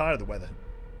 I'm tired of the weather.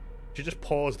 Should just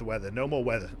pause the weather. No more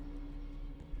weather.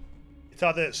 It's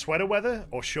either sweater weather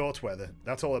or shorts weather.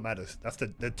 That's all that matters. That's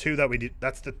the two that we need.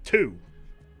 That's the two.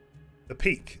 The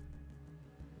peak.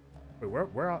 Wait,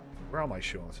 where are my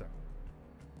shorts?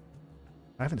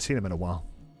 I haven't seen them in a while.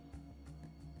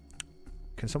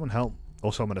 Can someone help?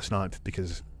 Also, I'm gonna snipe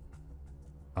because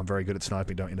I'm very good at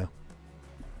sniping, don't you know?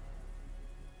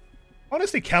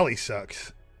 Honestly, Callie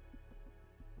sucks.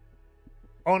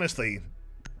 Honestly.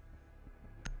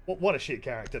 What a shit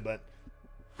character, but...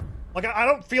 Like, I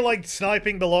don't feel like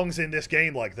sniping belongs in this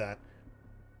game like that.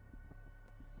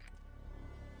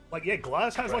 Like, yeah,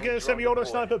 Glass has like a semi-auto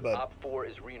sniper, but... Op 4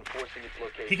 is reinforcing its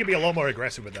location. He can be a lot more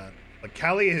aggressive with that. Like,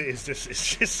 Callie is just,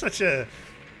 it's just such a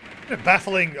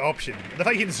baffling option. The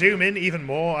fact you can zoom in even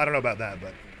more, I don't know about that,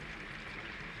 but...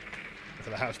 For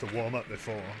the house to warm up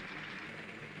before.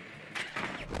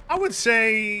 I would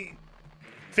say...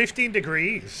 15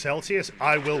 degrees Celsius,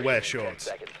 I will wear shorts.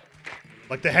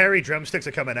 Like, the hairy drumsticks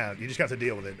are coming out. You just got to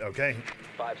deal with it, okay?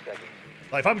 5 seconds.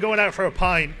 Like, if I'm going out for a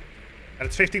pint, and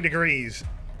it's 15 degrees,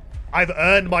 I've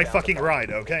earned my fucking ride,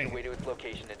 okay? Way to its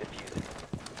location and defuse it.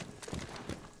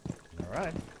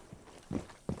 Alright.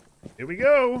 Here we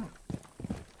go.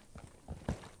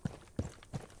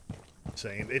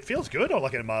 Same. It feels good on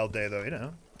like a mild day, though, you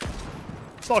know?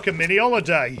 It's like a mini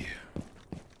holiday.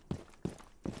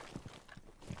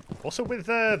 Also with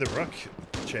the Rook,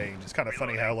 change. It's kind of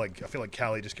funny how, like, I feel like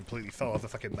Callie just completely fell off the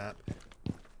fucking map.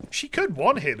 She could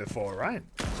one-hit before, right?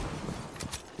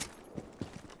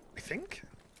 I think?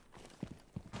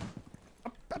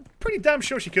 I'm pretty damn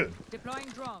sure she could. Deploying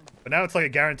drone. But now it's like a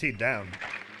guaranteed down.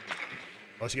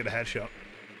 Unless you get a headshot.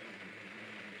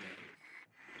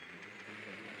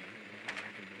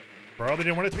 Probably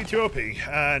didn't want it to be too OP.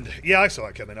 And, yeah, I saw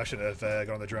it coming. I should have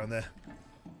gone on the drone there.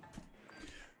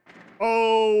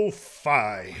 Oh,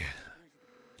 fi.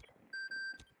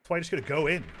 That's why I just gotta go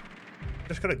in.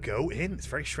 Just gotta go in. It's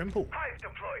very shrimple. Hive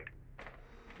deployed.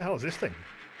 What the hell is this thing?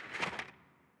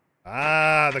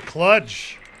 Ah, the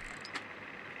clutch.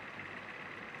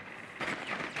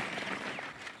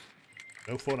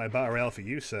 No Fortnite Battle Royale for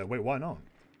you, sir. Wait, why not?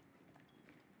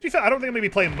 To be fair, I don't think I'm gonna be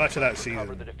playing much of that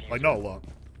season. Like, not a lot.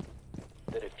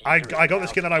 I got the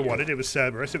skin that I wanted. It was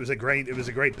Cerberus. It was a great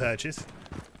purchase.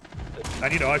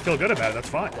 And you know, I feel good about it. That's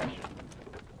fine.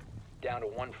 Down to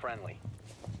one friendly.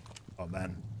 Oh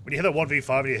man, when you hear that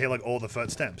 1v5 and you hear like all the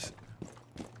footsteps,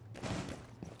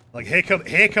 like here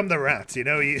come the rats. You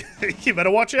know, you you better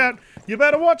watch out. You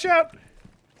better watch out.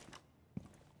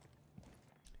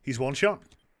 He's one shot.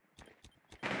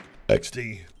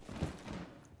 XD.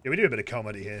 Yeah, we do a bit of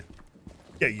comedy here.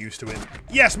 Get used to it.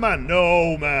 Yes, man.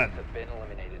 No, man. Have been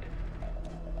eliminated.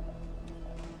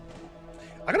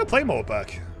 I gotta play more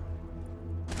back.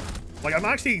 Like, I'm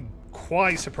actually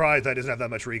quite surprised that it doesn't have that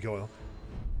much recoil.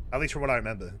 At least from what I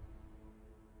remember.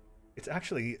 It's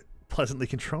actually pleasantly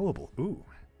controllable. Ooh.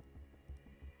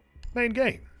 Main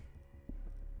game.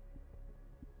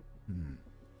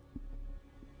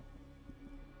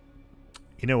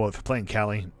 You know what? For playing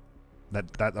Callie,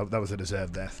 that was a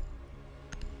deserved death.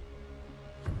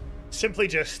 Simply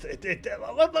just...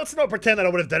 let's not pretend that I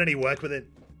would have done any work with it.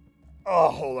 Oh,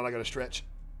 hold on. I gotta stretch.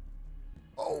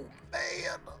 Oh,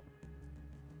 man.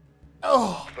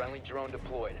 Oh. Friendly drone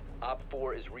deployed. Op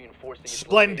 4 is reinforcing its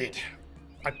Splendid. location.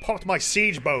 I popped my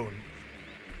siege bone.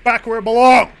 Back where it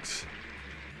belongs.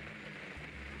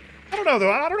 I don't know,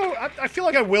 though. I don't know. I feel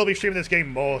like I will be streaming this game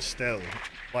more still.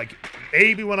 Like,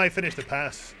 maybe when I finish the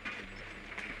pass,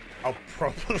 I'll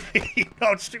probably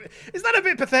not stream it. Is that a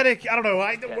bit pathetic? I don't know.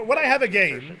 When I have a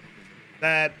game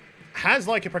that has,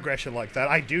 like, a progression like that,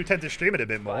 I do tend to stream it a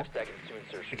bit more. 5 seconds to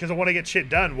insertion. Because I want to get shit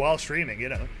done while streaming, you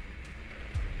know.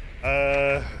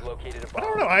 Located a I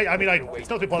don't know. I mean, it's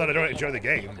not to imply that I don't enjoy the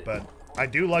game, but I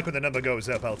do like when the number goes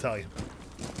up, I'll tell you.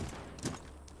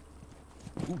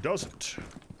 Who doesn't?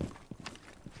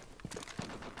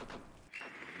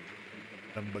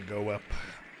 Number go up.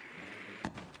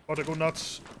 Ought to go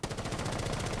nuts.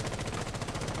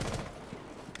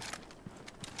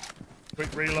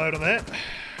 Quick reload on that.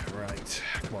 Right.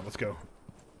 Come on, let's go.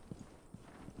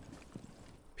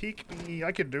 Peek me.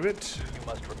 I can do it. You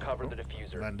must recover the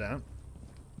diffuser. Man down.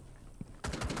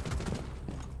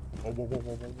 Whoa, whoa, whoa,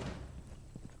 whoa, whoa, whoa.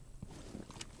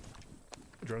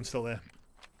 The drone's still there.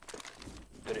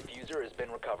 The diffuser has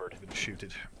been recovered. I'm gonna shoot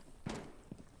it.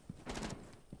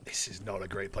 This is not a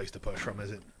great place to push from, is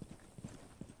it?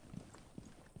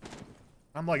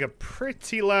 I'm like a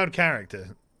pretty loud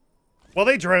character. Well,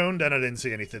 they droned and I didn't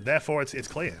see anything. Therefore, it's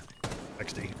clear.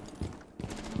 XD.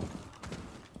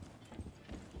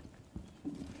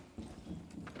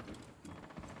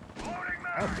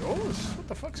 Outdoors? What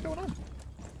the fuck's going on?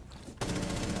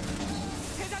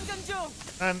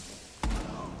 And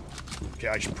okay,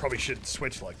 I probably shouldn't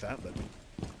switch like that, but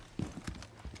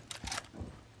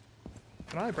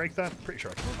can I break that? Pretty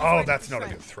sure I can. Oh, that's not a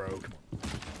good throw. Come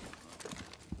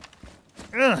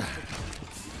on. Ugh.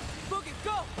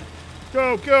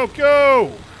 Go, go,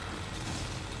 go!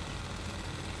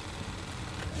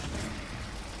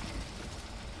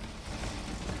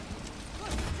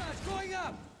 Going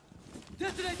up!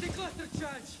 Detonating cluster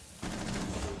charge!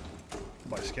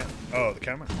 My scan. Oh, the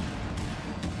camera.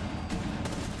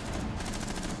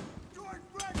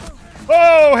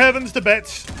 Oh, heavens to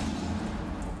bits!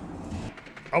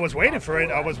 I was waiting for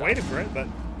it. I was waiting for it, but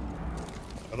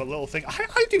the little thing.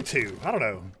 I do too. I don't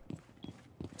know.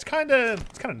 It's kind of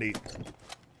neat.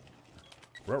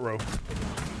 Ruh-roh.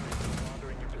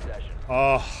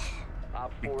 Oh,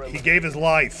 he gave his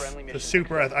life for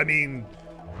Super Earth. I mean,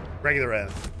 regular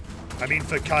Earth. I mean,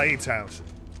 for Kaid's house.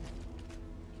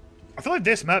 I feel like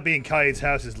this map being Kaid's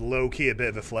house is low-key a bit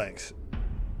of a flex.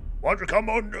 Why don't you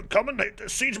come and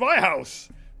siege my house?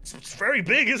 It's very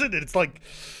big, isn't it? It's like,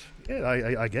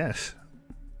 yeah, I guess.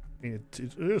 I mean,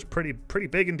 it was pretty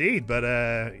big indeed, but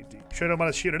sure don't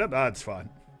want to shoot it up? Ah, it's fine.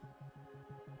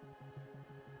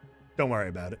 Don't worry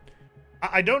about it.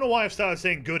 I don't know why I've started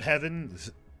saying good heavens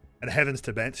and heavens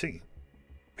to Betsy.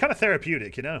 Kind of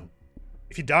therapeutic, you know.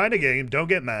 If you die in a game, don't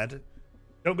get mad.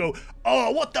 Don't go,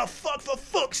 oh, what the fuck, for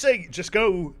fuck's sake. Just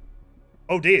go,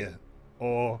 oh dear.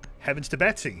 Or heavens to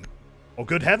Betsy. Or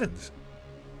good heavens.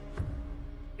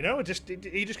 You know, you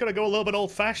just gotta go a little bit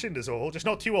old-fashioned is all. Just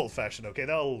not too old-fashioned, okay?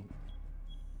 That'll,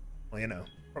 well, you know,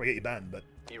 probably get you banned, but...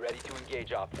 Be ready to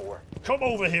engage Op 4. Come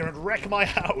over here and wreck my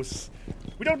house.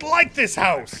 We don't like this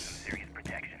house. Serious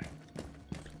protection.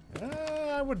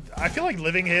 I feel like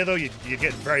living here, though, you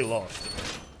get very lost.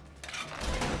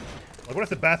 Like, what if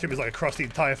the bathroom is, like, across the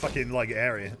entire fucking, like,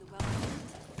 area?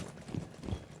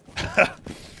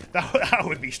 that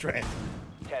would be strange.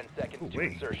 10 seconds to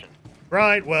insertion.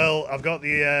 Right, well, I've got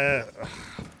the,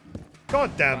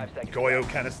 goddamn 5 seconds Goyo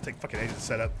left. cannons take fucking ages to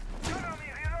set up.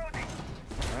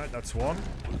 Alright, that's one.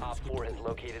 Op 4 has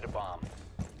located a bomb.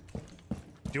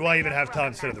 Do I even have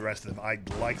time to set up the rest of them? I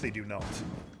likely do not.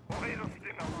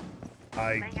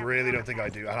 I really don't think I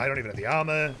do. And I don't even have the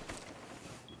armor.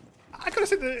 I could have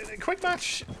said the quick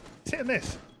match. It's hit and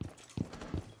miss.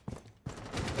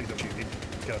 Please don't shoot me.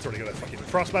 Okay, that's already got a fucking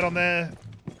frostbite on there.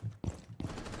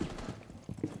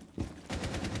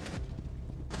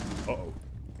 Uh-oh.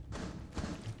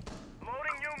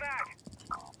 Loading new mag.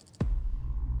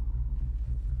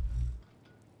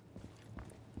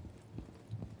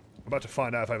 I'm about to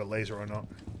find out if I have a laser or not.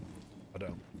 I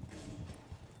don't.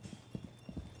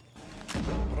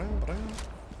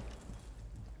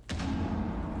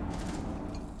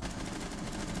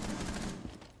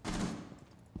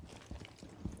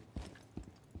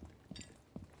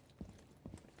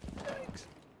 Thanks.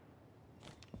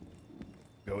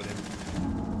 Go with him.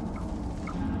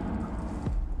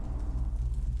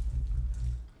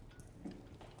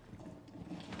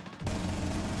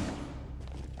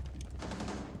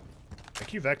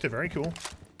 Thank you, Vector. Very cool.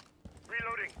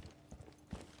 Reloading.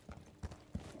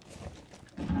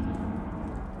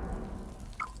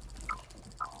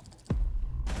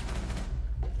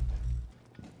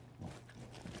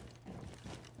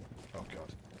 Oh,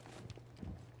 God.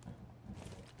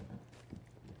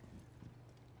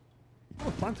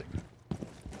 Oh, planting.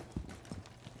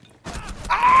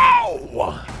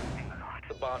 Ow!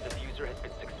 The bomb diffuser has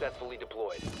been successfully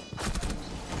deployed.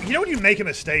 You know when you make a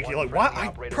mistake, you're like, "What? I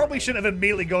probably shouldn't have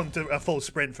immediately gone to a full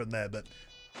sprint from there." But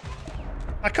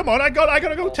come on, I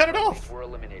gotta go turn it off. We're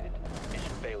eliminated.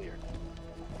 Mission failure.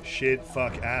 Shit,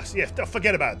 fuck, ass. Yeah,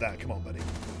 forget about that. Come on, buddy.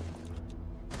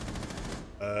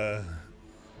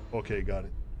 Okay, got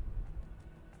it.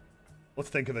 Let's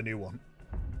think of a new one.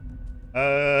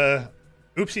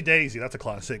 Oopsie Daisy. That's a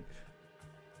classic.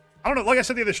 I don't know. Like I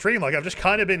said the other stream, like I've just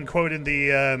kind of been quoting the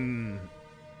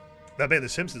that bit of The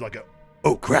Simpsons, like,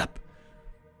 "Oh crap!"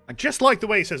 I just like the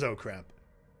way he says "oh crap."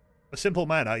 A simple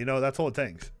man, you know, that's all it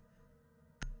takes.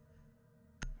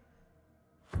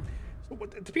 So,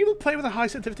 do people play with a high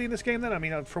sensitivity in this game? Then, I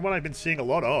mean, from what I've been seeing a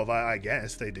lot of, I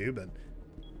guess they do. But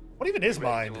what even is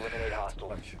mine? To eliminate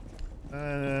hostiles.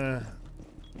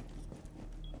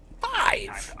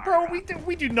 5, bro.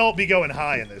 We do not be going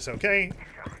high in this, okay?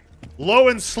 Low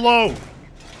and slow.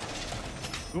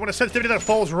 We want a sensitivity that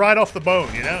falls right off the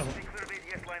bone, you know?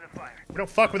 We don't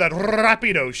fuck with that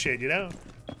rapido shit, you know?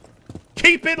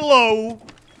 Keep it low.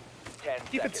 10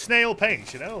 Keep it seconds. snail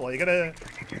pace, you know? Like, you gotta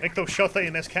make those shots that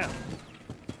you miss count.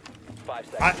 5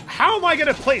 seconds. How am I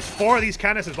gonna place 4 of these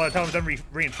canisters by the time I'm done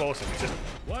reinforcing?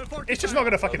 It's just not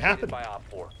gonna fucking happen. By Op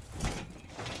 4.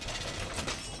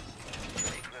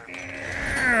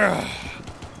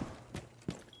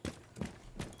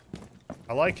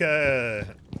 I like, I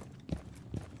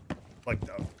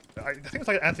think it's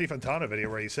like an Anthony Fontana video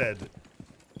where he said,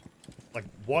 like,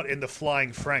 what in the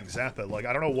flying Frank Zappa? Like,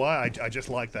 I don't know why, I just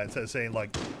like that. Instead of saying,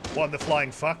 like, what in the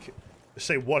flying fuck, just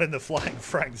say, what in the flying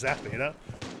Frank Zappa, you know?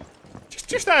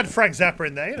 Just add Frank Zappa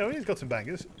in there, you know, he's got some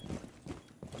bangers.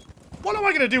 What am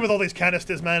I gonna do with all these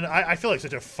canisters, man? I feel like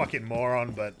such a fucking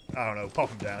moron, but I don't know, pop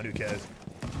them down, who cares?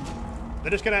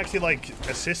 They're just gonna actually, like,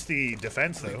 assist the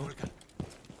defense, though.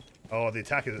 Oh, the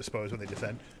attackers, I suppose, when they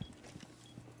defend.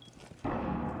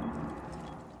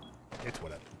 It's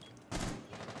whatever.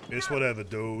 It's whatever,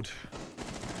 dude.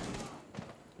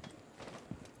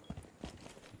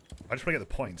 I just want to get the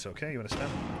points, okay? You understand?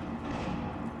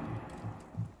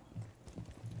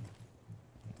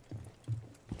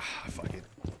 Ah, fuck it.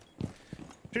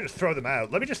 Should just throw them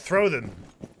out. Let me just throw them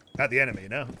at the enemy, you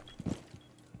know?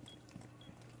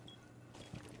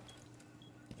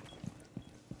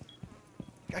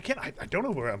 I don't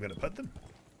know where I'm gonna put them.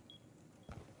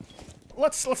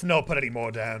 Let's not put any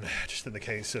more down, just in the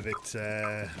case of it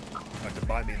like to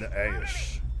bite me in the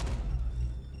ass.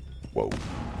 Whoa.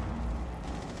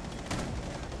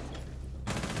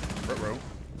 Ruh-roh.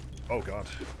 Oh god.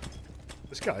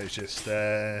 This guy is just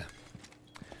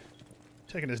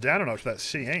Taking us down a notch for that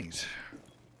C8.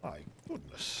 My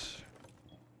goodness.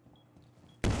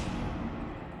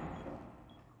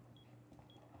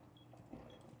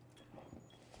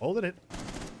 Holding it.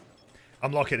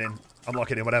 I'm locking in. I'm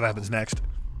locking in whatever happens next.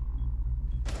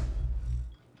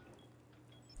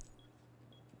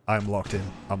 I'm locked in.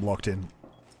 I'm locked in.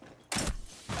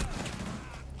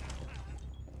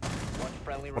 One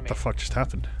friendly What the remaining. fuck just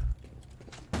happened?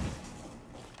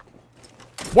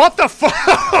 What the fuck?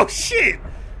 Oh shit!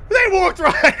 They walked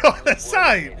right on the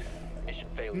side! Mission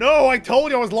failure. No, I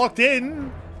told you I was locked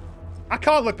in! I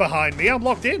can't look behind me, I'm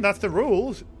locked in, that's the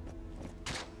rules.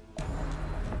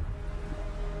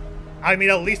 I mean,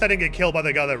 at least I didn't get killed by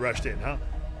the guy that rushed in, huh?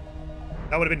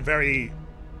 That would have been very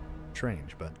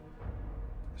strange, but...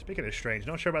 Speaking of strange,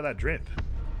 not sure about that drip.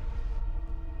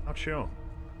 Not sure.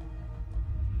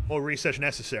 More research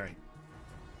necessary.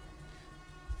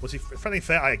 Was he friendly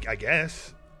fair? I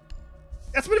guess.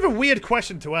 That's a bit of a weird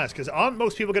question to ask, because aren't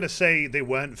most people going to say they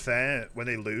weren't fair when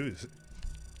they lose?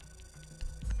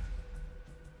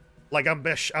 Like, I'm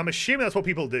assuming that's what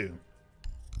people do.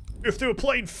 If they were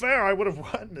playing fair, I would have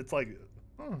won. It's like,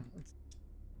 oh,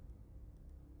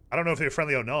 I don't know if they were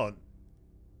friendly or not.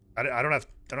 I don't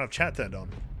have chat turned on.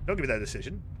 Don't give me that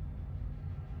decision.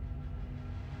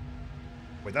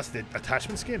 Wait, that's the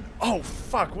attachment skin? Oh,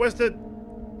 fuck, where's the...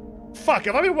 Fuck,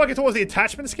 have I been working towards the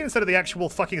attachment skin instead of the actual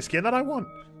fucking skin that I want?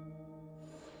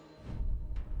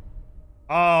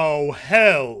 Oh,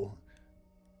 hell.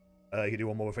 You can do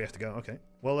one more before you have to go. Okay.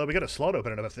 Well, we got a slot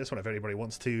open enough for this one if anybody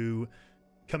wants to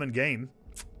come and game.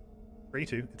 Free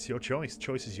to. It's your choice. The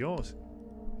choice is yours.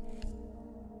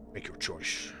 Make your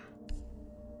choice.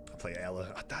 I'll play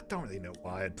Ella. I don't really know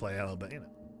why I'd play Ella, but you know.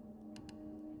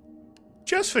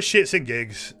 Just for shits and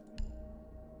gigs.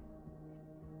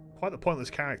 Quite the pointless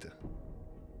character.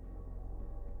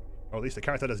 Or at least the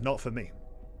character that's not for me.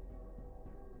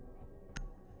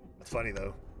 That's funny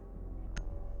though.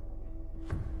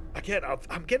 Again,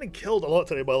 I'm getting killed a lot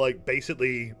today by like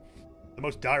basically the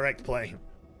most direct play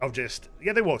of just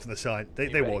yeah, they walked on the side.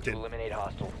 They walked in. Eliminate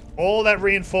hostiles. All that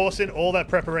reinforcing, all that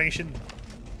preparation.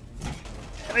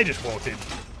 And they just walked in.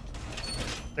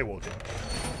 They walked in.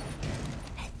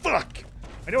 Oh, fuck!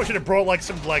 I knew I should have brought like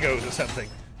some Legos or something.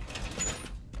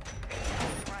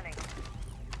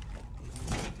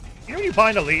 You know you buy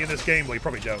an elite in this game? Well, you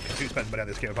probably don't, because who spends money on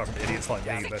this game apart from idiots like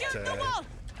me, but kind of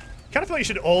feel like you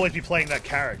should always be playing that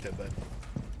character, but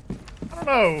I don't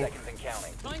know. Seconds and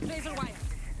counting.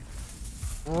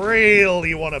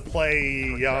 Really want to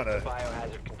play Yana,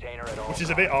 Biohazard container at all which is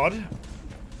a bit odd.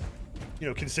 You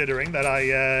know, considering that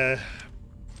I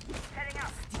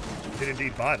did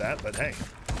indeed buy that, but hey.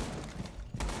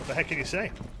 What the heck can you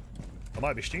say? I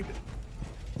might be stupid.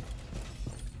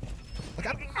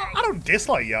 Like, I don't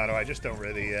dislike Yano, I just don't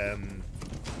really, it's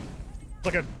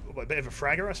like a bit of a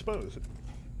fragger, I suppose.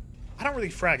 I don't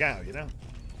really frag out, you know?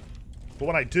 But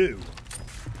when I do,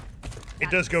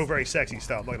 it does go very sexy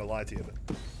style, I'm not gonna lie to you, but...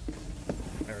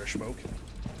 Mirror smoke.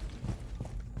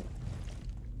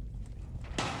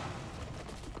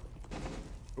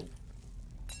 Ooh.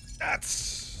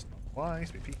 That's...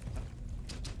 Wise, we peek.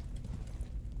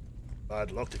 I'd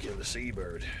love to kill a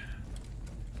seabird.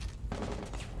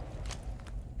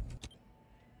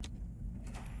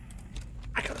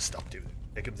 I gotta stop doing it.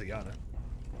 Here comes the Yana.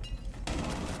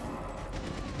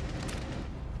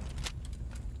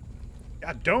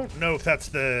 I don't know if that's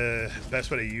the best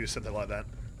way to use something like that.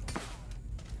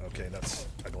 Okay, that's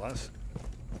a glass.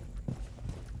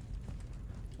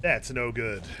 That's no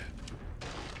good.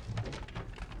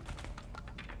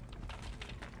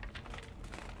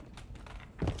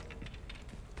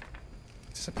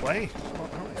 Is this a play? Oh,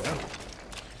 I don't know.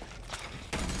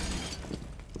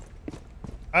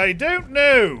 I don't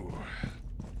know.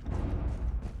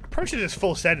 I probably should have just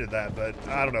full sended that, but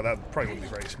I don't know. That probably wouldn't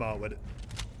be very smart, would it?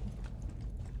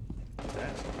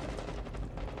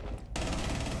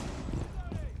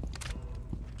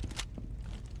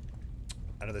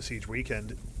 Another siege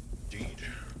weekend. Indeed.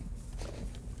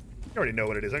 You already know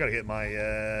what it is. I gotta get my,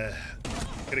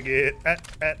 gotta get, I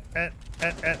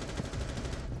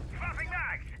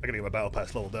gotta get my battle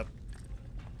pass leveled up.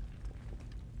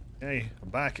 Hey, I'm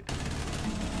back.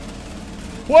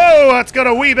 Whoa, that's got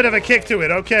a wee bit of a kick to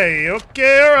it. Okay,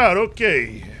 okay, alright,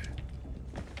 okay.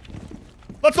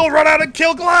 Let's all run out and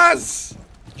kill glass!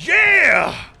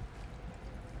 Yeah!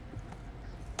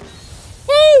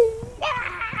 Woo!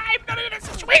 I'm not in a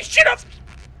situation of...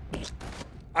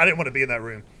 I didn't want to be in that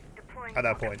room at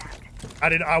that point. I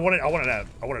wanted out.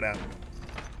 I wanted out.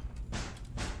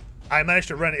 I managed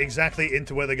to run exactly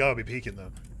into where the guy would be peeking,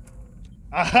 though.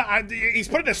 He's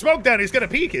putting the smoke down. He's going to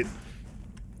peek it.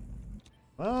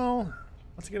 Well,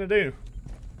 What's he gonna do?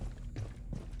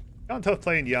 Can't tell if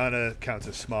playing Yana counts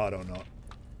as smart or not.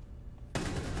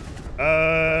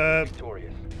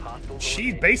 Victorious. Hostiles She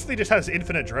eliminated. basically just has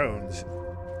infinite drones.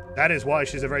 That is why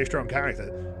she's a very strong character.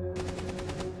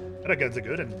 And her guns are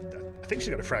good, and I think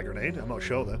she's got a frag grenade. I'm not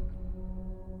sure though.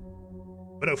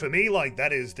 But no, for me, like,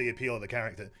 that is the appeal of the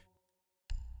character.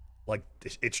 Like,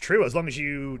 it's true as long as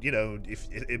you know, if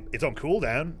it's on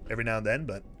cooldown every now and then,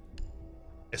 but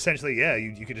essentially, yeah,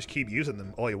 you can just keep using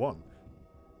them all you want.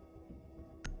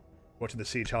 Watching the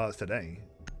Siege Hearts today.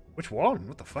 Which one?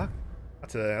 What the fuck?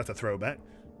 That's a throwback.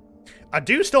 I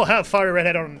do still have Fire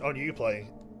Redhead on Uplay.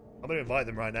 I'm gonna invite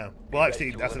them right now. Well,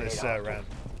 actually, after this round.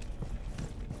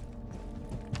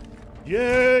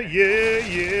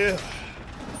 Yeah.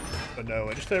 But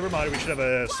no, just a reminder, we should have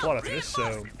a slot after this,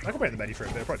 so I can wait in the menu for a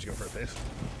bit. I'll probably just go for a piss.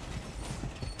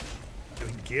 So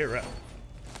we can gear up.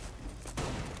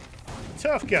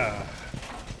 Tough guy.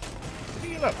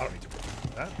 Heal up. I don't need to worry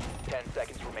about that. 10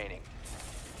 seconds remaining.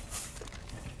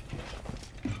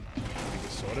 I think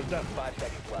it's sort of done. 5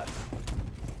 seconds left.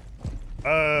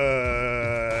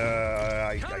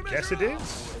 I guess it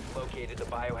is. Located the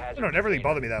biohazard. It never really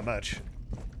bothered me that much.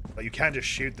 But you can just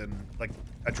shoot them. Like,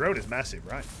 a drone is massive,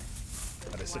 right?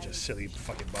 That is such a silly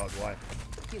fucking bug. Why?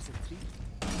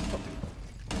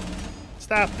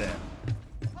 Stop there.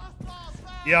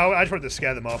 Yeah, I just wanted to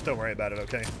scare them off. Don't worry about it,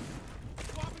 okay?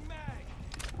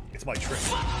 It's my trick.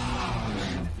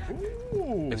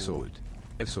 Ooh. Assault.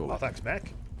 Oh, thanks,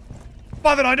 Mac.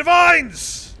 By the 9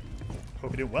 Divines!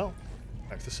 Hope you're doing well.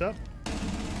 Thanks to sub.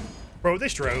 Bro,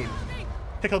 this drone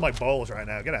tickles my balls right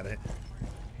now. Get out of here.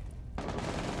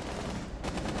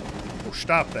 Oh,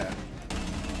 stop that.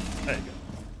 There you go.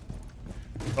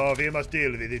 Oh, we must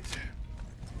deal with it.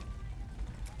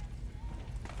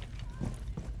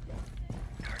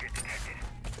 Target detected.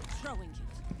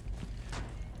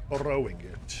 Throwing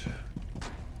it.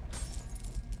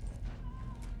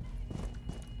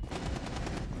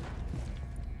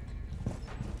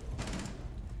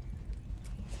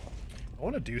 I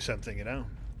want to do something, you know?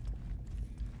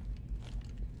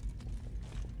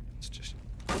 It's just...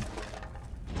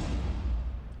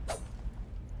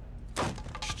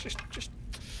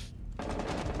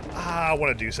 I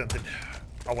want to do something.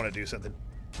 I want to do something.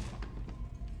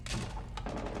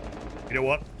 You know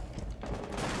what?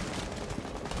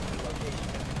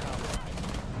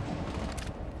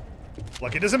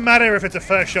 Look, it doesn't matter if it's a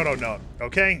first shot or not,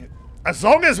 okay? As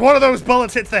long as one of those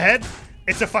bullets hits the head,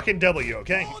 it's a fucking W,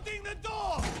 okay?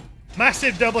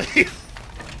 Massive W.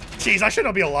 Jeez, I should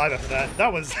not be alive after that.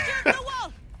 That was...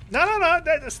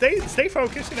 No. Stay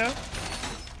focused, you know.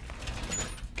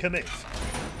 Commit.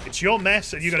 It's your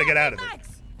mess, and you gotta get out of it.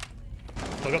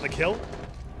 So I got the kill?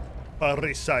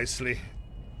 Precisely.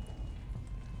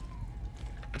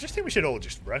 I just think we should all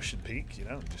just rush and peek, you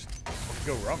know? Just what could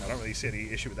go wrong? I don't really see any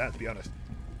issue with that, to be honest.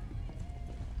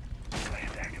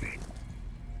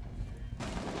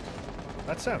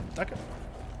 That could...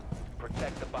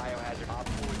 Protect the biohazard. Op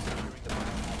 4 is securing the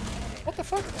biohazard. What the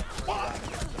fuck? What?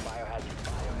 The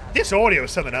biohazard. This audio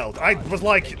is something else. I was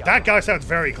like, that guy sounds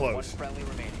very One close. friendly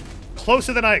remaining.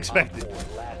 Closer than I Op expected.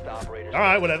 4, last operator.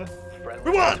 Alright, whatever.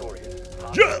 Friendly We won! victorious.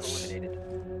 Hostiles Yes! eliminated.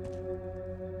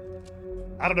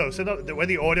 I don't know. So when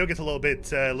the audio gets a little bit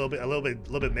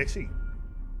mixy,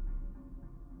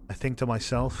 I think to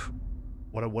myself,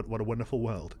 what a wonderful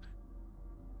world.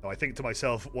 No, I think to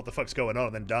myself, what the fuck's going on,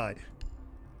 and then die.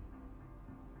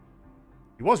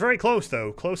 He was very close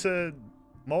though. Closer,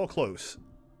 more close.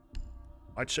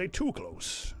 I'd say too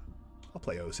close. I'll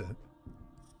play Osa.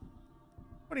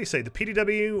 What do you say, the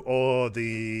PDW or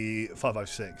the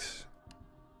 556?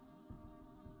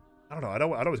 I don't know.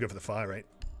 I'd always go for the fire rate.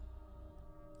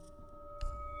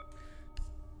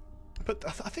 But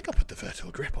I think I'll put the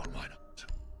vertical grip on. Why not?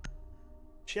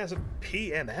 She has a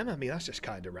PMM. I mean, that's just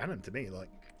kind of random to me. Like,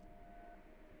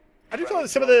 I do feel like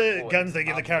some of the guns they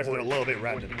give the characters are a little bit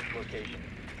random.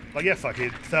 Like, yeah, fuck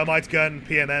it. Thermite gun,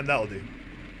 PMM, that'll do.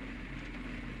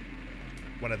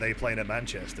 When are they playing at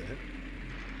Manchester?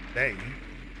 They.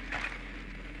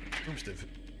 Most of.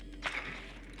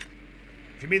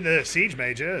 If you mean the Siege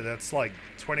Major, that's like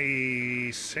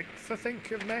 26th, I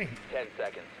think, of May. 10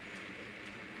 seconds.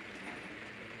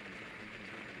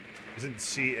 Isn't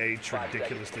CH 5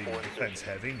 ridiculously seconds before defense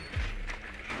heavy?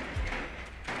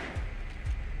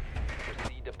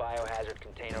 Proceed to biohazard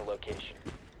container location.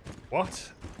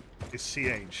 What is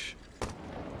CH?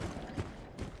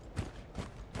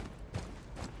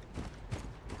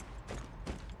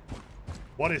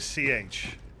 What is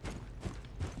CH?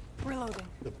 Reloading.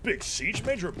 The big Siege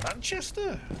Major of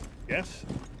Manchester? Yes.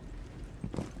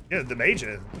 Yeah, the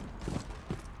Major.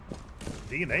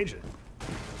 The Major.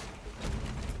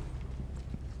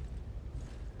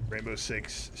 Rainbow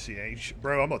Six CH.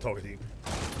 Bro, I'm not talking to you.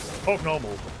 Talk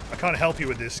normal. I can't help you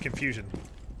with this confusion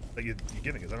that you're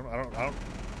giving us. I don't.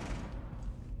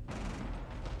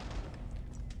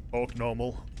 Talk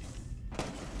normal.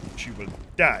 You will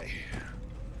die.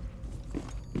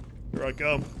 Here I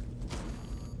come.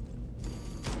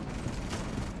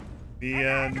 Me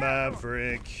and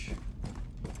Maverick.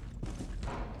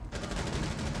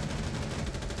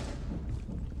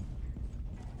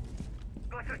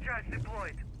 Cluster charge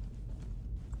deployed.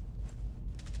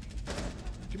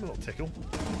 Give me a little tickle.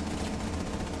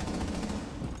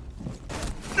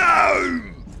 No!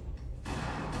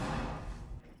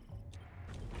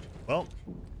 Well.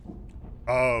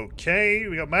 Okay,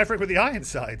 we got Maverick with the iron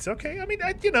sights. Okay, I mean,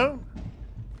 you know.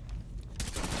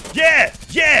 Yeah!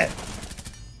 Yeah!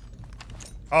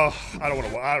 Oh, I don't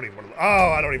want to. I don't even want to.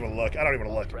 Oh, I don't even look. I don't even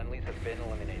want to look. Friendlies have been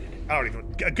eliminated. I don't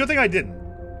even. Good thing I didn't.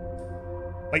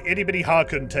 Like itty bitty heart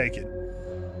couldn't take it.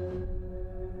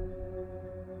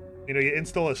 You know, you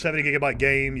install a 70 GB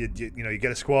game. You know, you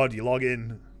get a squad. You log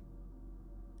in, and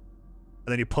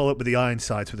then you pull up with the iron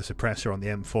sights with a suppressor on the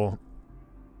M4.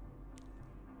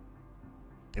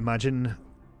 Imagine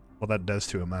what that does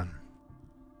to a man.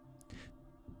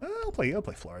 I'll play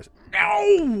Flores.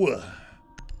 No!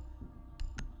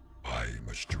 Why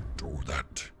must you do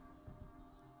that?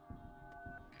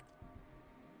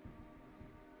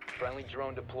 Friendly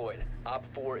drone deployed. Op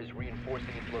 4 is reinforcing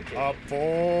its location. Op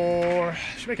 4.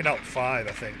 Should make an Op 5,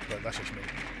 I think, but that's just me.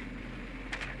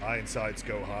 Iron sights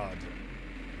go hard.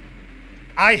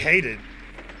 I hate it.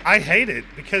 I hate it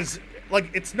because, like,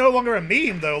 it's no longer a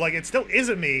meme, though. Like, it still is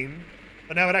a meme,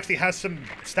 but now it actually has some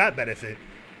stat benefit.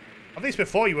 At least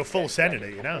before you were full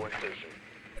sanity, you know? What do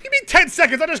you mean 10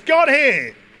 seconds? I just got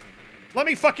here! Let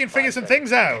me fucking figure some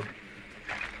things out.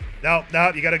 No,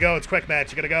 you gotta go. It's quick match.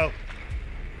 You gotta go.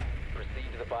 Proceed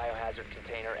to the biohazard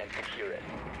container and secure it.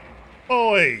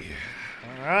 Boy.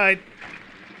 Alright.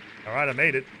 Alright, I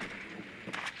made it.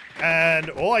 And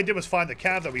all I did was find the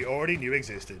cav that we already knew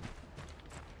existed.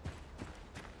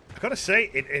 I gotta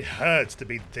say, it hurts to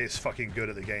be this fucking good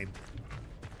at the game.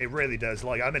 It really does.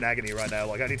 Like, I'm in agony right now.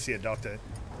 Like, I need to see a doctor.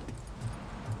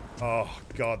 Oh,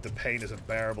 God, the pain is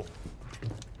unbearable.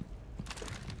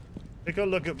 Take a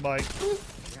look at my...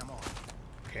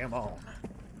 Come on.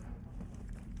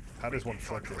 How does one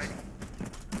flip this?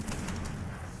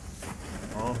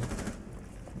 Oh.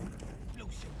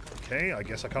 Okay, I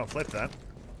guess I can't flip that.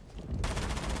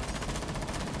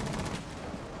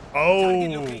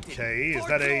 Okay, is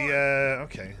that a...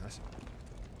 okay, that's...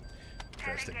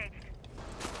 interesting.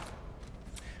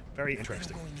 Very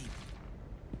interesting.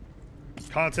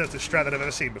 Can't say it's a strat that I've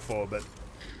ever seen before, but...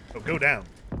 oh, go down.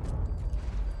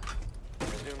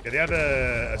 Yeah, they had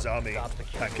a Zami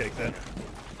pancake there.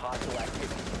 Hostile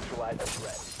activity neutralize the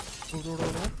threat.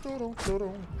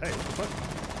 Hey, what the fuck?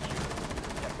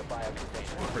 Check the bio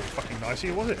container. Pretty fucking nice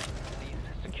here, was it? Cease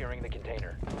securing the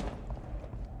container.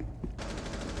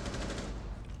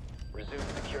 Resume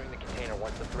securing the container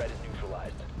once the threat is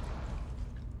neutralized.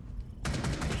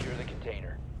 Secure the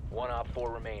container. One Op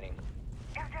 4 remaining.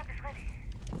 Airdrop is ready.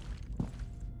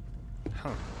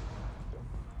 Huh.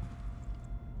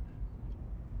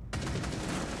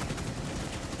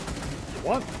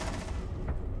 What?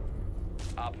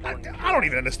 I don't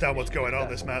even understand what's going on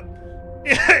this map.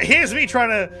 Here's me trying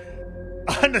to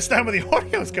understand where the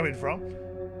audio's coming from.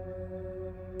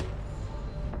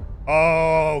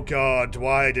 Oh God,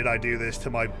 why did I do this to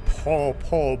my poor,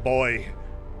 poor boy?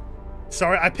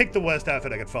 Sorry, I picked the worst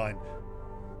outfit I could find.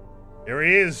 Here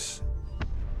he is.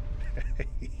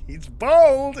 He's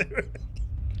bold.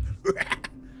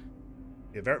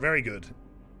 Yeah, very, very good.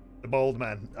 The bold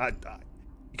man.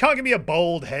 You can't give me a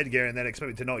bold headgear and then expect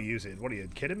me to not use it. What are you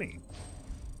kidding me?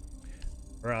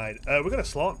 Right, we're gonna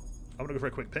slot. I'm gonna go for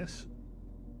a quick piss.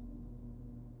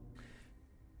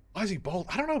 Why is he bold?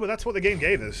 I don't know, but that's what the game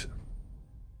gave us.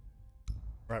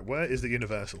 Right, where is the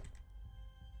universal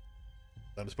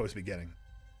that I'm supposed to be getting?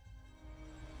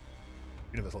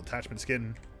 Universal attachment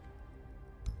skin.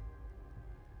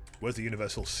 Where's the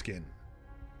universal skin?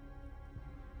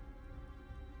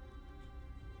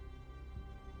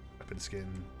 Weapon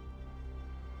skin.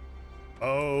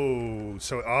 Oh,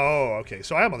 so, oh, okay.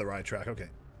 So I am on the right track, okay.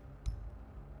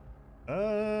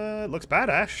 Looks bad,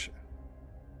 Ash.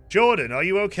 Jordan, are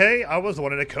you okay? I was the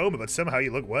one in a coma, but somehow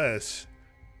you look worse.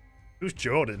 Who's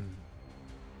Jordan?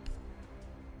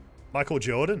 Michael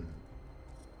Jordan?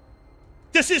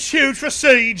 This is huge for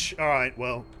Siege! Alright,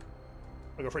 well.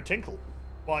 I'll go for a tinkle.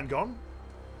 While I'm gone.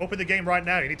 Open the game right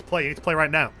now. You need to play. You need to play right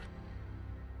now.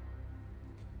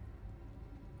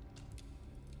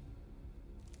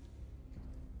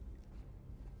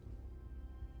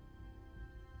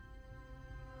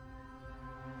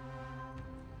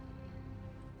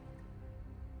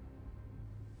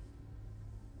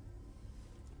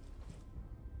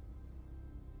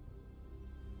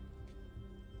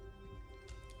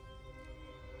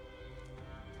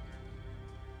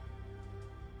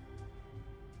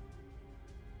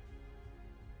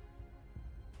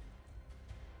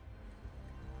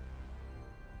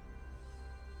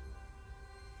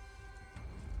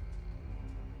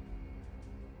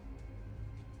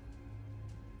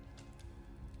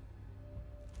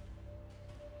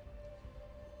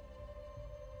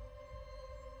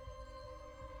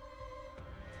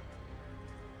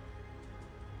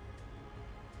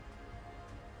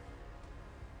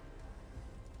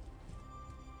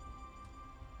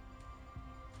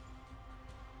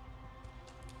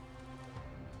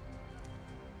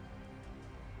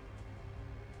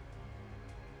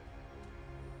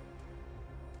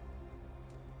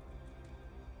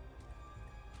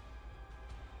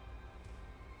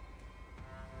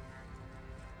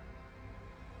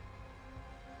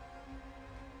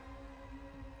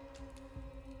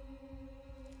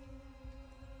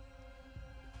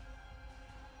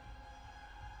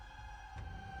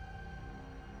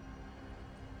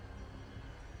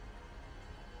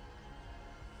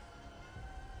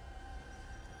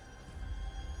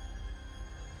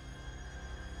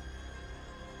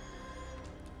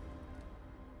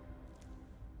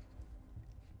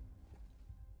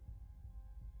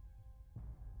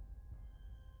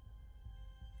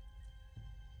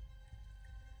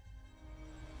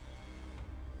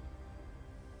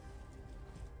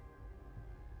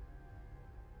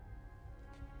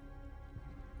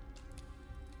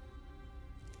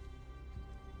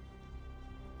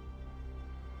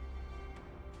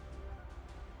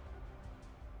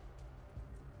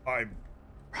 I'm...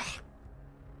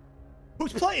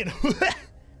 Who's playing?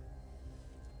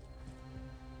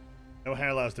 No hair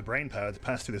allows the brain power to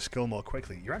pass through the skull more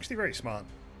quickly. You're actually very smart.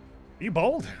 Are you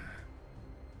bald?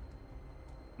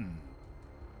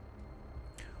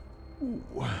 Ooh.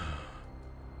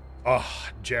 Oh,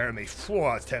 Jeremy. Oh,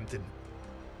 I was tempted.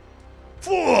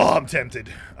 Oh, I'm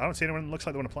tempted. I don't see anyone that looks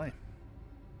like they want to play.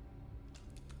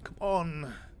 Come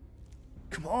on.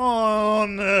 Come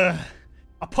on.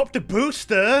 I popped a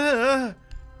booster.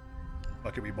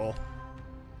 Look at me, ball.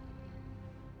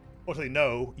 Fortunately,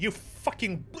 no. You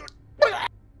fucking...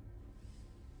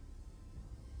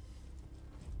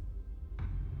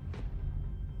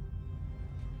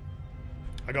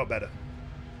 I got better.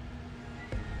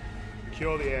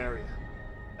 Cure the area.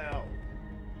 Ow.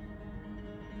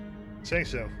 Say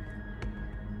so.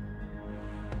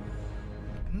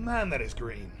 Man, that is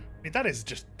green. I mean, that is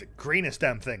just the greenest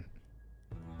damn thing.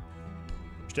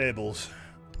 Stables.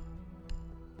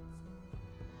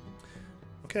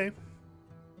 Okay.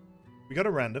 We got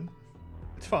a random.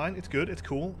 It's fine. It's good. It's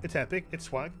cool. It's epic. It's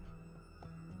swag.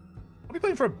 I'll be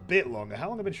playing for a bit longer. How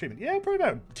long have I been streaming? Yeah, probably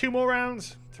about 2 more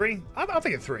rounds. 3? I'm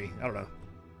thinking 3. I don't know.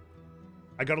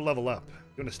 I gotta level up.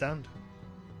 You understand?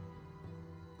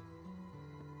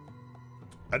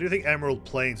 I do think Emerald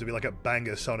Plains would be like a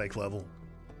banger Sonic level.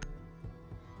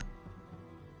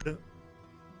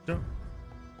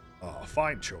 Oh,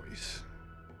 fine choice.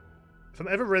 If I'm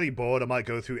ever really bored, I might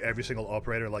go through every single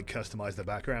operator and like customize the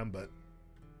background, but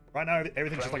right now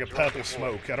everything's just like a purple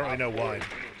smoke. I don't really know why.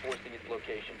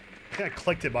 I think I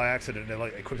clicked it by accident and it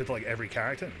like equipped it to like every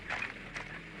character.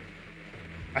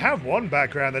 I have one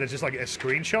background that is just like a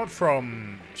screenshot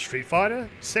from Street Fighter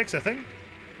 6, I think.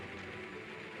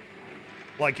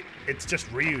 Like, it's just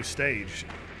Ryu's stage.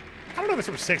 I don't know if it's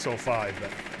from 6 or 5,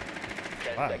 but...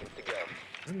 10 wow. seconds to go.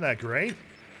 Isn't that great?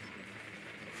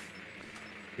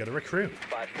 Got a recruit.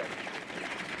 5 seconds.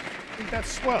 I think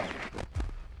that's swell.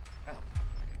 Ow.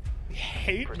 You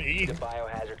hate me. The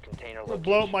biohazard container I'm gonna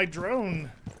blow up my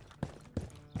drone.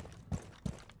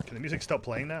 Can the music stop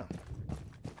playing now?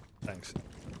 Thanks.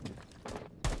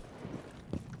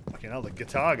 Fucking hell, the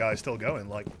guitar guy's still going,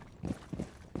 like...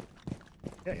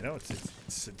 Yeah, you know,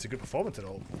 it's a good performance and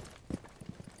all.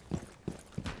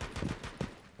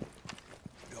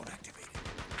 Don't activate it.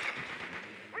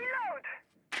 Reload!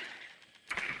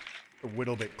 A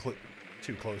little bit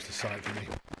too close to sight for me.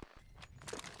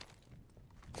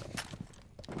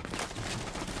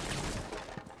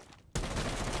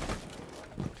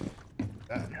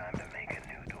 That. Time to make a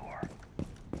new door.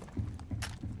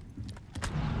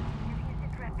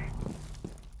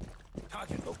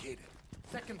 Target located.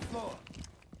 2nd floor.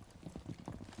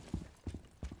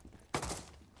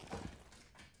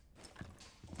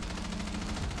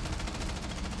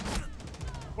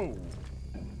 Oh.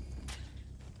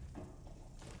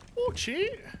 Oh,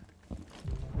 cheat.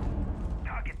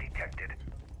 Target detected.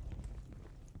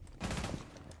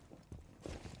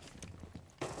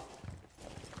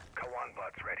 Kawan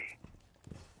bots ready.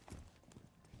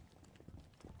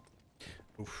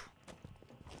 Oof.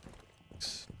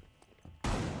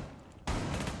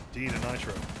 D to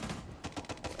nitro.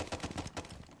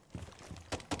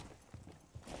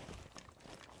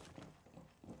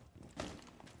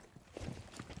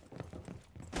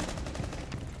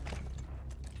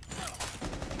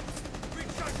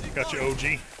 Got you, OG.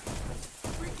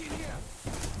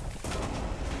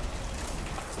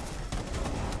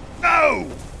 No!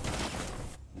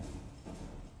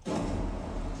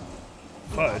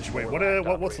 Fudge. Wait,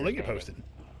 what's the link you posted?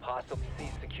 Hostile cease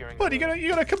securing. What, you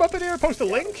gonna come up in here and post a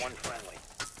link? One friendly.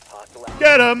 Hostile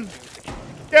Get him!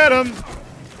 Get him!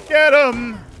 Get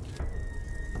him!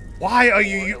 Why are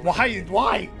you?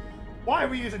 Why? Why are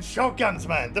we using shotguns,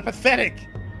 man? They're pathetic.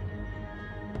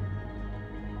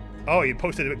 Oh, you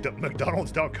posted it at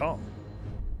McDonald's.com.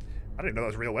 I didn't know that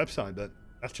was a real website, but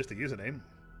that's just a username.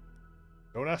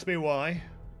 Don't ask me why.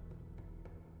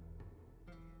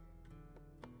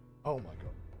 Oh my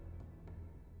god.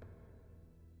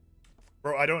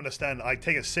 Bro, I don't understand. I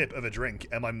take a sip of a drink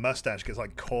and my mustache gets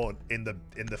like caught in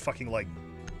the fucking like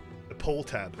the pull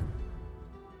tab.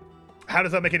 How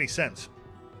does that make any sense?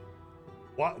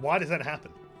 Why does that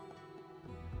happen?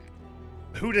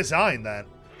 Who designed that?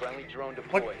 Friendly drone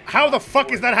deployed. Like, how the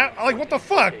fuck is that like, what the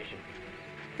fuck?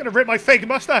 I'm gonna rip my fake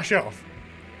mustache off.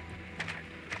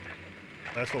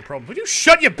 That's no problem. Would you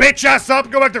shut your bitch ass up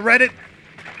and go back to Reddit?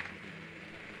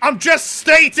 I'm just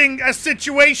stating a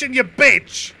situation, you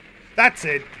bitch. That's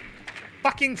it.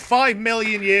 Fucking 5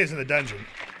 million years in the dungeon.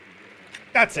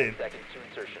 That's it. 10 seconds to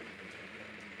insertion.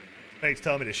 Mate's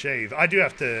telling me to shave. I do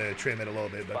have to trim it a little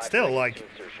bit, but 5 still, seconds like, to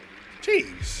insertion.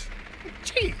 jeez.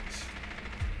 Jeez.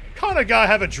 Can't a guy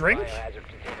have a drink Biohazard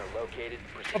container located.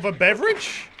 of a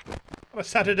beverage on a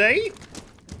Saturday?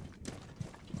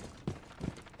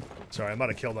 Sorry, I might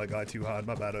have killed that guy too hard.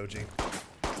 My bad, OG.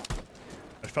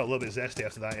 I felt a little bit zesty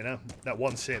after that, you know? That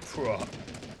one sip. Phew.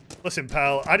 Listen,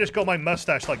 pal, I just got my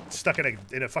mustache, like, stuck in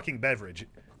a fucking beverage.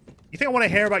 You think I want to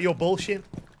hear about your bullshit?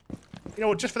 You know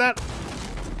what, just for that?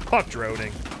 Fuck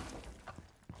droning.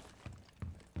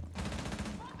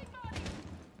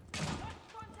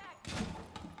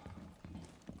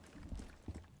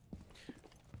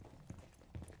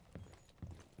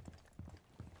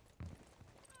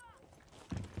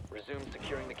 Resume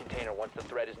securing the container once the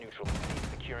threat is neutral. Cease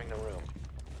securing the room.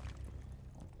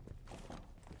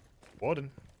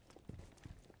 Warden.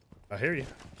 I hear you.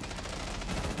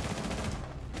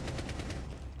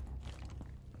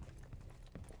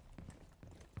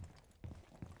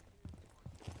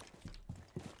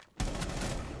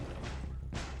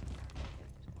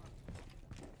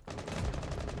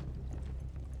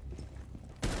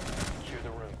 Secure the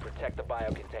room. Protect the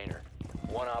bio container.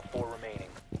 1 op 4 remaining.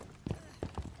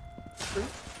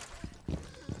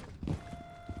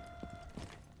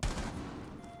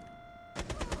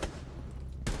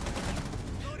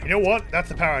 You know what? That's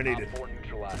the power I needed. Op 4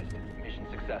 neutralized. Mission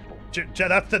successful.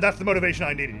 That's the motivation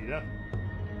I needed, you know?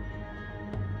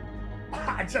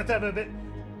 I just have to have a bit...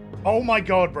 Oh my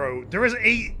god, bro. There is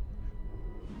a...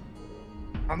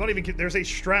 I'm not even kidding. There's a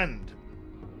strand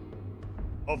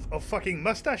of fucking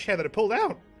mustache hair that I pulled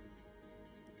out.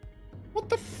 What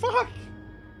the fuck?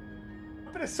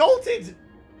 I've been assaulted!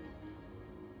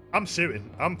 I'm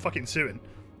suing. I'm fucking suing.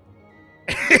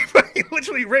 He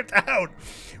literally ripped out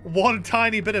one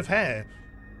tiny bit of hair.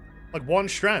 Like one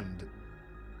strand.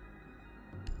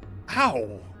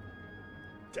 Ow.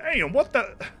 Damn, what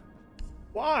the...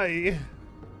 Why?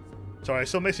 Sorry, I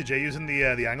saw Message using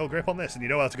the angle grip on this, and you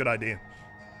know that's a good idea.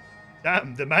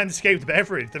 Damn, the Manscaped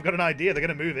beverage. They've got an idea. They're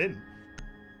going to move in.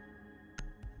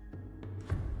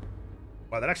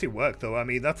 Wow, that actually worked, though. I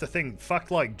mean, that's the thing.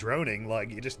 Fuck, like, droning.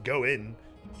 Like, you just go in.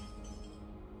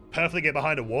 Perfectly get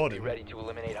behind a Be warden. ready to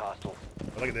eliminate hostiles.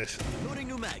 Oh, look at this. Loading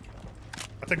new mag.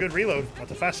 That's a good reload.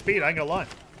 That's a fast speed, I ain't gonna lie.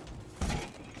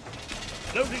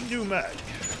 Loading new mag.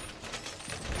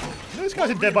 You know this guy's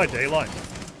in Dead by Daylight.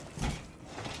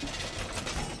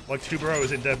 Like Two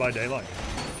Bros in Dead by Daylight.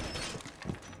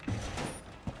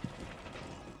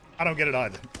 I don't get it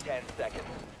either. 10 seconds.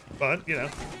 But, you know.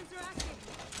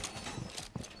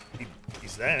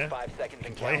 He's there. 5 seconds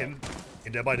and Play counting. him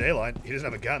in Dead by Daylight. He doesn't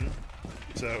have a gun.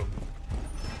 So,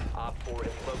 Op 4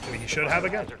 is located. I mean, he should have a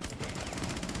gun.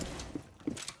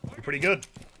 You're pretty good.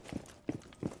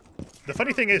 The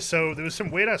funny thing is, so there was some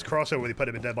weird-ass crossover where they put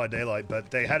him in Dead by Daylight, but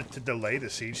they had to delay the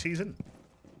Siege season.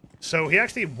 So he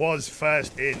actually was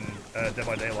first in Dead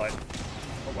by Daylight.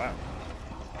 Oh, wow.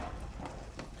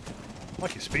 I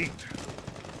like his speed.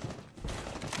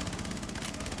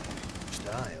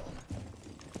 Style.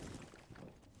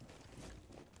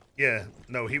 Yeah,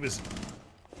 no, he was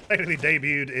technically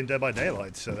debuted in Dead by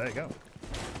Daylight, so there you go.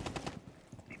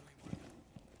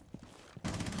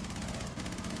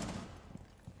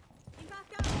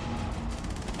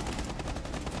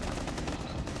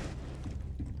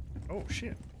 Oh,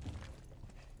 shit.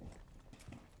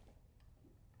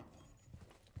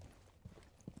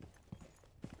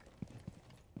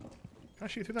 Can I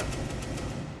shoot through that?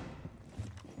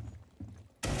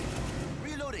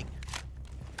 Reloading.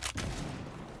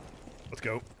 Let's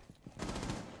go.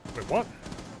 Wait, what?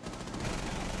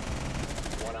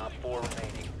 1 op 4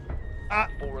 remaining. Ah,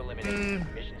 4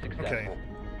 eliminated. Mission successful. okay.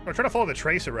 I'm trying to follow the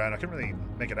trace around. I couldn't really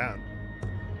make it out.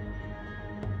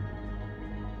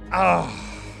 Ah.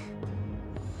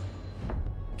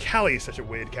 Callie is such a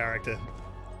weird character.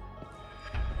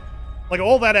 Like,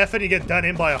 all that effort, you get done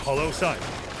in by a hollow sight.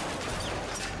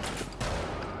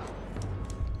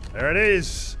 There it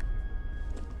is.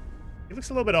 He looks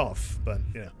a little bit off, but,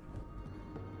 you know.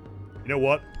 You know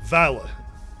what? Valor.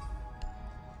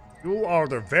 You are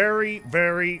the very,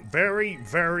 very, very,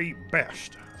 very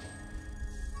best.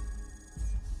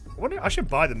 I wonder, I should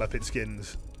buy the Muppet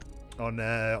skins on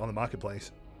the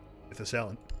marketplace if they're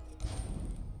selling.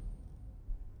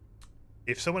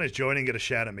 If someone is joining, get a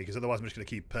shout at me, because otherwise I'm just going to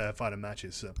keep finding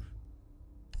matches. So,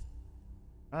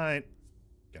 alright,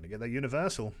 gotta get that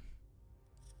Universal.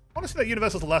 Honestly, that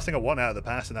Universal's the last thing I want out of the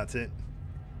past, and that's it.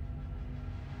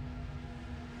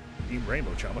 Team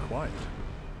Rainbow Charm acquired.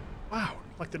 Wow,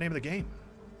 like the name of the game.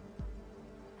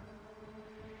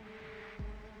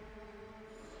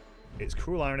 It's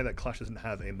cruel irony that Clash doesn't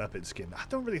have a Muppet skin. I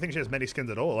don't really think she has many skins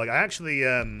at all. Like, I actually,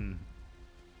 I don't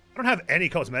have any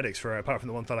cosmetics for her, apart from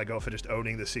the ones that I got for just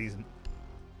owning the season.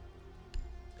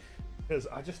 Because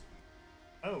I just...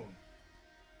 Oh.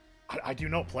 I do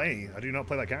not play. I do not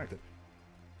play that character.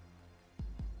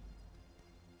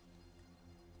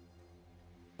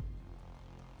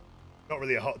 Not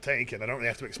really a hot take, and I don't really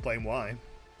have to explain why.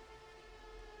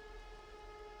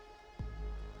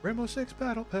 Rainbow Six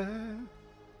Battle Pass.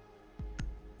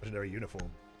 Legendary uniform.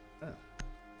 Oh.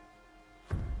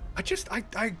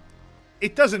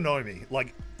 It does annoy me.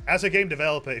 Like, as a game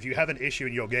developer, if you have an issue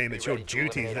in your game, it's your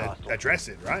duty to address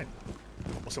it, right?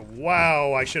 Also,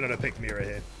 wow, I shouldn't have picked Mira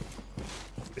here.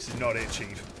 This is not it,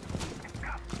 Chief.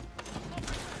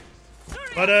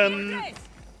 But,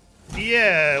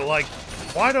 yeah, like,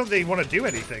 why don't they want to do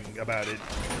anything about it?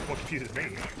 What confuses me.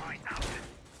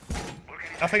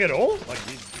 Nothing at all? Like,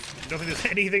 you don't think there's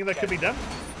anything that could be done?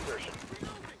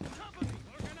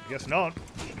 I guess not.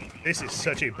 This is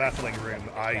such a baffling room.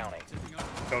 I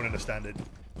don't understand it.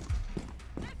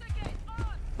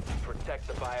 Protect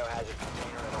the biohazard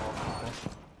container at all costs.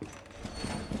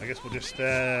 I guess we'll just,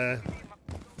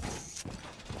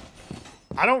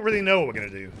 I don't really know what we're gonna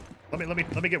do. Let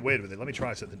me get weird with it. Let me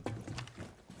try something.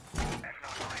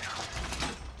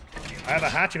 I have a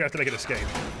hatch if I have to make an escape.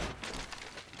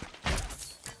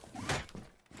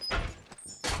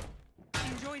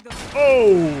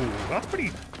 Oh,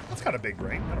 that's kind of big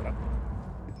brain. I don't know.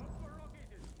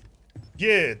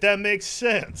 Yeah, that makes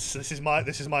sense. This is my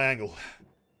angle.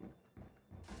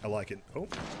 I like it. Oh.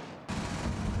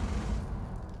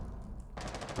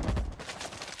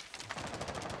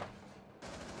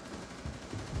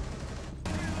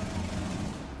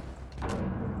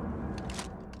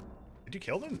 Did you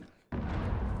kill them?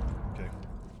 Okay.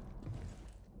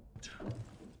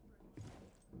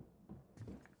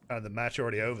 The match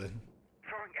already over.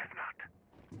 Throwing F-Nut.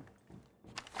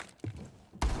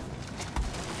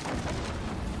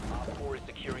 Op 4 is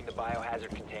securing the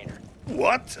biohazard container.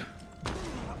 What?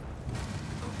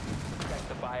 Protect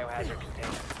the biohazard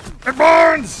container. It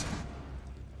burns!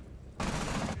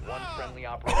 One friendly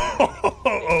operator.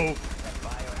 Oh, That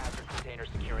biohazard container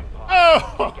securing pod. oh,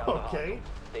 Take out the okay. hostiles.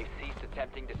 They've ceased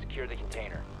attempting to secure the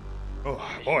container. Oh,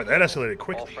 boy, that escalated All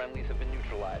quickly. friendlies have been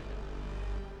neutralized.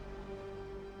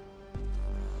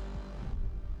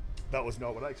 That was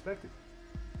not what I expected.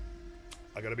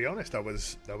 I gotta be honest. That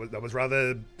was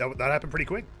rather that happened pretty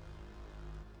quick.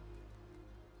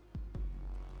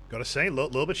 Gotta say, a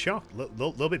little bit shocked,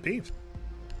 little bit peeved.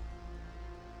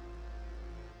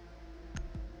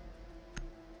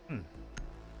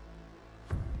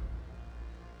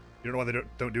 You don't know why they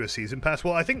don't do a season pass?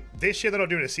 Well, I think this year they're not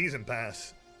doing a season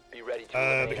pass Be ready to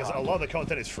eliminate because a hostiles. lot of the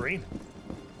content is free,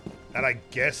 and I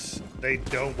guess they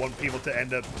don't want people to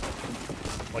end up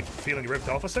like feeling ripped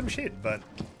off or some shit. But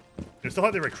it's still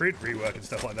like the recruit rework and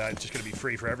stuff like that. It's just gonna be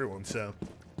free for everyone. So,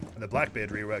 and the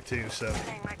Blackbeard rework too. So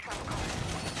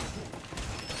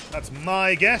that's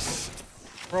my guess.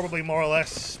 Probably more or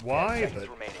less why, Seconds but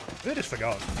remaining. they just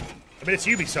forgot. I mean, it's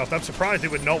Ubisoft. I'm surprised they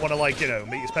would not want to, like, you know,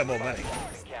 make you spend more money.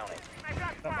 Counting.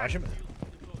 Not Majima.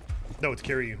 No, it's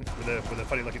Kiryu with a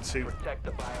funny looking suit. Protect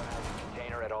the biohazard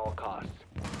container at all costs.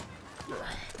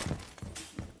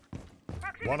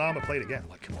 One armor plate again.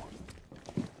 Like, come on.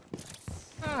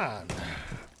 Man.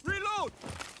 Reload!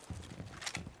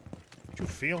 Did you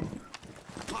feel?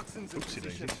 Toxins in Oopsie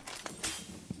position. daisies.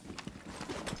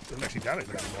 Doesn't actually damage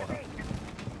them anymore, huh?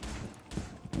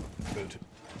 Good.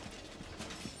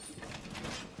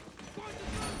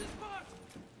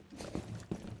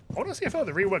 Honestly, I feel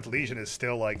like the reworked Legion is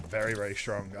still, like, very, very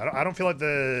strong. I don't feel like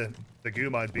the goo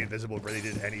mines being visible really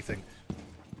did anything.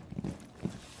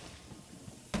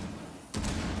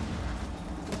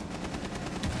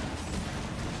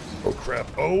 Oh, crap.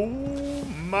 Oh,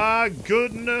 my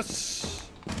goodness.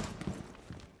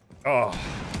 Oh.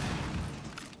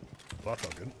 Well, that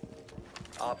felt good.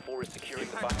 Op 4 is securing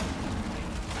the biohazard.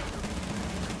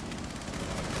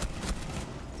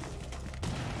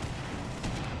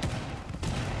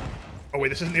 Oh, wait,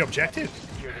 this isn't the objective?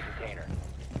 Secure the container.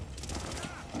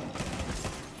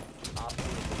 Op 4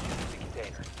 is securing the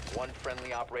container. One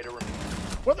friendly operator remains.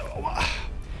 What the?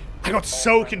 I got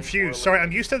so confused. Sorry,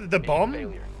 I'm used to the bomb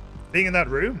Failure. being in that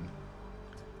room.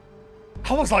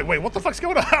 I was like, wait, what the fuck's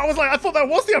going on? I was like, I thought that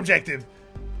was the objective.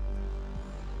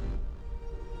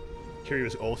 Kiryu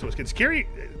is also a skin.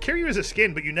 Kiryu is a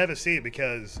skin, but you never see it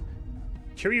because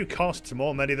Kiryu costs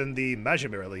more money than the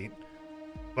Majima Elite.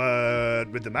 But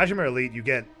with the Majima Elite, you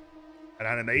get an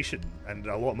animation and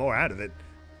a lot more out of it.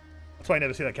 That's why I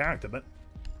never see that character, but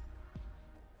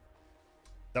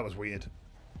that was weird.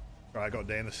 Right, God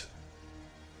damn this.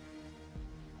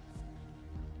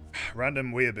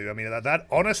 Random weeaboo. I mean, that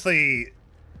honestly,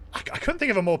 I couldn't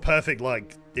think of a more perfect,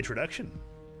 like, introduction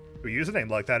to a username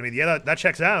like that. I mean, yeah, that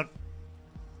checks out.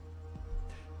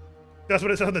 That's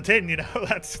what it says on the tin, you know?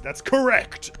 That's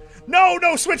correct. No,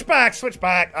 no, switch back, switch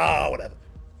back. Ah, whatever.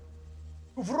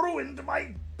 You've ruined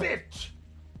my bit.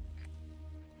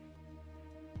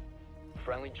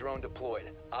 Friendly drone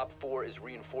deployed. Op 4 is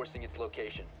reinforcing its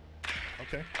location.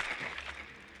 Okay.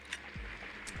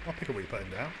 I'll pick up what you're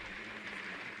putting down.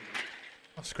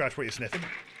 I'll scratch what you're sniffing.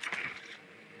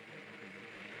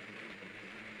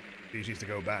 These needs to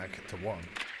go back to 1.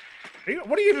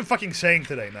 What are you even fucking saying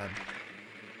today, man?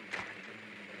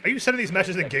 Are you sending these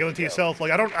messages and giggling to yourself?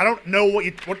 Like, I don't know what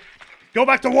you... What? Go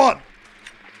back to 1!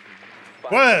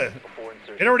 Where?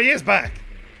 It already is back.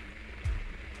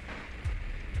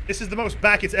 This is the most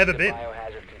back it's ever been.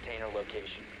 Biohazard container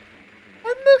location.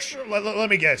 I miss... Let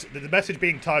me guess. The message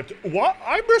being typed... What?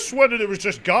 I miss when it was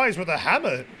just guys with a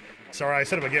hammer. Sorry, I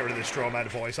said I'm gonna get rid of this straw man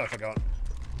voice. I forgot.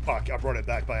 Fuck, I brought it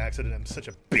back by accident. I'm such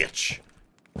a bitch.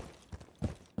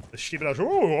 The stupid ass,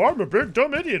 oh, I'm a big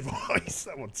dumb idiot voice.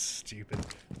 That one's stupid.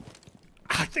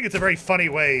 I think it's a very funny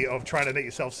way of trying to make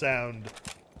yourself sound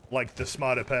like the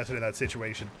smarter person in that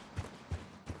situation.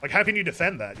 Like, how can you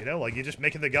defend that, you know? Like, you're just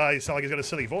making the guy sound like he's got a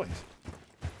silly voice.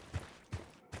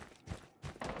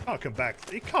 Can't come back.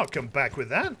 He can't come back with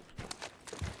that.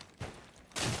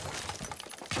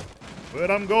 Where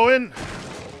I'm going.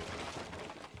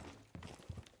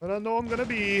 But I know I'm gonna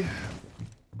be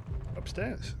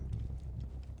upstairs.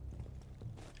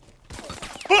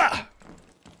 Ah!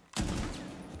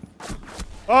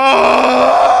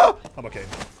 Ah! I'm okay.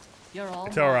 You're all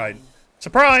It's alright.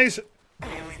 Surprise!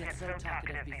 get so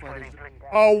talkative before they...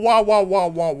 Oh, wah, wah, wah,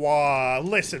 wah, wah.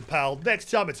 Listen, pal, next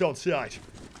time it's on site.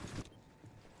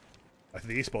 I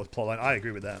think the esports plotline, I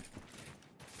agree with that.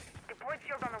 Deployed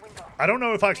shield on the window. I don't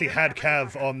know if I actually had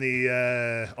Cav on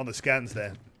the scans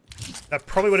there. That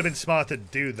probably would have been smart to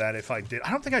do that if I did.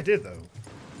 I don't think I did, though.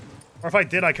 Or if I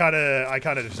did, I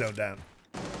kinda just zoned down.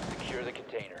 Secure the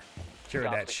container. Secure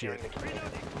Stop that securing shit. the container.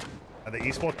 And the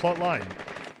esports plotline.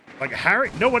 Like,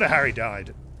 Harry... No wonder Harry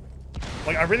died.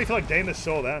 Like, I really feel like Damus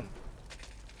saw that.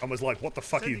 And was like, what the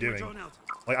fuck are you doing?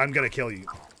 Like, I'm gonna kill you.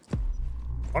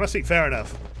 Honestly, fair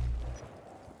enough.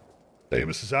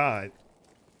 Damus aside.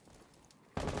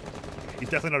 He's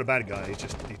definitely not a bad guy.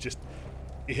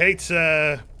 He hates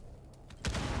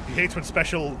when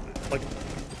special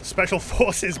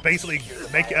forces basically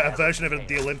make a version of it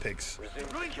the Olympics.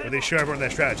 Where they show everyone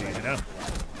their strategies, you know?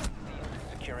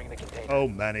 Securing the container. Oh,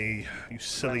 Manny. You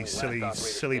silly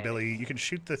Billy. You can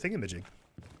shoot the thingamajig.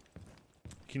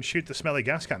 You can shoot the smelly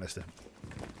gas canister.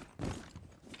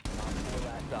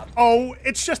 Oh,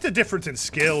 it's just a difference in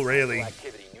skill, really.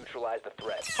 Activity. Neutralize the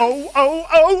threat. Oh!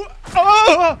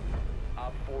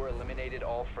 Op 4 eliminated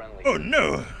all friendly. Oh,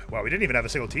 no! Wow, we didn't even have a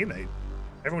single teammate.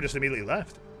 Everyone just immediately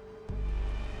left.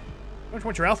 Don't you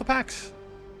want your alpha packs?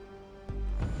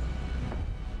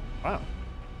 Wow.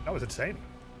 That was insane.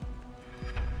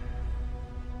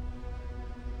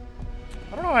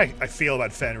 I don't know how I feel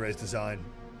about Fenrir's design.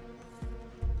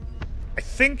 I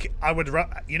think I would...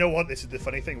 You know what? This is the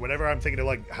funny thing. Whenever I'm thinking of,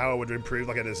 like, how I would improve,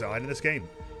 like, a design in this game,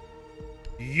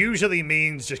 usually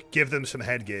means just give them some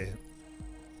headgear.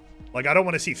 Like, I don't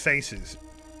want to see faces.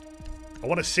 I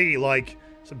want to see, like,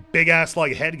 some big-ass,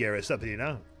 like, headgear or something, you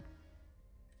know?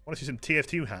 I want to see some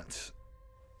TF2 hats.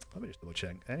 Let me just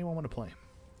double-check. Anyone want to play?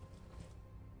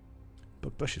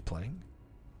 But Bush is playing.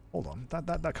 Hold on.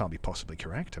 That can't be possibly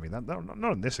correct. I mean,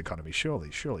 not in this economy,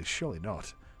 surely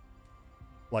not.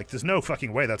 Like, there's no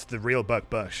fucking way that's the real Buck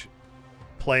Bush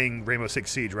playing Rainbow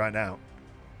Six Siege right now.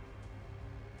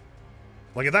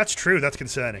 Like, if that's true, that's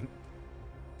concerning.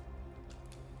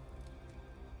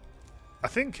 I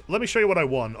think... Let me show you what I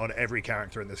won on every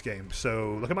character in this game.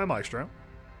 So, look at my Maestro.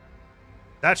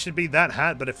 That should be that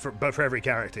hat, but for every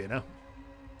character, you know?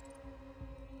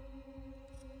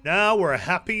 Now we're a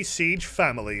happy Siege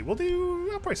family. I'll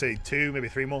probably say 2, maybe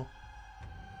 3 more.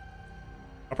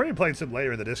 I'll probably be playing some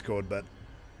later in the Discord, but...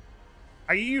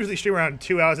 I usually stream around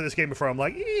 2 hours of this game before I'm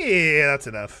like, yeah, that's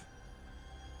enough.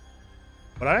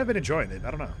 But I have been enjoying it.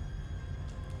 I don't know.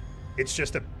 It's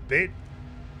just a bit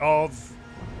of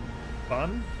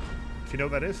fun, if you know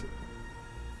what that is.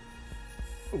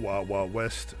 Wild Wild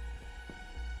West.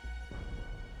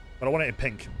 But I want it in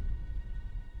pink.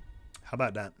 How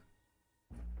about that?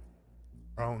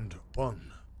 Round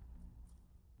 1.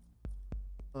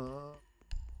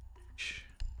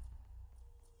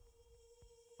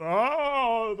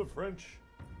 Oh, the French.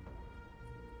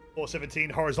 417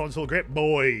 horizontal grip.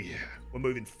 Boy, we're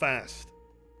moving fast.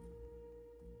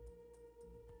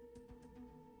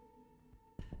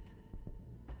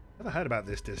 Never heard about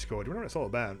this Discord. Do you know what it's all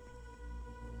about?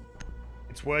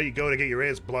 It's where you go to get your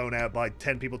ears blown out by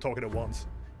 10 people talking at once.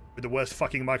 With the worst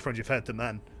fucking microphones you've had to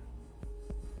man.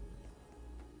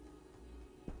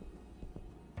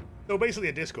 So basically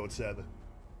a Discord server.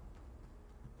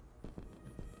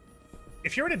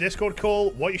 If you're in a Discord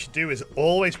call, what you should do is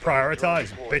always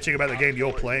prioritize bitching about the game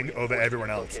you're playing over everyone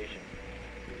else.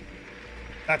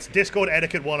 That's Discord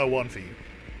etiquette 101 for you.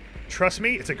 Trust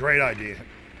me, it's a great idea.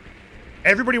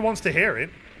 Everybody wants to hear it.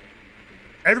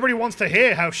 Everybody wants to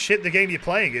hear how shit the game you're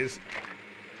playing is.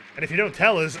 And if you don't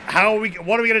tell us, what are we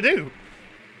going to do?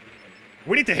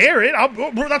 We need to hear it.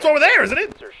 That's why we're there, isn't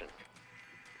it?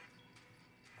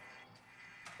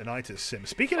 Tinnitus sim.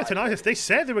 Speaking of tinnitus, they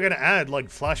said they were going to add like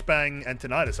flashbang and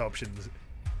tinnitus options.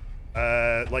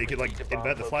 Like you could like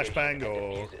embed the flashbang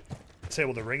or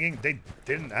disable the ringing. They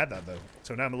didn't add that though.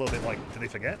 So now I'm a little bit like, did they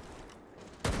forget?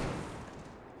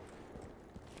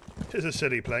 Tis a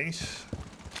city place.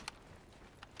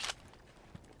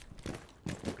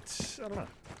 It's, I don't know.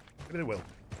 Maybe they will.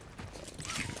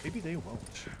 Maybe they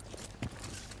won't.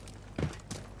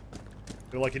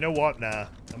 They're like, you know what? Nah, I'm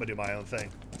gonna do my own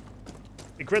thing.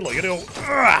 Hey, Gridlock, you gotta go.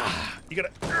 You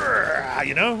gotta,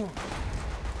 you know.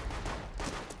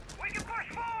 We can push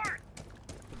forward.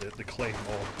 The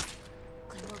claymore.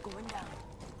 Going down.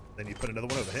 Then you put another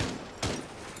one over here.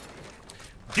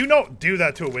 Do not do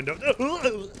that to a window.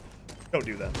 Don't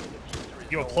do that.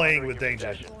 You are playing with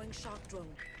danger. Going shock drone.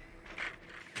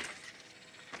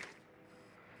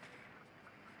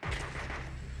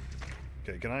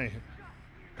 Okay, can I?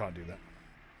 Can't do that.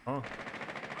 Huh?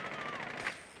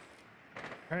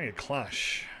 Carrying a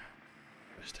clash.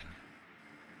 Interesting.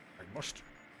 I must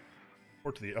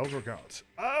report to the Elder Gods.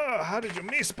 Ah, how did you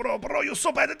miss, bro? Bro, you're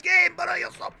so bad at game, bro.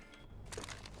 You're so.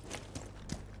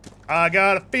 I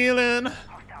got a feeling.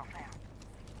 Hostile found.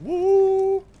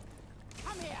 Woo!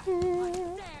 Come here. Woo. I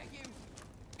dare you.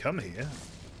 Come here.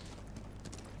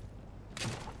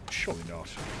 Surely not.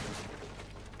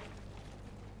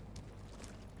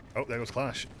 Oh, there goes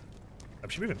Clash.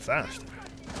 She's moving fast.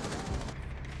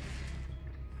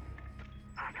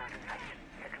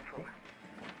 Second floor.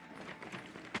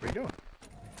 Where you going?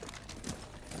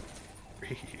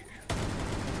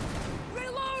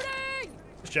 Reloading.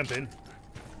 Just jump in.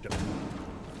 Jump in.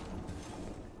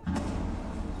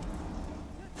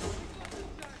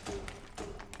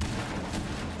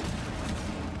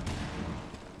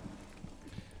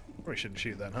 Probably shouldn't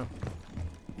shoot that, huh?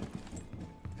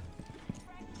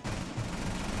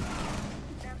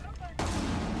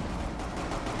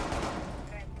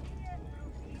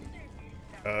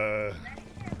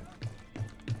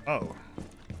 Oh.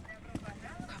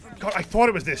 God, I thought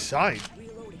it was this side.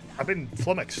 I've been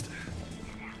flummoxed.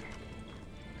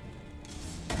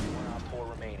 4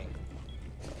 remaining.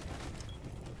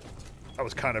 That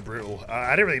was kind of brutal.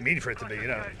 I didn't really mean for it to be, you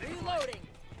know. Reloading.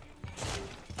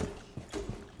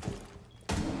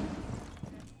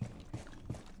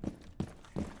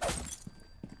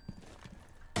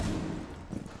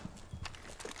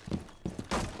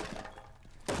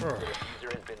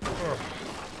 User has been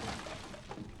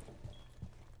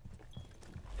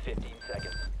 15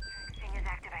 seconds. Thing is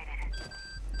activated.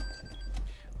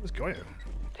 What's going on?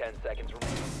 10 seconds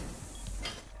remaining.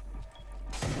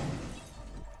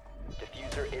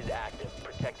 Diffuser is active.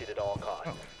 Protected at all costs.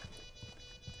 Oh.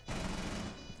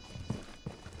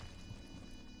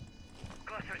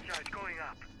 Cluster charge going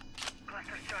up.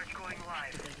 Cluster charge going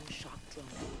live. Getting shock drone.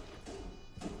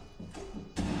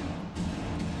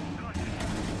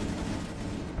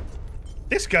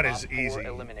 This gun is Op 4 easy.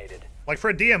 eliminated. Like for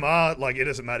a DMR, like it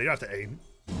doesn't matter. You don't have to aim.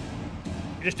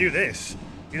 You just do this.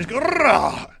 You just go.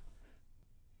 Rah!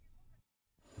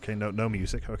 Okay, no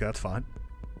music. Okay, that's fine.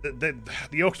 The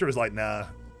Yorkster is like, nah,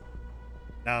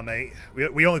 mate.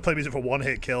 We only play music for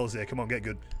one-hit kills here. Come on, get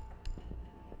good.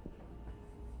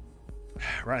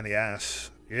 Right in the ass.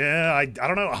 Yeah, I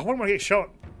don't know. I wouldn't want to get shot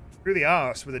through the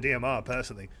ass with a DMR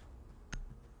personally.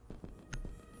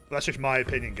 But that's just my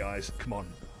opinion, guys. Come on.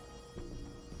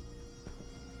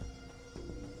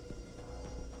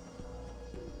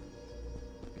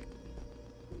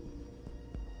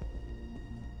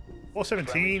 Or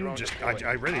 17, just,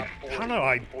 I really, I don't know,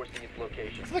 I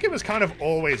feel like it was kind of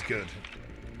always good.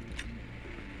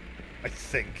 I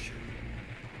think.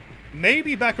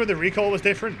 Maybe back when the recoil was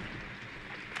different.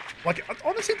 Like,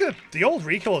 honestly, the old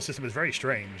recoil system was very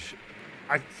strange.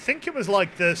 I think it was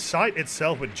like the sight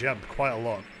itself would jump quite a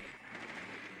lot.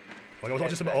 Like, I was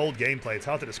watching some old gameplay, it's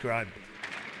hard to describe.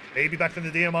 Maybe back then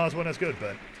the DMRs weren't as good,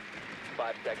 but...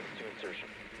 5 seconds to insertion.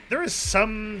 There is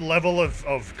some level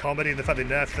of comedy in the fact they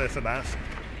nerfed the FAMAS.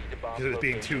 Because it was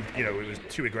being too, you know, it was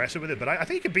too aggressive with it. But I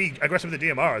think you could be aggressive with the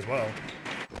DMR as well.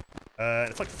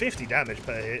 It's like 50 damage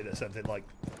per hit or something. Like,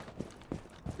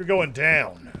 you're going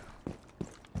down.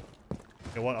 You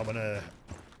know what? I'm gonna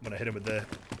hit him with the.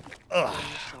 Ugh.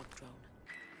 Shock drone.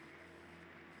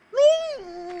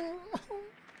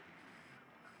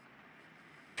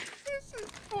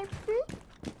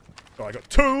 Oh, I got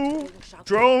 2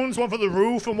 drones, 1 for the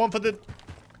roof and 1 for the...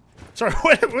 Sorry,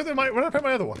 where did I put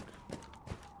my other one?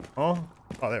 Oh,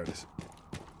 there it is.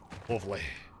 Lovely.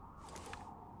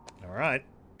 Alright.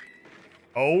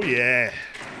 Oh, yeah.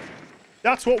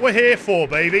 That's what we're here for,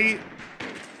 baby.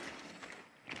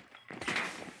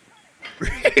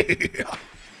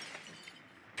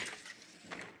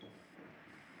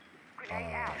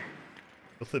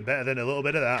 Nothing better than a little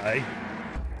bit of that, eh?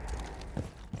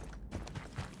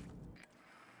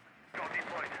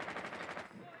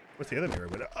 What's the other mirror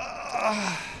with it?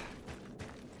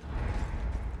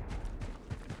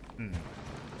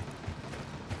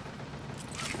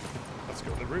 Let's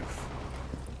go to the roof.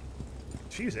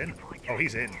 She's in. Oh,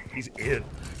 he's in. He's in.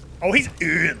 Oh, he's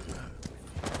in.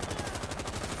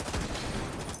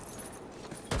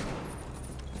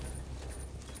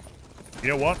 You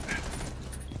know what?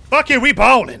 Fuck you, we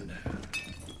bowling.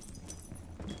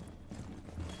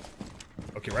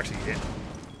 Okay, we're actually in.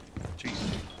 Jeez.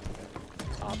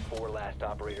 Op 4 last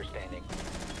operator standing.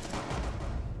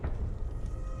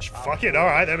 Fuck it,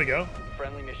 alright, there we go.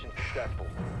 Friendly mission successful.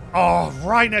 Oh,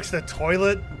 right next to the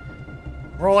toilet.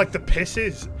 Where all like the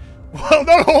pisses. Well,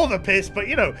 not all the piss, but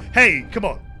you know, hey, come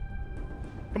on.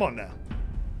 Come on now.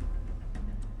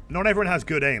 Not everyone has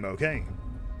good aim, okay?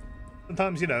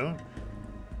 Sometimes, you know,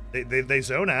 they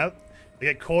zone out. They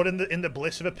get caught in the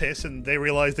bliss of a piss and they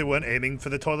realize they weren't aiming for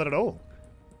the toilet at all.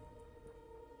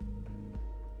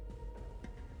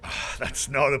 That's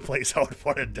not a place I would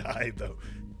want to die, though.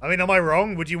 I mean, am I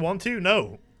wrong? Would you want to?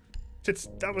 No.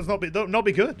 That was not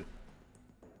be good.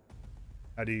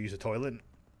 How do you use a toilet?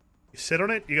 You sit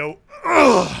on it, you go,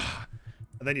 ugh,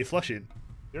 and then you flush it.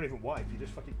 You don't even wipe, you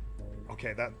just fucking...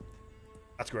 Okay,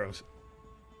 that's gross.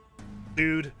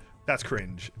 Dude, that's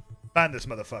cringe. Ban this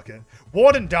motherfucker.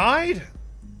 Warden died?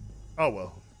 Oh,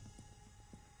 well.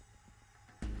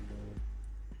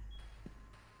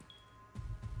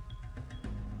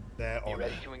 Their Be honor.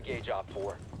 ready to engage Op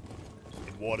 4.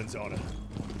 In Warden's honor.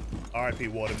 R.I.P.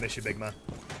 Warden, miss you, big man.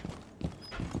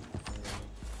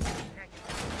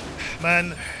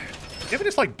 Man, you ever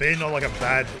just like been on like a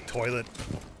bad toilet?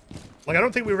 Like, I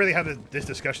don't think we really have this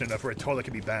discussion enough where a toilet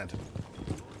can be banned.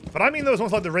 But I mean those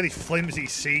ones like the really flimsy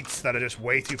seats that are just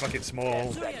way too fucking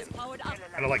small.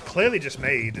 And are like clearly just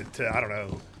made to, I don't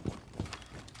know,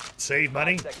 save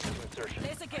money.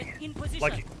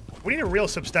 Like, we need a real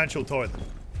substantial toilet.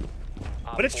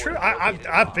 But it's true,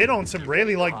 I've been on some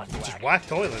really like just whack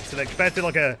toilets and expected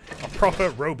like a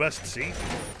proper robust seat.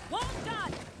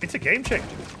 It's a game changer.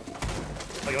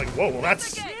 Like whoa, well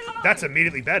that's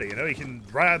immediately better, you know? You can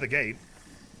right out of the gate.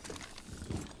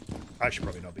 I should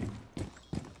probably not be.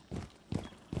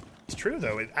 It's true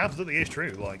though, it absolutely is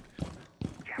true, like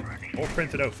all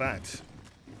printed out facts.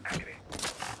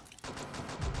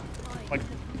 Like,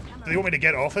 do you want me to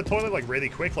get off the toilet like really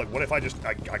quick? Like what if I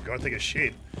gotta take a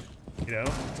shit? You know?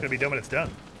 It's gonna be done when it's done.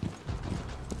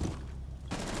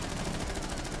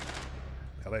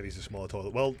 Oh, maybe it's a smaller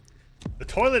toilet. Well, the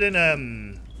toilet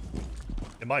in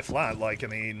my flat, like, I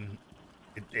mean,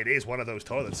 it is one of those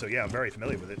toilets, so yeah, I'm very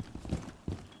familiar with it.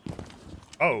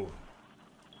 Oh.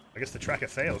 I guess the tracker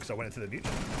failed because I went into the mute.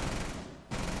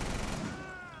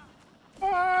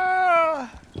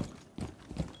 Ah!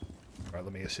 Alright,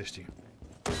 let me assist you.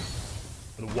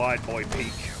 With a wide boy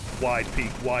peak. Wide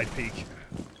peak, wide peak.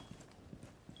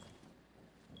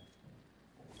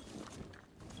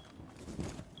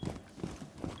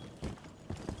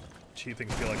 Cheap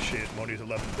things feel like shit. Money's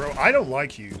 11. Bro, I don't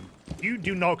like you. You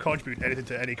do not contribute anything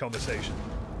to any conversation.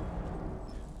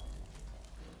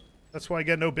 That's why I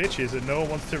get no bitches and no one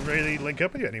wants to really link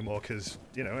up with you anymore, because,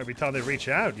 you know, every time they reach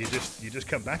out, you just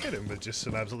come back at them with just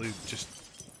some absolute,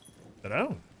 I don't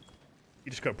know. You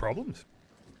just got problems.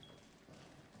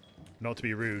 Not to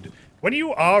be rude. When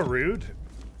you are rude,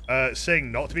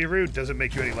 saying not to be rude doesn't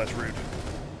make you any less rude.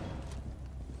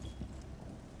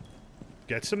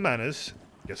 Get some manners.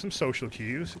 Get some social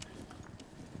cues,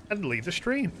 and leave the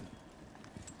stream.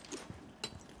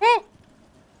 Oh!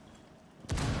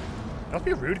 Don't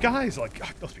be rude, guys. Like,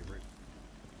 don't be rude.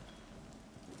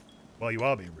 Well, you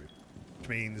are being rude, which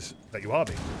means that you are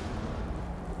being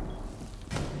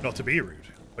rude. Not to be rude,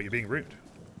 but you're being rude.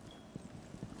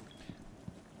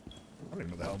 I don't even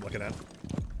know what the hell I'm looking at.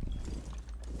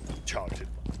 Charged it.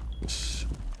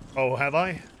 Oh, have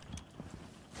I?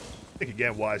 Think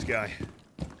again, wise guy.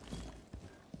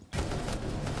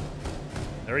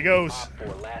 There he goes. Op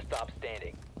 4 last stop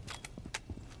standing.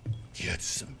 Get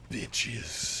some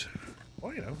bitches.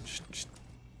 Well, you know, just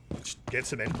get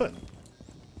some input.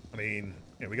 I mean,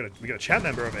 you know, we got a chat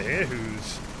member over here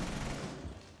whose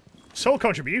sole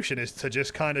contribution is to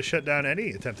just kind of shut down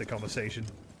any attempt at conversation.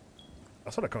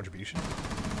 That's not a contribution.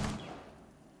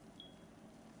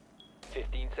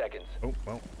 15 seconds. Oh,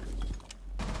 well.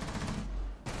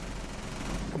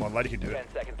 Come on, lad, you can do 10 it.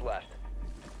 seconds left.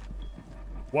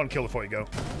 One kill before you go.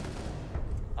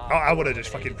 Oh, I would have just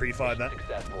fucking Eliminated. pre-fired that.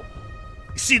 Successful.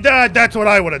 See, that's what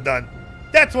I would have done.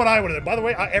 That's what I would have done. By the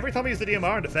way, every time I use the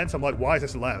DMR in defense, I'm like, why is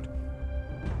this allowed?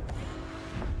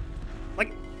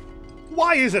 Like,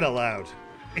 why is it allowed?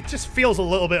 It just feels a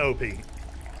little bit OP.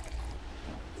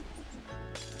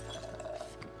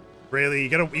 Really? You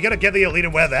gotta get the elite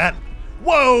and wear that?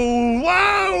 Whoa!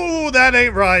 Whoa! That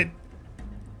ain't right.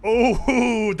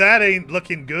 Oh, that ain't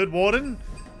looking good, Warden.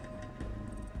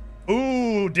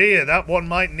 Ooh, dear. That one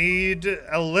might need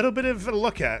a little bit of a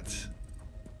look at.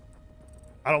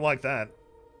 I don't like that.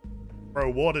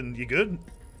 Bro, Warden, you good?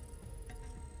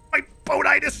 My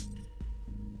bonitis!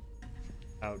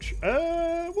 Ouch.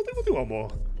 We'll do one more.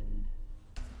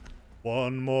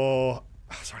 One more.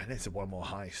 Oh, sorry, I said one more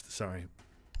heist. Sorry.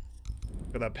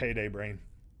 Got that payday brain.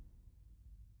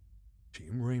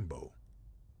 Team Rainbow.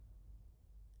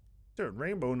 They're a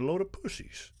rainbow and a load of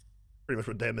pussies. Pretty much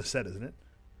what Demis said, isn't it?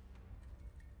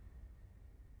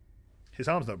 His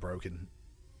arm's not broken.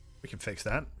 We can fix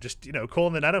that. Just, you know, call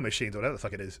in the nano machines or whatever the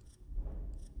fuck it is.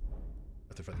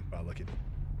 That's a friendly fire looking.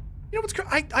 You know what's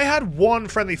crazy? I had one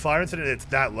friendly fire incident and it's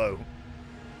that low.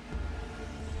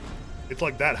 It's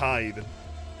like that high even.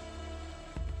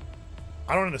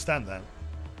 I don't understand that.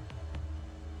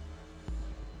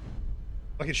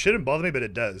 Like, it shouldn't bother me, but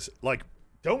it does. Like,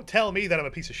 don't tell me that I'm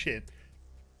a piece of shit.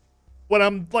 When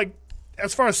I'm, like,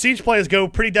 as far as Siege players go,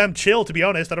 pretty damn chill, to be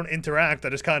honest. I don't interact. I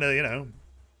just kind of, you know...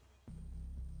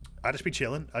 I just be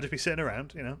chilling. I just be sitting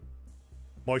around, you know.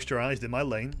 Moisturized in my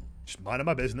lane. Just minding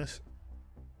my business.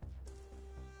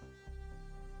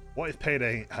 What if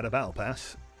Payday had a battle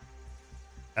pass?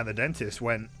 And the dentist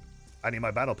went, I need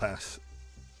my battle pass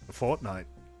for Fortnite.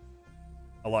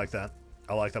 I like that.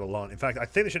 I like that a lot. In fact, I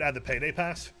think they should add the Payday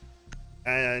pass.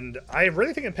 And I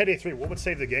really think in Payday 3, what would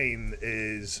save the game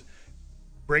is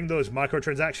bring those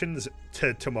microtransactions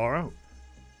to tomorrow.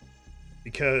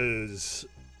 Because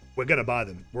we're going to buy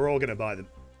them. We're all going to buy them.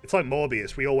 It's like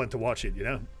Morbius. We all went to watch it, you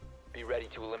know? Be ready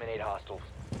to eliminate hostiles.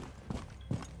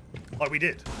 Like we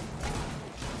did.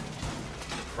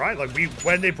 Right? Like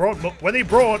when they brought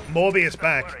Morbius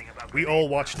back, we all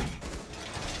watched it.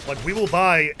 Like, we will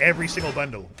buy every single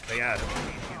bundle they add.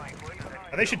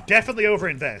 And they should definitely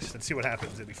overinvest and see what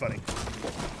happens. It'd be funny.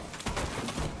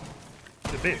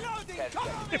 It's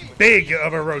a big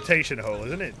of a rotation hole,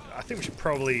 isn't it? I think we should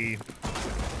probably...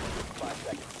 5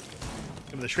 seconds.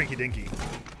 Give them the shrinky dinky.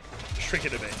 Shrink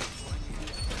it a bit.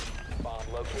 Bomb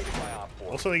located by Op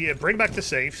 4. Also, yeah, bring back the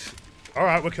safes.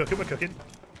 Alright, we're cooking, we're cooking.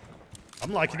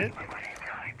 I'm liking it.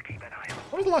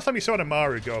 When was the last time you saw an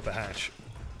Amaru go up a hatch?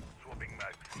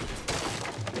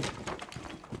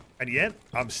 And yet,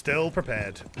 I'm still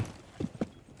prepared.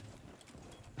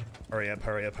 Hurry up,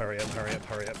 hurry up, hurry up, hurry up,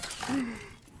 hurry up.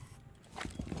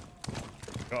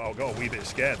 Oh, got a wee bit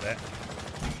scared there.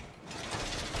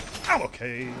 I'm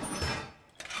okay.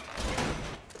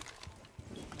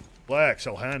 Flex,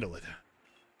 I'll handle it.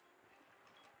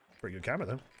 Pretty good camera,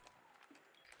 though.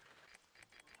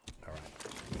 Alright.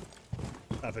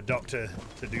 I have a doctor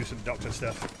to do some doctor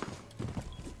stuff.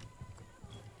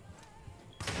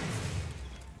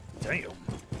 Damn.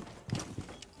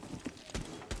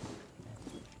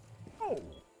 Oh.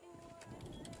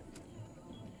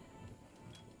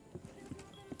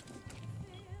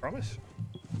 Promise?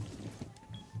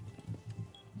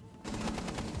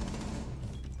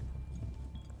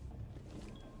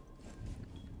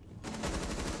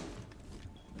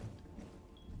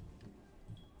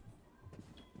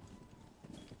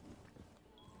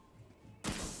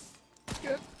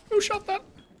 Yeah. Who shot that?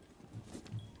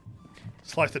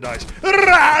 Slice the dice.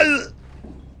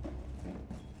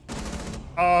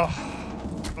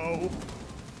 Oh.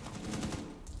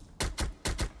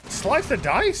 Slice the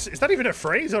dice? Is that even a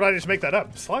phrase, or did I just make that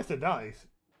up? Slice the dice.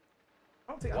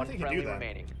 I don't think you can do that.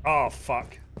 Remaining. Oh,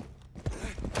 fuck.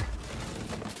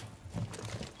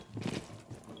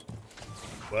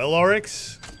 Well,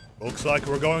 Oryx, looks like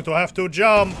we're going to have to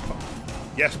jump.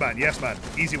 Yes, man. Yes, man.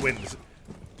 Easy wins.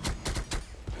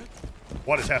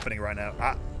 What is happening right now?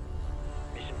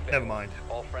 Mission Never failed. mind.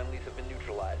 All friendlies have been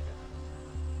neutralized.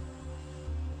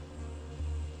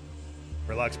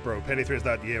 Relax, bro. Payday 3 is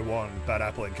that year one bad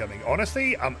apple incoming.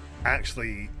 Honestly, I'm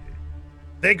actually...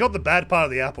 They got the bad part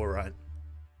of the apple right.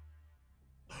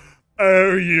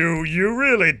 Oh, you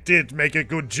really did make a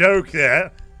good joke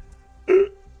there.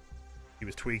 He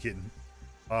was tweaking.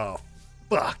 Oh,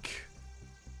 fuck.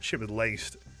 Shit was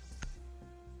laced.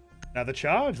 Now the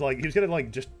charge, like, he was gonna,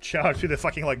 like, just charge through the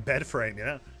fucking, like, bed frame, you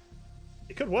know?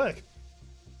 It could work.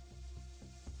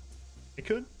 It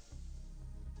could.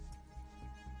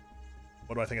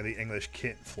 What do I think of the English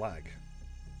kit flag?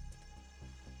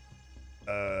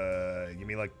 You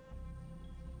mean like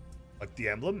the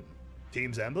emblem?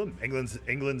 Team's emblem?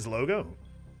 England's logo?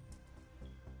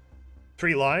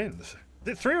 3 lions. Is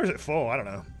it 3 or is it 4? I don't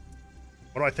know.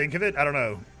 What do I think of it? I don't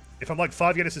know. If I'm like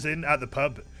 5 Guinnesses in at the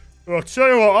pub, I'll tell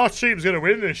you what, our team's gonna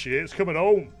win this year. It's coming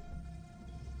home.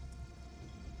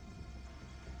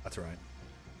 That's right.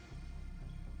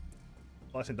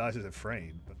 Slicing dice is a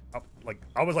frame, but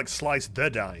I was like slice the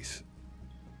dice.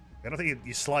 I don't think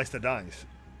you slice the dice.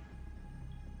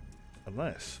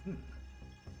 Unless.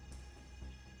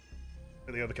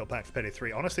 The overkill pack for Penny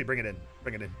 3. Honestly, bring it in.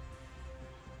 Bring it in.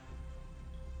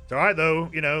 It's alright though,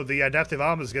 you know, the adaptive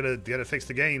armor's gonna fix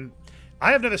the game.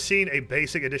 I have never seen a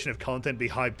basic edition of content be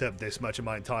hyped up this much in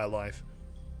my entire life.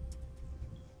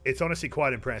 It's honestly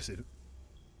quite impressive.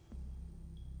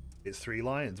 It's 3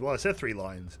 lions. Well, I said 3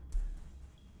 lions.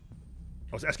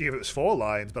 I was asking if it was 4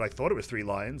 lions, but I thought it was 3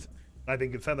 lions. I've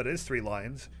been confirmed that it is 3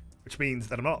 lions, which means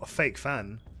that I'm not a fake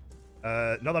fan.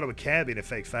 Not that I would care being a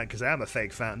fake fan, because I am a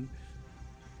fake fan.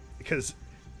 Because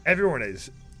everyone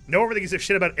is. No one really gives a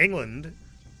shit about England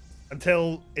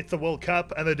until it's the World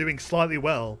Cup and they're doing slightly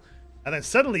well. And then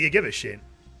suddenly you give a shit.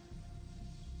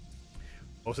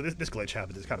 Also, this glitch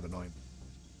happened. It's kind of annoying.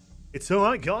 It's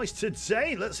alright, guys.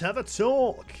 Today, let's have a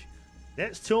talk.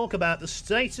 Let's talk about the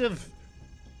state of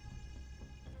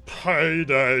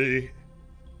payday.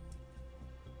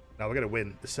 Now we're going to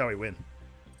win. This is how we win.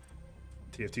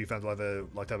 TF2 fans will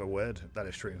like to have a word. That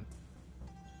is true.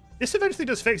 This eventually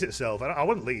does fix itself. I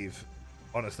wouldn't leave,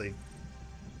 honestly.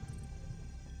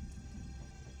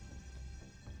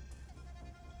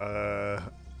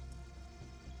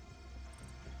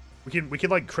 We can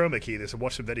like chroma key this and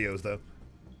watch some videos though.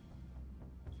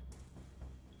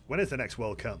 When is the next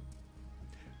World Cup?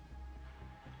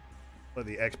 Well,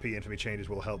 the XP infamy changes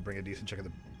will help bring a decent chunk of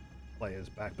the players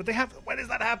back. But they have. When is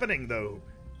that happening though?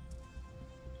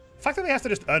 The fact that they have to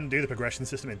just undo the progression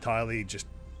system entirely just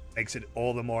makes it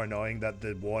all the more annoying that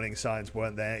the warning signs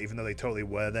weren't there, even though they totally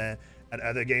were there. And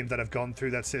other games that have gone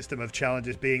through that system of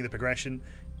challenges being the progression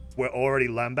were already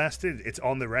lambasted. It's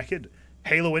on the record.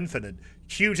 Halo Infinite,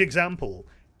 huge example.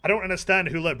 I don't understand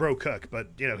who let bro cook, but,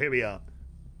 you know, here we are.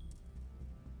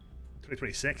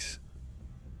 2026.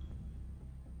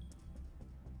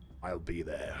 I'll be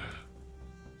there.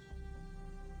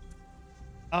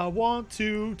 I want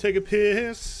to take a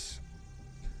piss.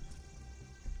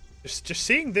 Just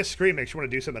seeing this screen makes you want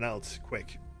to do something else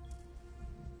quick.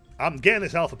 I'm getting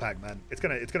this alpha pack, man. It's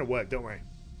gonna work. Don't worry.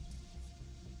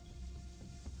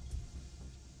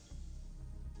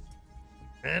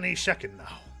 Any second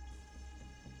now.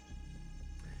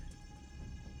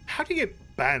 How do you get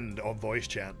banned on voice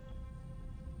chat?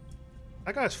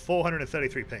 That guy has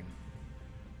 433 ping,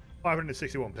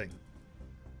 561 ping.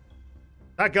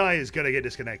 That guy is gonna get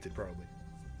disconnected probably.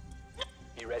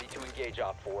 Be ready to engage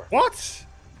Op 4. What?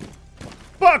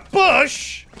 Buck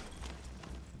Bush?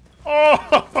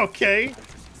 Oh, okay.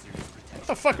 What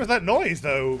the fuck was that noise,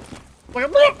 though? Like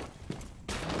a...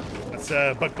 That's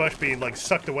Buck Bush being, like,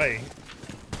 sucked away.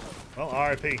 Well,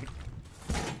 R.I.P.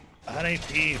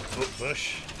 R.I.P. Buck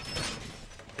Bush.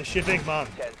 It's your big man.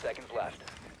 10 seconds left.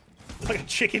 It's like a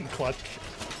chicken cluck.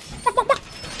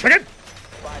 Chicken!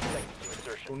 5 seconds to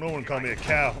insertion. Well, no one call me a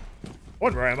cow.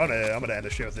 Don't worry, I'm gonna end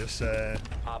the show with this,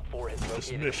 Op 4 has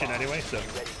this located mission the bomb. anyway, so... Be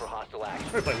ready for hostile action.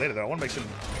 I'm gonna play later though. I wanna make some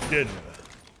dinner.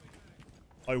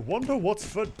 I wonder what's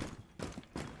for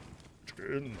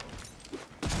dinner.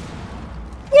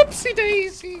 Whoopsie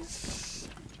daisies!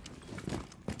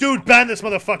 Dude, ban this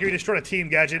motherfucker. He destroyed a team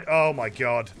gadget. Oh my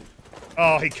god.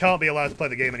 Oh, he can't be allowed to play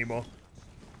the game anymore.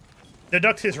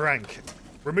 Deduct his rank.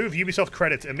 Remove Ubisoft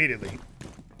credits immediately.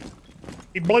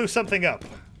 He blew something up.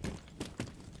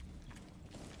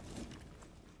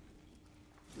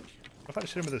 If I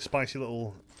just hit him with a spicy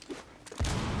little...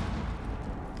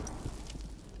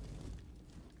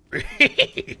 Activated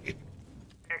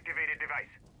device.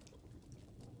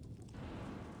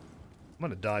 I'm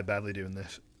gonna die badly doing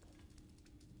this.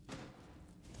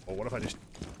 Or what if I just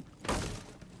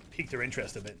pique their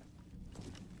interest a bit?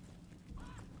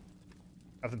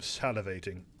 Have them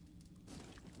salivating.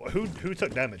 What, who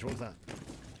took damage? What was that?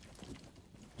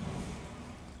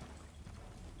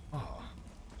 Oh.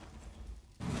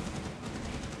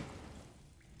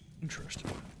 Interesting.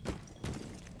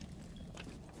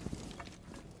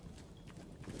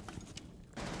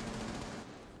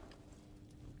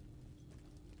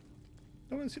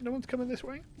 No one's coming this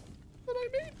way. What I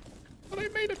mean?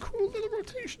 made a cool little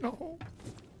rotational hole.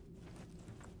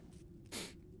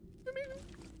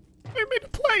 I made a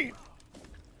plane.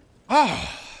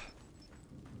 Ah.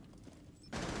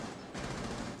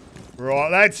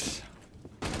 Right, lads.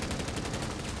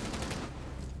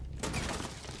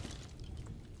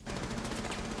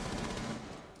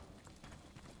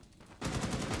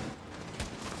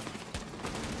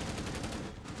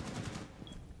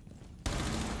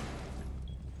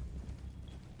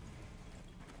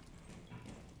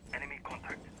 Enemy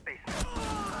contact. Base.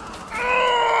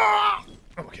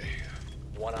 Okay.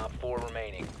 1 op 4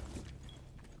 remaining.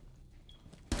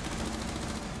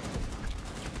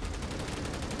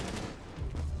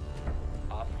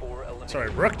 Op 4 eliminated. Sorry,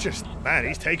 Rook just, man,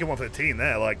 he's taking one for the team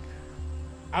there. Like,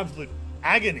 absolute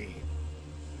agony.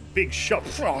 Big shot.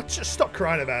 Oh, just stop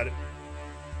crying about it.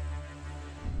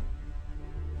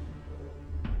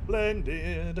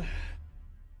 Blended.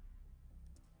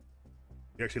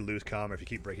 You actually lose karma if you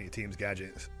keep breaking your team's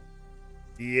gadgets.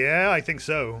 Yeah, I think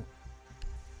so.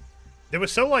 They were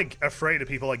so, like, afraid of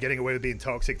people, like, getting away with being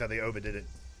toxic that they overdid it.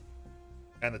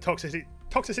 And the toxicity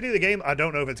of the game, I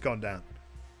don't know if it's gone down.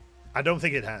 I don't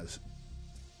think it has.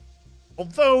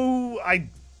 Although, I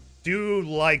do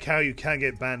like how you can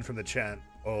get banned from the chat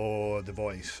or the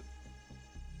voice.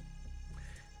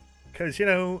 Because, you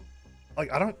know,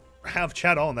 like, I don't have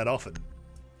chat on that often.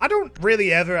 I don't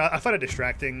really ever, I find it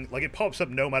distracting. Like, it pops up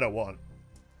no matter what.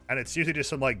 And it's usually just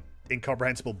some, like,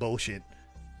 incomprehensible bullshit.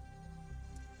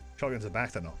 Shotguns are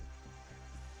back, they're not.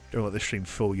 Don't let this stream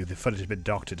fool you. The footage has been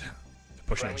doctored to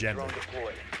push an Friendly agenda. drone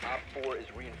deployed. Op 4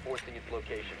 is reinforcing its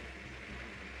location.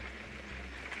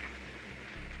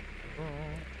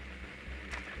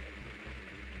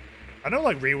 I know,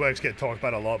 like, reworks get talked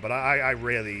about a lot, but I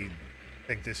really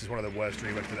think this is one of the worst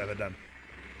reworks I've ever done.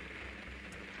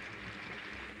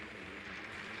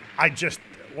 I just...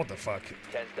 what the fuck?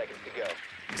 10 seconds to go.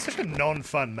 It's such a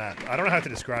non-fun map. I don't know how to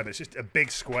describe it. It's just a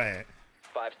big square.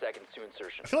 5 seconds to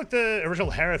insertion. I feel like the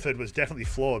original Hereford was definitely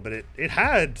flawed, but it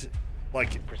had,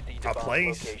 like, Proceed to a bomb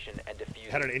place. location and defuse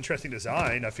It had an interesting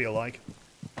design, I feel like.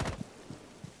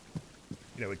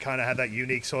 You know, it kind of had that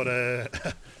unique sort of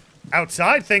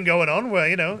outside thing going on where,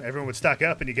 you know, everyone would stack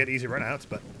up and you get easy runouts,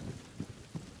 but...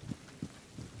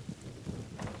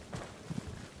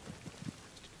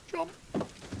 Jump.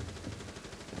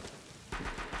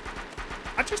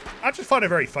 I just find it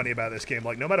very funny about this game.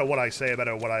 Like, no matter what I say about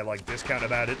it or what I, like, discount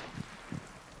about it,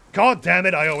 god damn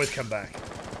it, I always come back.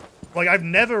 Like, I've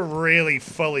never really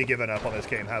fully given up on this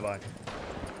game, have I?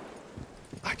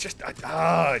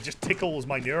 It just tickles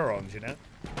my neurons, you know?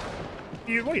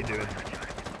 What are you doing?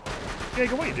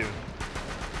 Jaeger, what are you doing?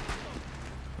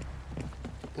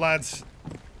 Lads.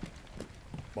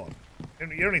 Come on.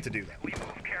 You don't need to do that. We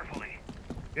move carefully.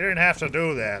 You didn't have to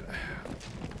do that.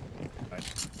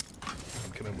 Right.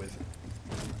 I'm coming with.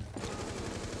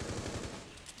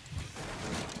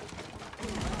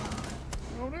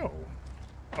 Oh no.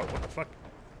 Oh, what the fuck?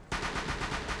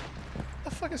 What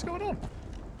the fuck is going on?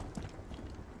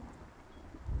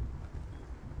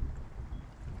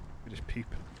 We just peep.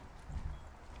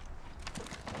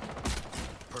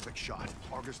 Perfect shot.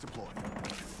 Argus deployed.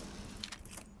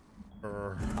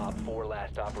 Op 4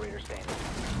 last operator standing.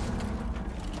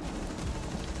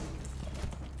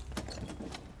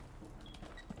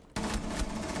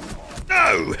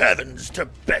 No heavens to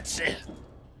Betsy!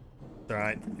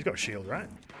 Alright, he's got a shield, right?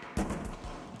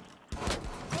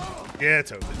 Yeah,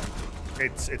 it's over.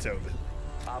 It's over.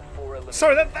 Op 4 eliminated.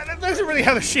 Sorry, that doesn't really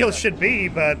how the shield should be,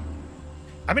 but...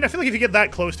 I mean, I feel like if you get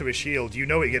that close to a shield, you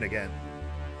know what you're gonna get.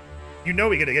 You know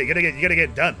what you're gonna get. You're gonna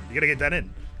get done. You're gonna get done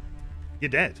in. You're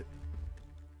dead.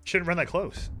 Shouldn't run that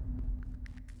close.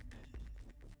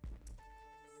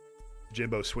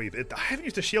 Jimbo sweep. I haven't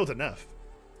used the shield enough.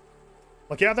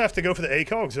 Like, you either have to go for the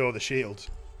ACOGs or the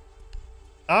shields.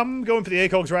 I'm going for the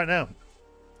ACOGs right now.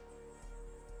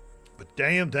 But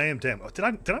damn. Oh, did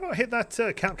I not hit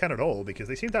that count at all? Because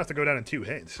they seem to have to go down in 2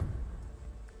 hits.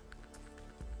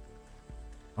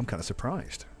 I'm kind of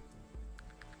surprised.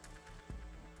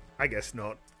 I guess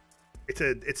not. It's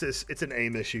an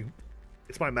aim issue.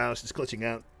 It's my mouse. It's glitching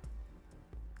out.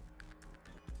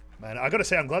 Man, I gotta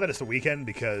say, I'm glad that it's the weekend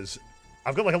because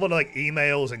I've got like a lot of like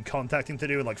emails and contacting to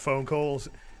do and like phone calls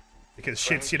because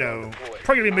shit's, you know,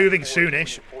 probably gonna be moving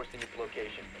soonish.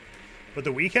 But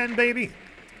the weekend, baby,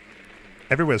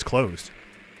 everywhere's closed.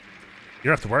 You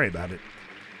don't have to worry about it.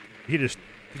 You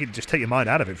can just take your mind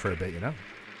out of it for a bit, you know.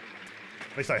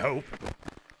 At least I hope.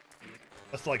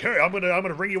 That's like, hey, I'm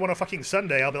gonna ring you on a fucking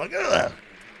Sunday. I'll be like, ugh.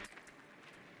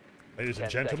 Ladies and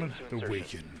gentlemen, the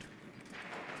weekend.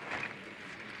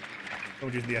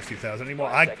 Don't use the F2000 anymore.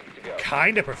 I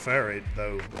kind of prefer it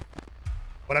though.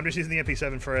 But I'm just using the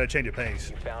MP7 for a change of pace.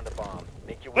 You found a bomb.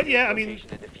 Make your way But to yeah, its I mean,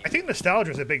 location and defuse I think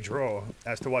nostalgia is a big draw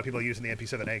as to why people are using the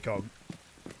MP7 ACOG.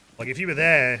 Like, if you were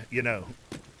there, you know.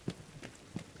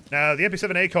 Now, the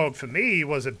MP7 ACOG for me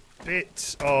was a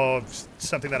bit of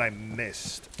something that I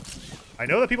missed. I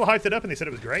know that people hyped it up and they said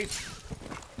it was great.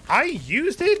 I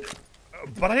used it,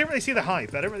 but I didn't really see the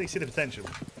hype. I didn't really see the potential.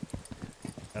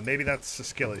 And maybe that's a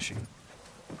skill issue.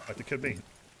 Like it could be.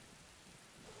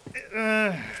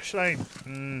 Should I?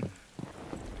 I'm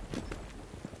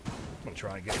gonna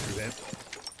try and get through there.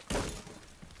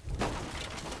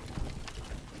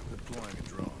 Deploying a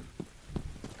drone.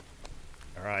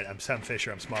 Alright, I'm Sam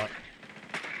Fisher, I'm smart.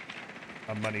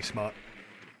 I'm money smart.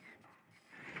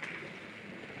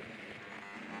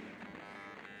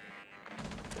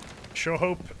 Sure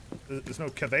hope there's no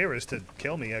Caveras to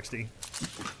kill me, XD.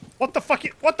 What the fuck?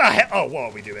 What the hell? Oh,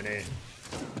 what are we doing here?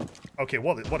 Okay,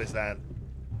 what is that?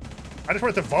 I just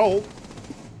wanted to vault.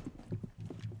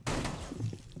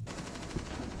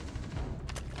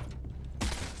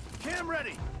 Cam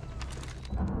ready.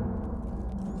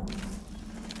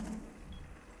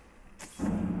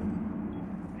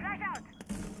 Flash out.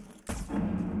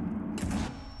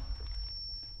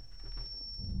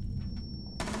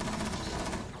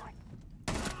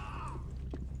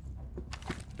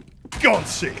 Gone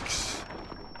 6.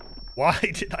 Why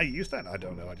did I use that? I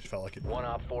don't know. I just felt like it. One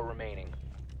op 4 remaining.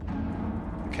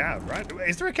 Cav, right?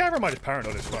 Is there a cav or am I just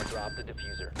paranoid as fuck? Drop the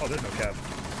diffuser. Oh, there's no cav.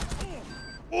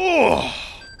 Oh!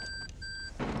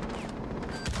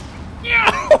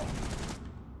 Yeah!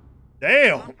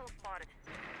 Damn! Hostile spotted.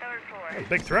 Third floor. Oh,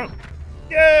 big throw.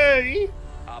 Yay!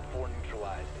 Op 4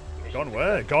 neutralized. Mission Gone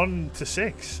where? Gone to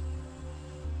 6.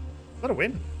 What a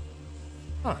win.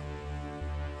 Huh.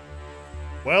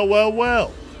 Well, well,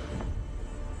 well.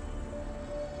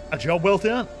 A job well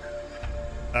done.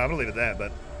 I'm gonna leave it there,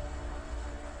 but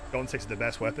Gone 6 is the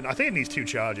best weapon. I think it needs 2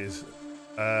 charges.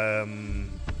 But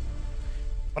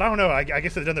I don't know. I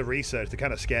guess they've done the research. They're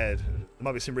kind of scared. There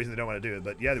might be some reason they don't want to do it,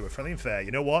 but yeah, they were friendly and fair.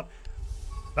 You know what?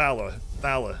 Valor.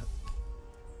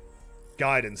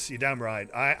 Guidance. You're damn right.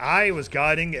 I was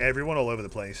guiding everyone all over the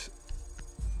place.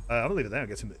 I'm gonna leave it there and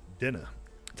get some dinner.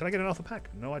 Did I get an alpha pack?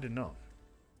 No, I did not.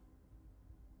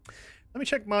 Let me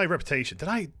check my reputation. Did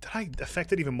I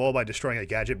affect it even more by destroying a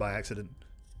gadget by accident?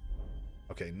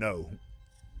 Okay, no.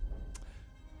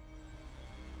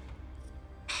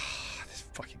 This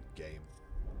fucking game.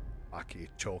 Fuck you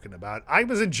talking about. I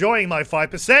was enjoying my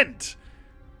 5%.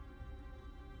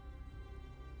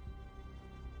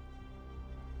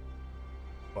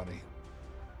 Funny.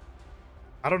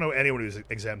 I don't know anyone who's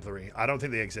exemplary. I don't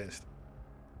think they exist.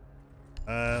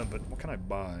 But what can I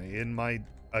buy in my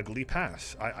ugly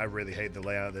pass? I really hate the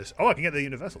layout of this. Oh, I can get the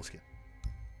universal skin.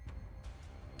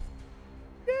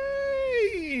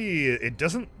 Yay! It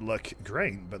doesn't look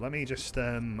great, but let me just,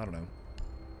 I don't know.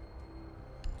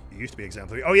 It used to be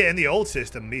exemplary. Oh yeah, in the old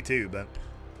system, me too, but...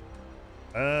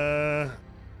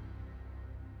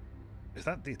 Is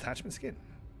that the attachment skin?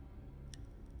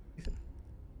 Ethan.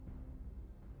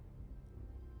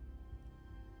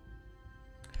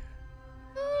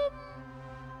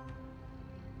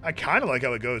 I kind of like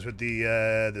how it goes with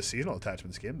the seasonal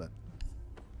attachment skin, but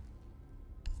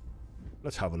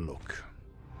let's have a look.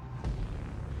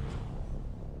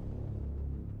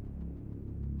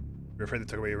 You're afraid to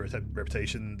talk about your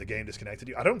reputation, the game disconnected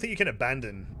you? I don't think you can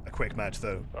abandon a quick match,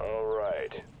 though. All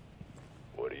right.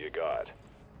 What do you got?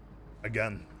 A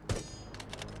gun.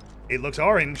 It looks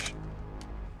orange.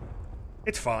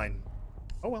 It's fine.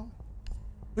 Oh well.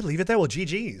 We'll leave it there. Well,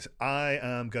 GG's. I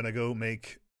am going to go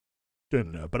make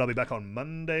dinner, but I'll be back on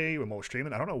Monday with more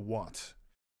streaming. I don't know what.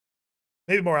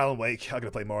 Maybe more Alan Wake. I'm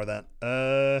going to play more of that.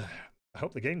 I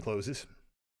hope the game closes.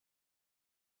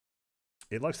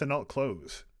 It likes to not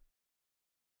close.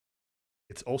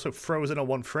 It's also frozen on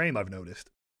one frame, I've noticed.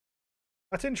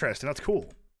 That's interesting. That's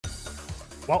cool.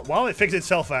 While it figures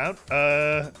itself out,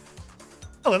 oh,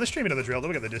 let's stream another drill. Then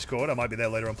we got the Discord. I might be there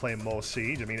later on playing more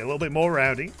Siege. I mean, a little bit more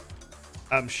rowdy,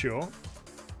 I'm sure.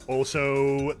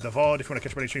 Also, the VOD, if you want to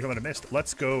catch any stream I missed,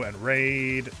 let's go and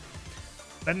raid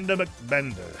Bender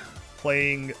McBender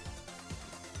playing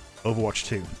Overwatch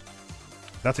 2.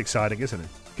 That's exciting, isn't it?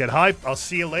 Get hype. I'll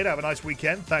see you later. Have a nice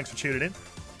weekend. Thanks for tuning in.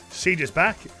 Siege is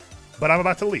back, but I'm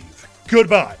about to leave.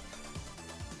 Goodbye.